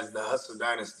structure as the Hustler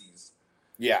Dynasties.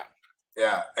 Yeah.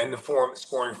 Yeah, and the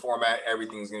scoring format,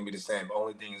 everything's going to be the same. The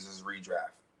only thing is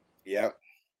redraft. Yep.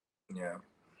 Yeah.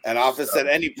 And Office said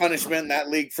any punishment in that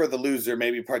league for the loser,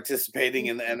 maybe participating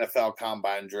in the NFL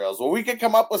combine drills. Well, we could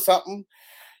come up with something,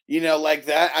 you know, like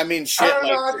that. I mean, shit. I don't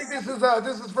know. I think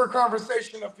this is for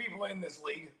conversation of people in this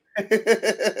league.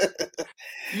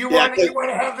 You want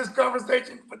to have this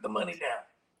conversation? Put the money down.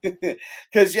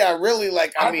 Because really,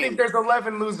 like I think there's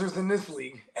 11 losers in this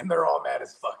league, and they're all mad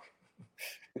as fuck.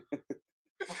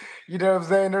 You know what I'm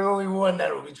saying? There's only one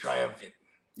that will be triumphant.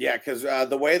 Yeah, because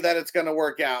the way that it's going to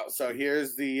work out. So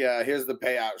here's the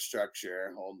payout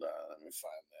structure. Hold on, let me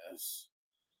find this.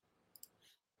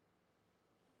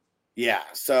 Yeah,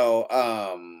 so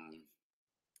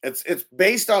it's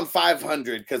based on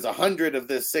 500 because 100 of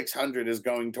this 600 is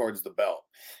going towards the belt.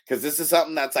 Because this is a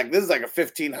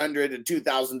 $1,500 to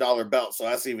 $2,000 belt, so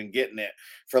that's even getting it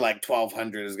for like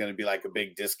 $1,200 is going to be like a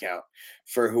big discount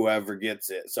for whoever gets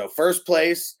it. So first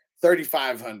place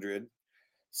 $3,500,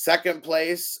 second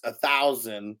place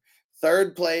 $1,000,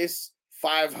 third place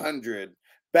 $500,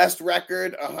 best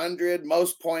record $100,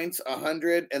 most points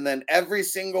 $100, and then every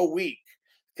single week.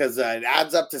 Because it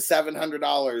adds up to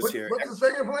 $700 here. What's the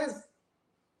second place?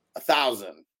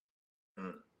 1,000.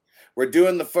 We're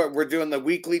doing the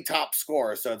weekly top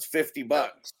score, so it's $50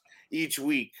 each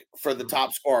week for the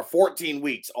top score. 14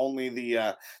 weeks, only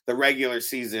the regular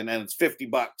season, and it's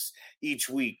 $50 each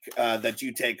week that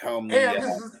you take home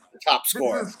the top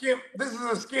score. This is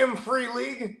a skim-free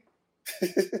league.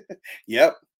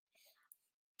 Yep.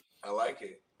 I like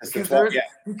it. Because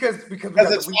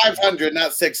it's 500,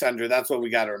 not 600. That's what we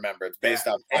got to remember. It's based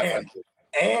on 500.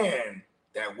 And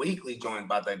that weekly joint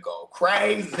about to go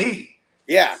crazy.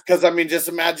 Yeah, because I mean, just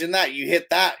imagine that you hit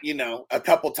that, you know, a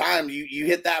couple times. You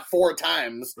hit that 4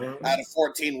 times out of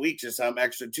 14 weeks or some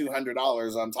extra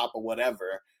 $200 on top of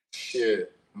whatever.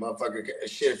 Shit, motherfucker.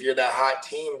 Shit, if you're that hot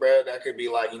team, bro, that could be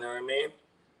like, you know what I mean?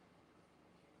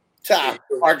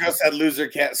 Marco said loser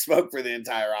can't smoke for the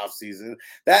entire offseason.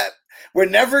 That we're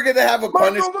never gonna have a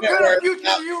punishment. What kind of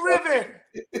future you live in?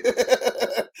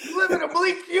 You live in a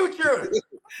bleak future.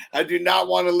 I do not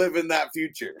want to live in that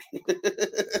future.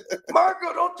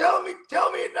 Marco, don't tell me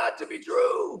it not to be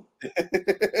true.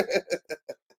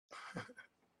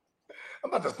 I'm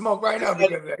about to smoke right now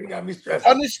because you got me stressed.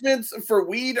 Punishments for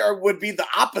weed would be the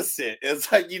opposite.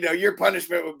 It's like, you know, your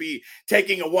punishment would be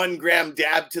taking a 1 gram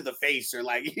dab to the face or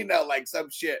like, you know, like some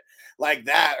shit like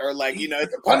that. Or like, you know,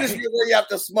 it's a punishment where you have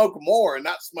to smoke more and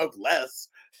not smoke less.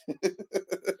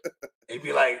 It'd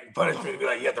be like, punishment would be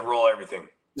like, you have to roll everything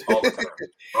all the time.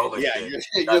 Roll the shit.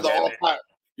 You're the whole time.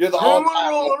 You're the whole time.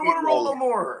 I don't want to roll no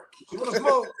more. You want to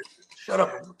smoke? Shut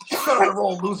up and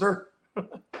roll, loser.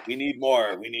 We need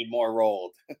more. We need more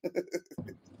rolled.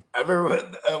 I remember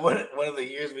one of the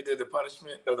years we did the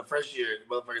punishment, or the first year,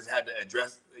 motherfuckers had to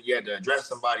address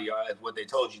somebody as what they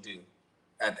told you to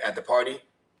at the party.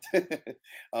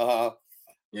 Uh-huh.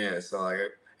 Yeah, so like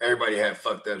everybody had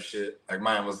fucked up shit. Like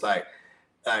mine was like,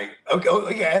 Like, okay, oh,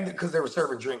 yeah, and because they were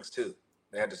serving drinks too.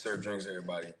 They had to serve drinks to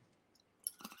everybody.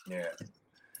 Yeah.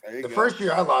 The first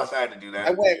year I lost, I had to do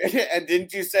that. And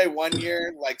didn't you say 1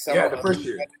 year, like the first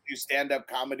year, had to do stand-up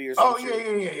comedy or something?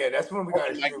 Oh yeah. That's when we got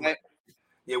extreme.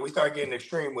 Yeah, we started getting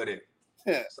extreme with it.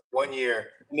 Yeah. So 1 year.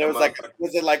 And there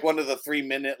was it like one of the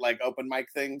 3-minute like open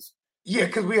mic things? Yeah,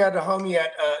 because we had the homie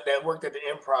that worked at the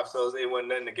Improv, so it wasn't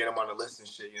nothing to get him on the list and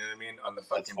shit. You know what I mean? On the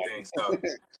fucking thing. So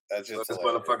that's just this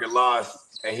motherfucker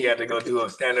lost, and he had to go do a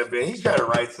stand-up bit. He tried to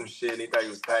write some shit, and he thought he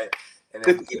was tight. And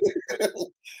then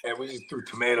and we just threw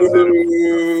tomatoes at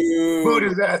him. Booed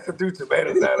his ass and threw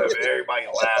tomatoes at him. And everybody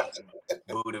laughed and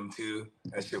booed him too.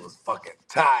 That shit was fucking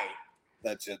tight.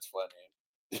 That shit's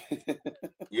funny.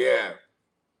 Yeah.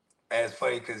 And it's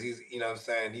funny because he's, you know what I'm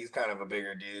saying, he's kind of a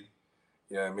bigger dude.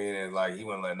 You know what I mean? And like he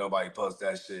wouldn't let nobody post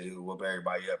that shit. He would whoop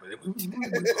everybody up. And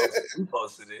we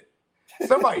posted it.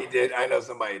 Somebody did. I know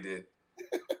somebody did.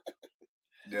 You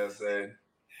know what I'm saying?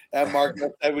 And Mark,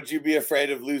 would you be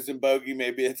afraid of losing Bogey?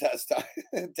 Maybe it's us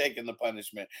taking the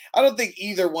punishment. I don't think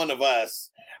either one of us.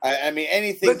 I mean,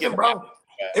 anything. Listen, bro.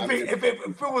 If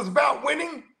it was about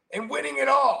winning and winning it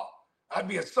all, I'd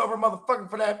be a sober motherfucker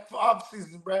for that off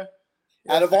season, bro.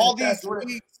 Out of all these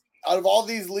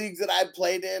leagues that I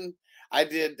played in, I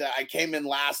came in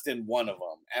last in one of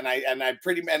them, and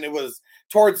it was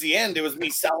towards the end. It was me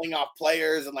selling off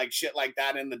players and like shit like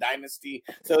that in the dynasty.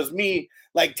 So it was me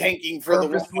like tanking for the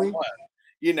 1-1.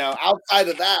 You know, outside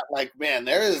of that, like man,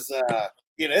 there is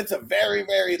it's a very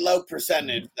very low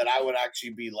percentage that I would actually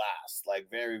be last. Like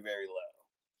very very low.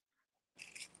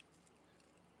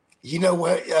 You know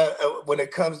what? When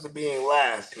it comes to being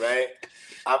last, right?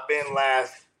 I've been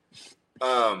last.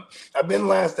 I've been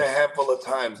last a handful of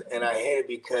times, and I hate it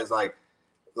because like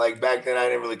back then I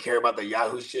didn't really care about the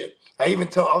Yahoo shit. I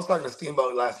was talking to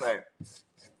Steamboat last night,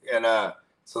 and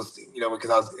so you know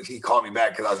because he called me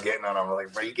back because I was getting on him. I'm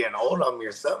like, bro, you getting old on me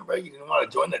or something, bro? You didn't want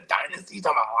to join the dynasty? He's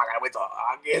talking about, I gotta wait till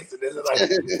August, and this is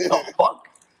like, oh fuck,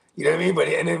 you know what I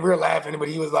mean? And then we were laughing, but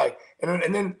he was like, and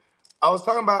then I was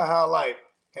talking about how like,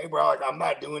 hey bro, like I'm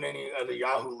not doing any of the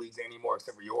Yahoo leagues anymore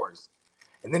except for yours.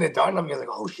 And then it dawned on me, I was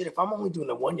like, oh shit, if I'm only doing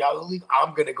the one Yahoo league,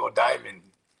 I'm going to go diamond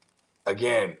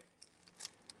again.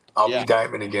 I'll be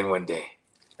diamond again one day.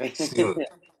 Soon.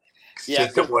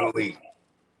 Just the one league.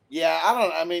 Yeah,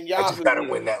 I mean, Yahoo. I just got to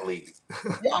win that league.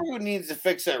 Yahoo needs to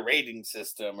fix their rating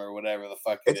system or whatever the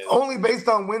fuck it's only based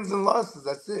on wins and losses.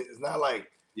 That's it. It's not like,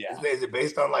 is it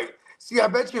based on like, see, I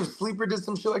bet you if Sleeper did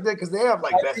some shit like that because they have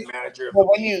like best manager. But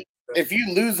if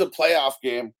you lose a playoff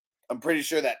game, I'm pretty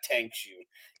sure that tanks you.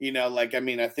 You know, like, I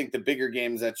mean, I think the bigger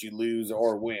games that you lose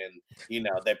or win, you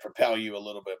know, they propel you a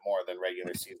little bit more than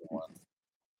regular season one.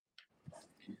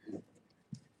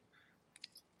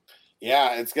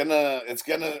 Yeah, it's gonna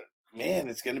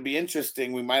be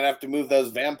interesting. We might have to move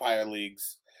those vampire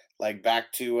leagues like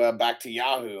back to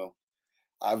Yahoo.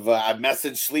 I've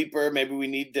messaged Sleeper. Maybe we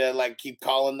need to like keep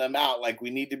calling them out. Like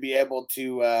we need to be able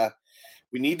to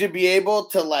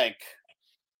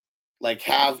like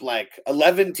have like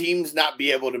 11 teams not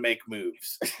be able to make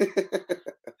moves,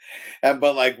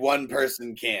 but like one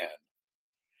person can.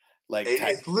 Like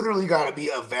it's literally got to be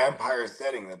a vampire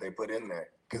setting that they put in there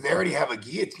because they already have a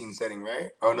guillotine setting, right?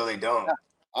 Oh no, they don't.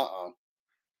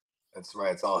 That's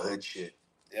right. It's all hood shit.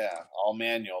 Yeah, all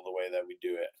manual the way that we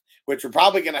do it. Which we're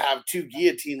probably gonna have 2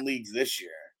 guillotine leagues this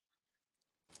year.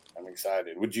 I'm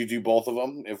excited. Would you do both of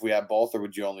them if we have both, or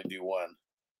would you only do one?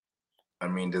 I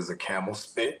mean, does a camel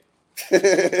spit? He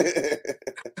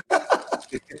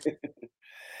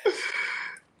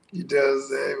does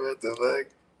say what the fuck.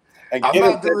 I'm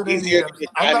not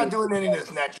doing any of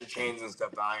this natural chains and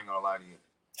stuff. I ain't gonna lie to you.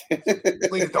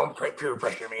 Please don't peer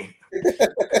pressure me.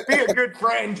 Be a good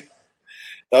friend.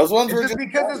 Those ones were just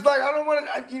because it's like I don't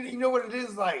want to. You know what it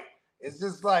is like? It's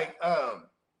just like I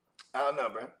don't know,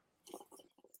 bro.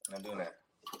 I'm not doing that.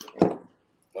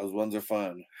 Those ones are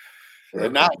fun. They're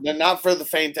not for the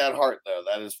faint at heart though.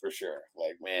 That is for sure.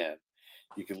 Like man,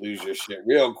 you can lose your shit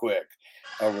real quick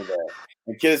over there.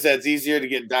 The kid said it's easier to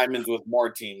get diamonds with more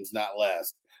teams, not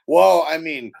less. Well, I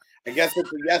mean, I guess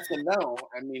it's a yes and no.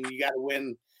 I mean, you got to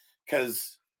win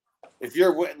because if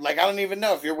you're like, I don't even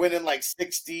know if you're winning like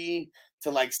 60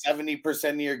 to like 70%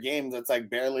 of your games, it's like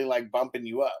barely like bumping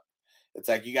you up. It's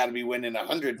like you got to be winning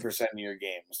 100% of your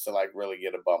games to like really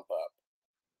get a bump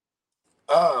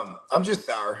up. I'm just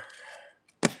sour.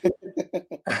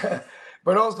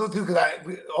 But also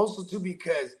too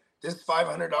because this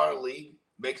 $500 league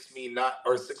makes me not,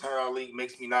 or $600 league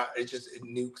makes me not. It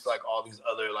nukes like all these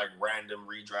other like random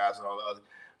redrafts and all the other.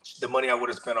 The money I would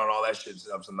have spent on all that shit is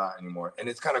not anymore. And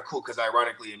it's kind of cool because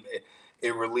ironically,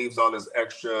 it relieves all this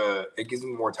extra. It gives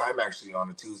me more time actually on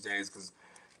the Tuesdays because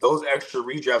those extra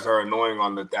redrafts are annoying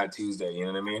on that Tuesday. You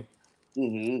know what I mean?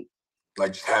 Mm-hmm.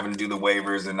 Like just having to do the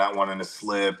waivers and not wanting to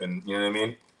slip, and you know what I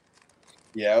mean?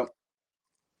 Yeah.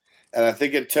 And I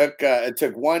think it took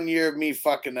 1 year of me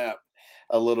fucking up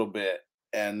a little bit,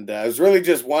 and it was really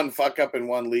just one fuck up in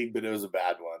one league, but it was a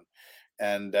bad one,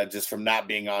 and just from not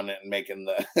being on it and making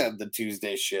the the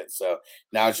Tuesday shit. So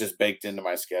now it's just baked into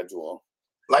my schedule.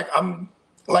 Like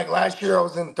last year I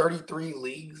was in 33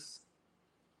 leagues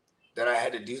that I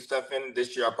had to do stuff in.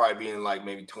 This year I'll probably be in like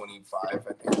maybe 25,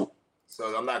 I think.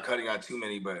 So I'm not cutting out too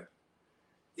many, but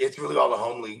it's really all the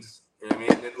home leagues. You know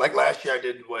what I mean? Like last year I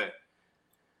did what?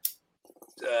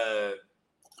 I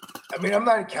mean, I'm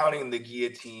not counting the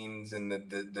guillotines and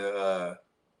the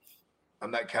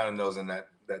I'm not counting those in that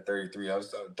 33. I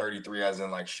was 33 as in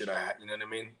like shit I had, you know what I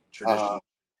mean? Traditional,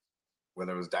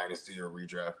 whether it was dynasty or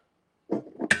redraft.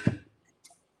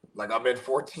 Like I'm in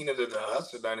 14 of the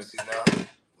Hustler dynasties now.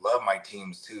 Love my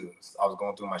teams too. I was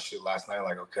going through my shit last night,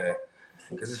 like okay,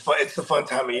 because it's fun. It's a fun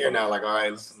time of year now. Like all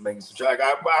right, let's make some trades.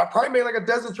 I probably made like a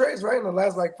dozen trades right in the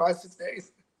last like 5-6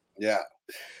 days. Yeah.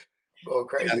 Oh,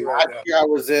 crazy! And right last year I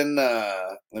was in.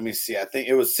 Let me see. I think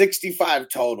it was 65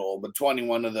 total, but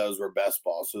 21 of those were best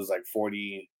balls. So it was like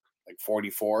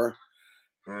 44.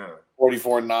 Yeah.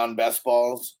 44 non-best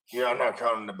balls. Yeah, I'm not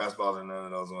counting the best balls in none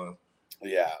of those ones.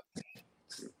 Yeah.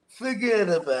 Forget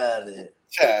about it.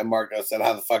 Yeah, Marco said,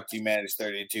 "How the fuck do you manage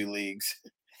 32 leagues?"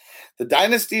 The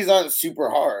dynasties aren't super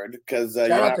hard because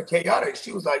shout out to Chaotic.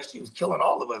 She was killing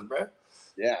all of us, bro.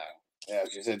 Yeah. Yeah,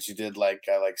 she said she did like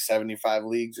 75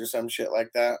 leagues or some shit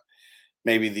like that.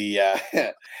 Maybe the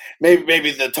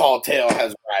maybe the tall tale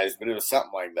has rise, but it was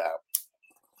something like that.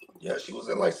 Yeah, she was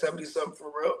in like 70 something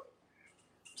for real,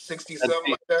 60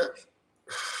 something like that.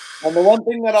 And the one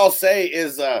thing that I'll say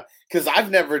is because I've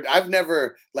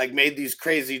never like made these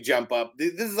crazy jump up.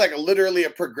 This is like literally a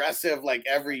progressive like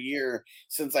every year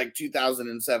since like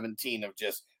 2017 of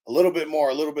just a little bit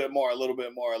more, a little bit more, a little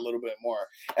bit more, a little bit more,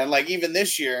 and like even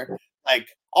this year.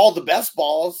 Like all the best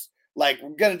balls, like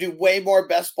we're gonna do way more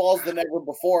best balls than ever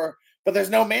before, but there's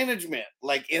no management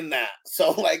like in that. So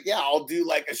like, yeah, I'll do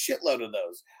like a shitload of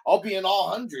those. I'll be in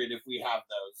all 100 if we have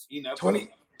those. You know,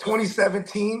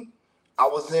 2017, I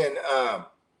was in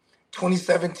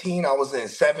 2017. I was in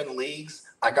 7 leagues.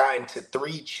 I got into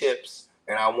 3 chips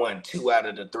and I won 2 out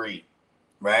of the 3.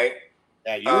 Right?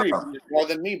 Yeah, you were more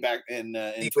than me back in.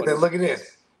 But then look at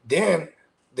this. Then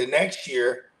the next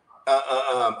year.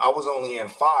 I was only in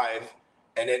 5,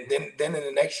 and then in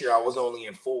the next year I was only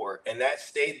in 4, and that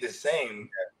stayed the same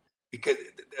because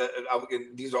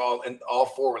these are all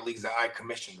 4 leagues that I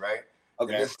commissioned, right?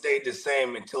 Okay. And it stayed the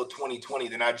same until 2020.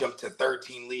 Then I jumped to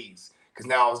 13 leagues because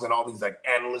now I was in all these like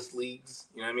analyst leagues.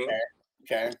 You know what I mean?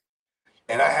 Okay.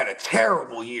 And I had a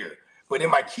terrible year, but in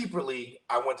my keeper league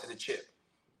I went to the chip,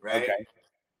 right? Okay.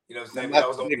 You know what I'm saying? That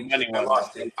was the only money I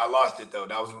lost it. I lost it though.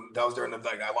 That was during the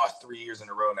like I lost 3 years in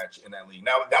a row in that league.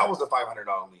 Now that was a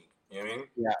 $500 league. You know what I mean?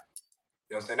 Yeah. You know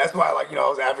what I'm saying? That's why I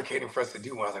was advocating for us to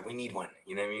do one. I was like, we need one.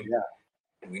 You know what I mean?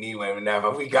 Yeah. We need one. And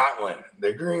now we got one.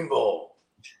 The Green Bowl.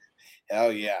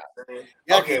 Hell yeah.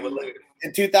 Yeah. Okay, but look,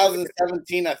 in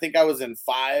 2017, I think I was in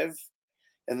 5,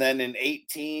 and then in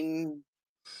 18,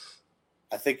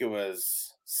 I think it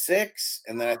was 6,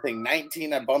 and then I think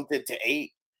 19, I bumped it to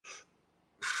 8.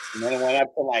 And then it went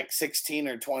up to like 16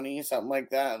 or 20, something like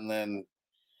that. And then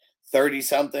 30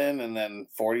 something, and then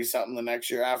 40 something the next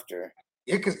year after.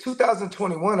 Yeah, because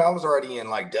 2021, I was already in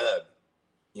like dub.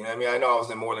 You know what I mean? I know I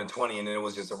was in more than 20, and then it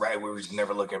was just we were just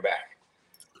never looking back.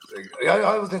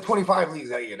 I was in 25 leagues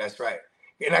that year. That's right.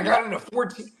 And I got into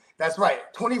 14. That's right.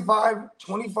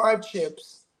 25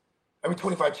 chips.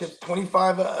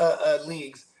 25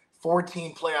 leagues,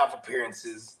 14 playoff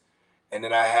appearances. And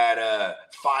then I had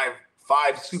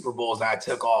 5 Super Bowls, and I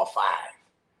took all 5.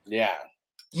 Yeah.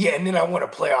 Yeah, and then I won a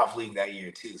playoff league that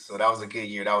year, too. So that was a good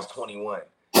year. That was 21.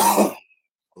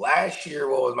 Last year,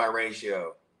 what was my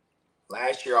ratio?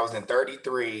 Last year, I was in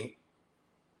 33.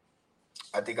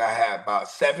 I think I had about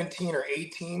 17 or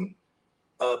 18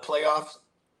 playoff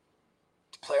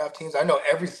teams. I know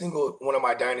every single one of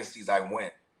my dynasties I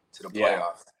went to the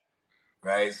playoffs,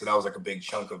 right? So that was like a big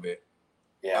chunk of it.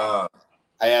 Yeah.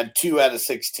 I had 2 out of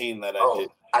 16 that I did.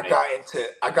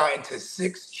 I got into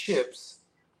 6 chips.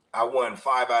 I won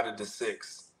 5 out of the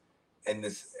 6. And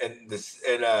this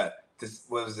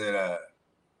what was it?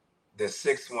 The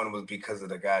 6th one was because of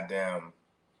the goddamn.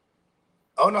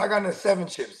 Oh no, I got into 7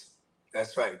 chips.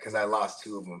 That's right, because I lost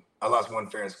 2 of them. I lost 1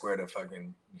 fair and square to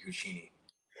fucking Yushini.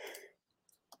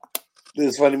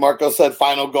 This is funny. Marco said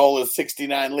final goal is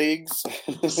 69 leagues.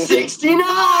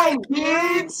 69,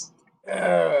 kids.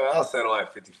 I'll settle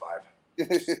at 55.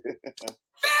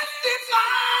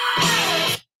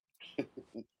 55.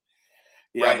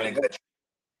 Yeah, right, but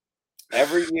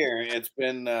every year it's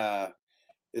been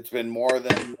more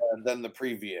than the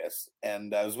previous,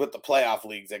 and I was with the playoff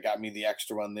leagues that got me the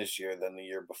extra one this year than the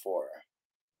year before.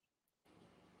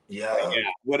 Yeah,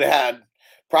 would have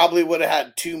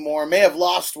had two more. May have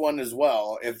lost one as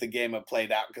well if the game had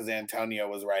played out because Antonio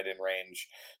was right in range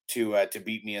to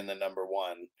beat me in the number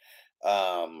one.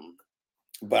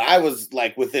 But I was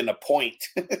like within a point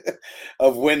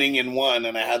of winning in one,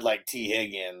 and I had like T.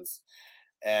 Higgins,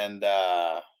 and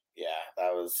that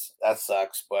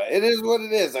sucks. But it is what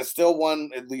it is. I still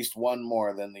won at least one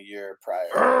more than the year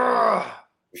prior.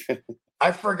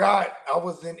 I forgot. I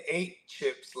was in 8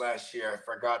 chips last year. I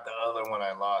forgot the other one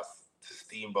I lost to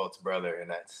Steamboat's brother in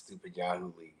that stupid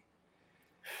Yahoo league.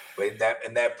 But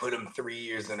that put him 3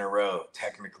 years in a row,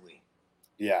 technically.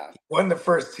 Yeah. He won the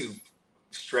first 2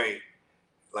 straight,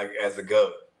 like as a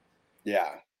GOAT.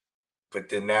 Yeah. But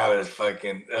then now there's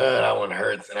fucking that one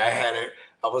hurts. And I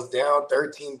was down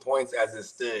 13 points as it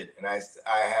stood. And I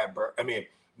had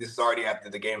this is already after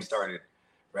the game started,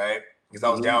 right? Because I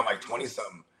was down like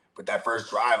 20-something. But that first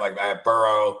drive, like I had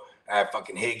Burrow, I had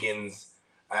fucking Higgins,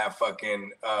 I had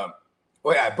fucking I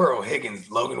had Burrow, Higgins,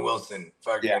 Logan Wilson,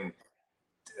 fucking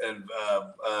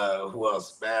who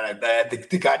else? Man, I had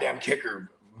the goddamn kicker,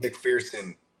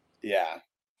 McPherson. Yeah.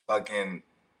 Fucking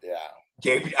yeah.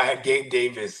 I had Gabe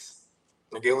Davis.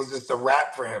 Like it was just a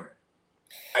wrap for him.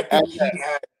 I think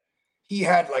he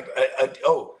had like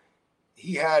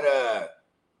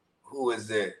who is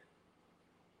it?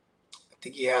 I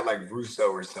think he had like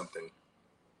Russo or something.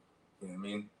 You know what I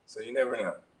mean? So you never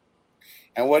know.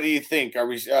 And what do you think? Are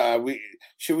we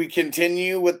should we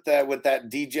continue with that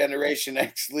D-Generation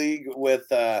X League with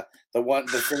the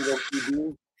single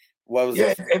QB? What was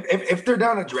it? If they're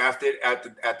down to draft it at the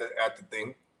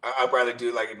thing, I'd rather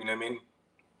do like, you know what I mean?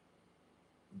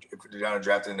 If they're down to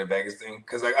draft it in the Vegas thing,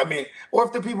 because like or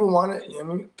if the people want it, you know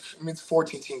what I mean? It's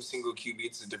 14-team single QB.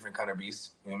 It's a different kind of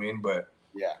beast. You know what I mean? But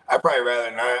yeah, I'd probably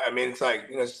rather not. I mean, it's like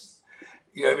you know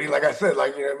what I mean? Like I said,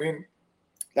 like you know what I mean?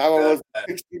 That one was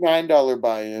 $69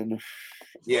 buy-in.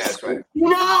 Yeah, that's right.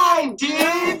 9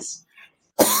 dudes.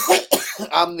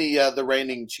 I'm the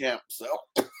reigning champ, so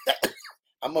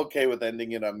I'm okay with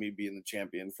ending it on me being the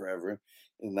champion forever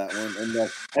in that one,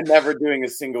 and never doing a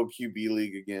single QB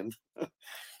league again.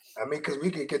 I mean, because we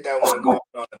could get that one going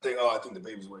on the thing. Oh, I think the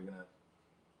baby's waking up.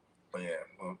 But yeah,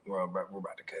 we're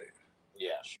about to cut it.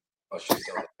 Yeah. Oh,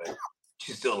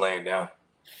 she's still laying down.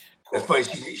 That's funny.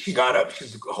 She got up.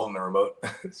 She's holding the remote.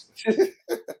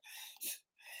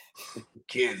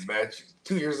 Kids, man. She's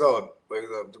 2 years old. Wakes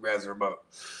up to grab the remote.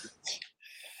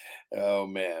 Oh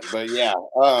man, but yeah,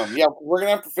 we're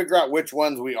gonna have to figure out which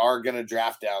ones we are gonna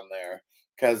draft down there,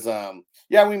 because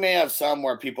we may have some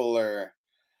where people are,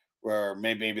 where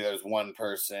maybe there's one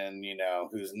person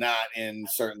who's not in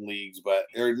certain leagues, but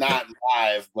they're not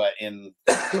live, but in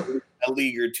a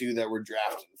league or two that we're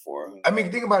drafting for. I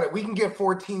mean, think about it. We can get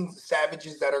 14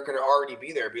 savages that are gonna already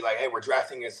be there. Be like, hey, we're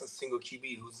drafting a single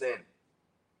QB. Who's in?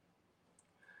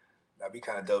 That'd be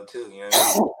kind of dope too. You know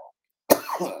what I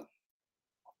mean?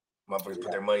 Motherfuckers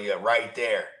put their money up right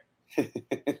there.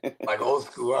 Like old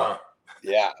school, huh?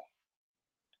 Yeah.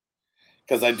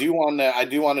 Because I do want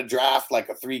to draft like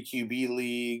a 3 QB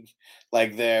league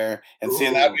like there, and see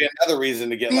that'd be another reason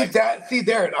to get there.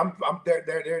 I'm there.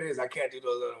 There it is. I can't do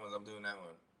those other ones. I'm doing that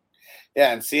one.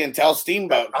 Yeah, and tell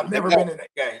Steamboat. I've never been in that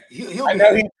guy. I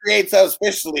know he creates those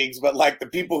fish leagues, but like the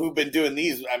people who've been doing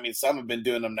these, I mean, some have been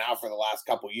doing them now for the last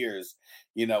couple years,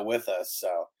 with us.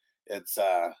 So it's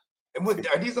And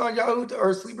are these on Yahoo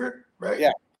or Sleeper,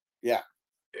 right? Yeah.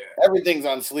 Everything's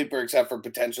on Sleeper except for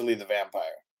potentially the Vampire.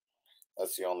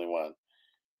 That's the only one.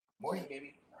 Morning,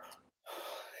 baby.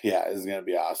 Yeah, it's gonna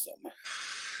be awesome.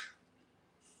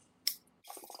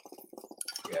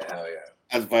 Yeah, hell yeah.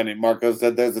 That's funny. Marco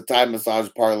said there's a Thai massage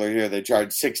parlor here. They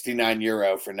charge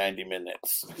 €69 for 90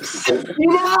 minutes.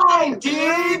 69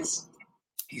 dudes.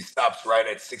 He stops right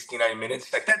at 69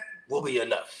 minutes. Like that will be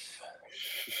enough.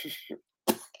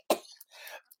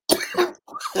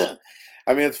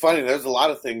 I mean, it's funny. There's a lot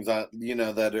of things that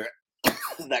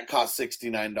that cost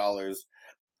 $69.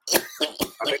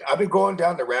 I've been going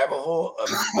down the rabbit hole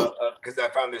because I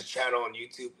found this channel on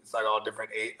YouTube. It's like all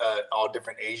different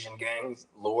Asian gangs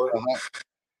lore,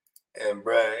 and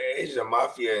bro, Asian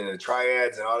mafia and the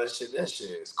triads and all this shit. That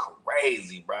shit is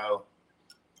crazy, bro.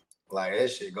 Like that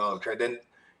shit goes crazy.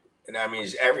 And I mean,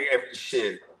 every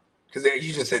shit. Because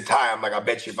you just said Thai. I'm like, I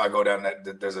bet you if I go down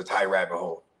that, there's a Thai rabbit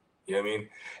hole. You know what I mean?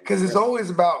 Because it's always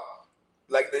about,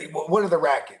 like, what are the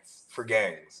rackets for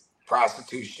gangs?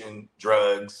 Prostitution,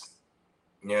 drugs,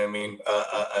 you know what I mean?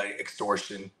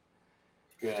 Extortion.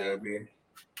 Yeah. You know what I mean?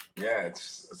 Yeah,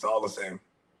 it's all the same.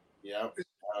 Yeah. It's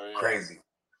crazy.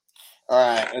 All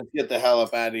right, let's get the hell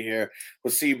up out of here.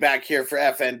 We'll see you back here for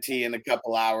FNT in a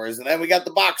couple hours. And then we got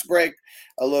the box break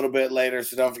a little bit later,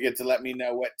 so don't forget to let me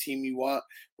know what team you want.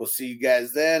 We'll see you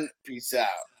guys then. Peace out.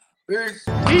 Peace.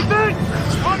 Defense,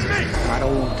 on me. I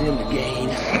don't want them to gain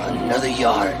another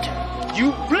yard.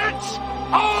 You blitz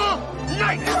all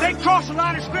night. If they cross the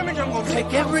line of scrimmage, I'm going to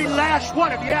take every last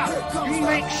one of you out. You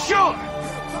make sure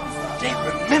they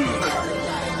remember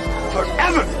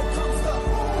forever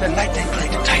the night they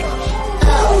played the Titans.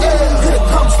 Here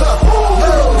comes the,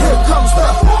 here comes the,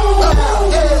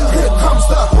 here comes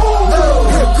the,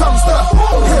 here comes the,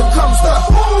 here comes the,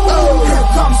 here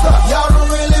comes the. Y'all don't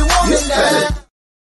really want me now.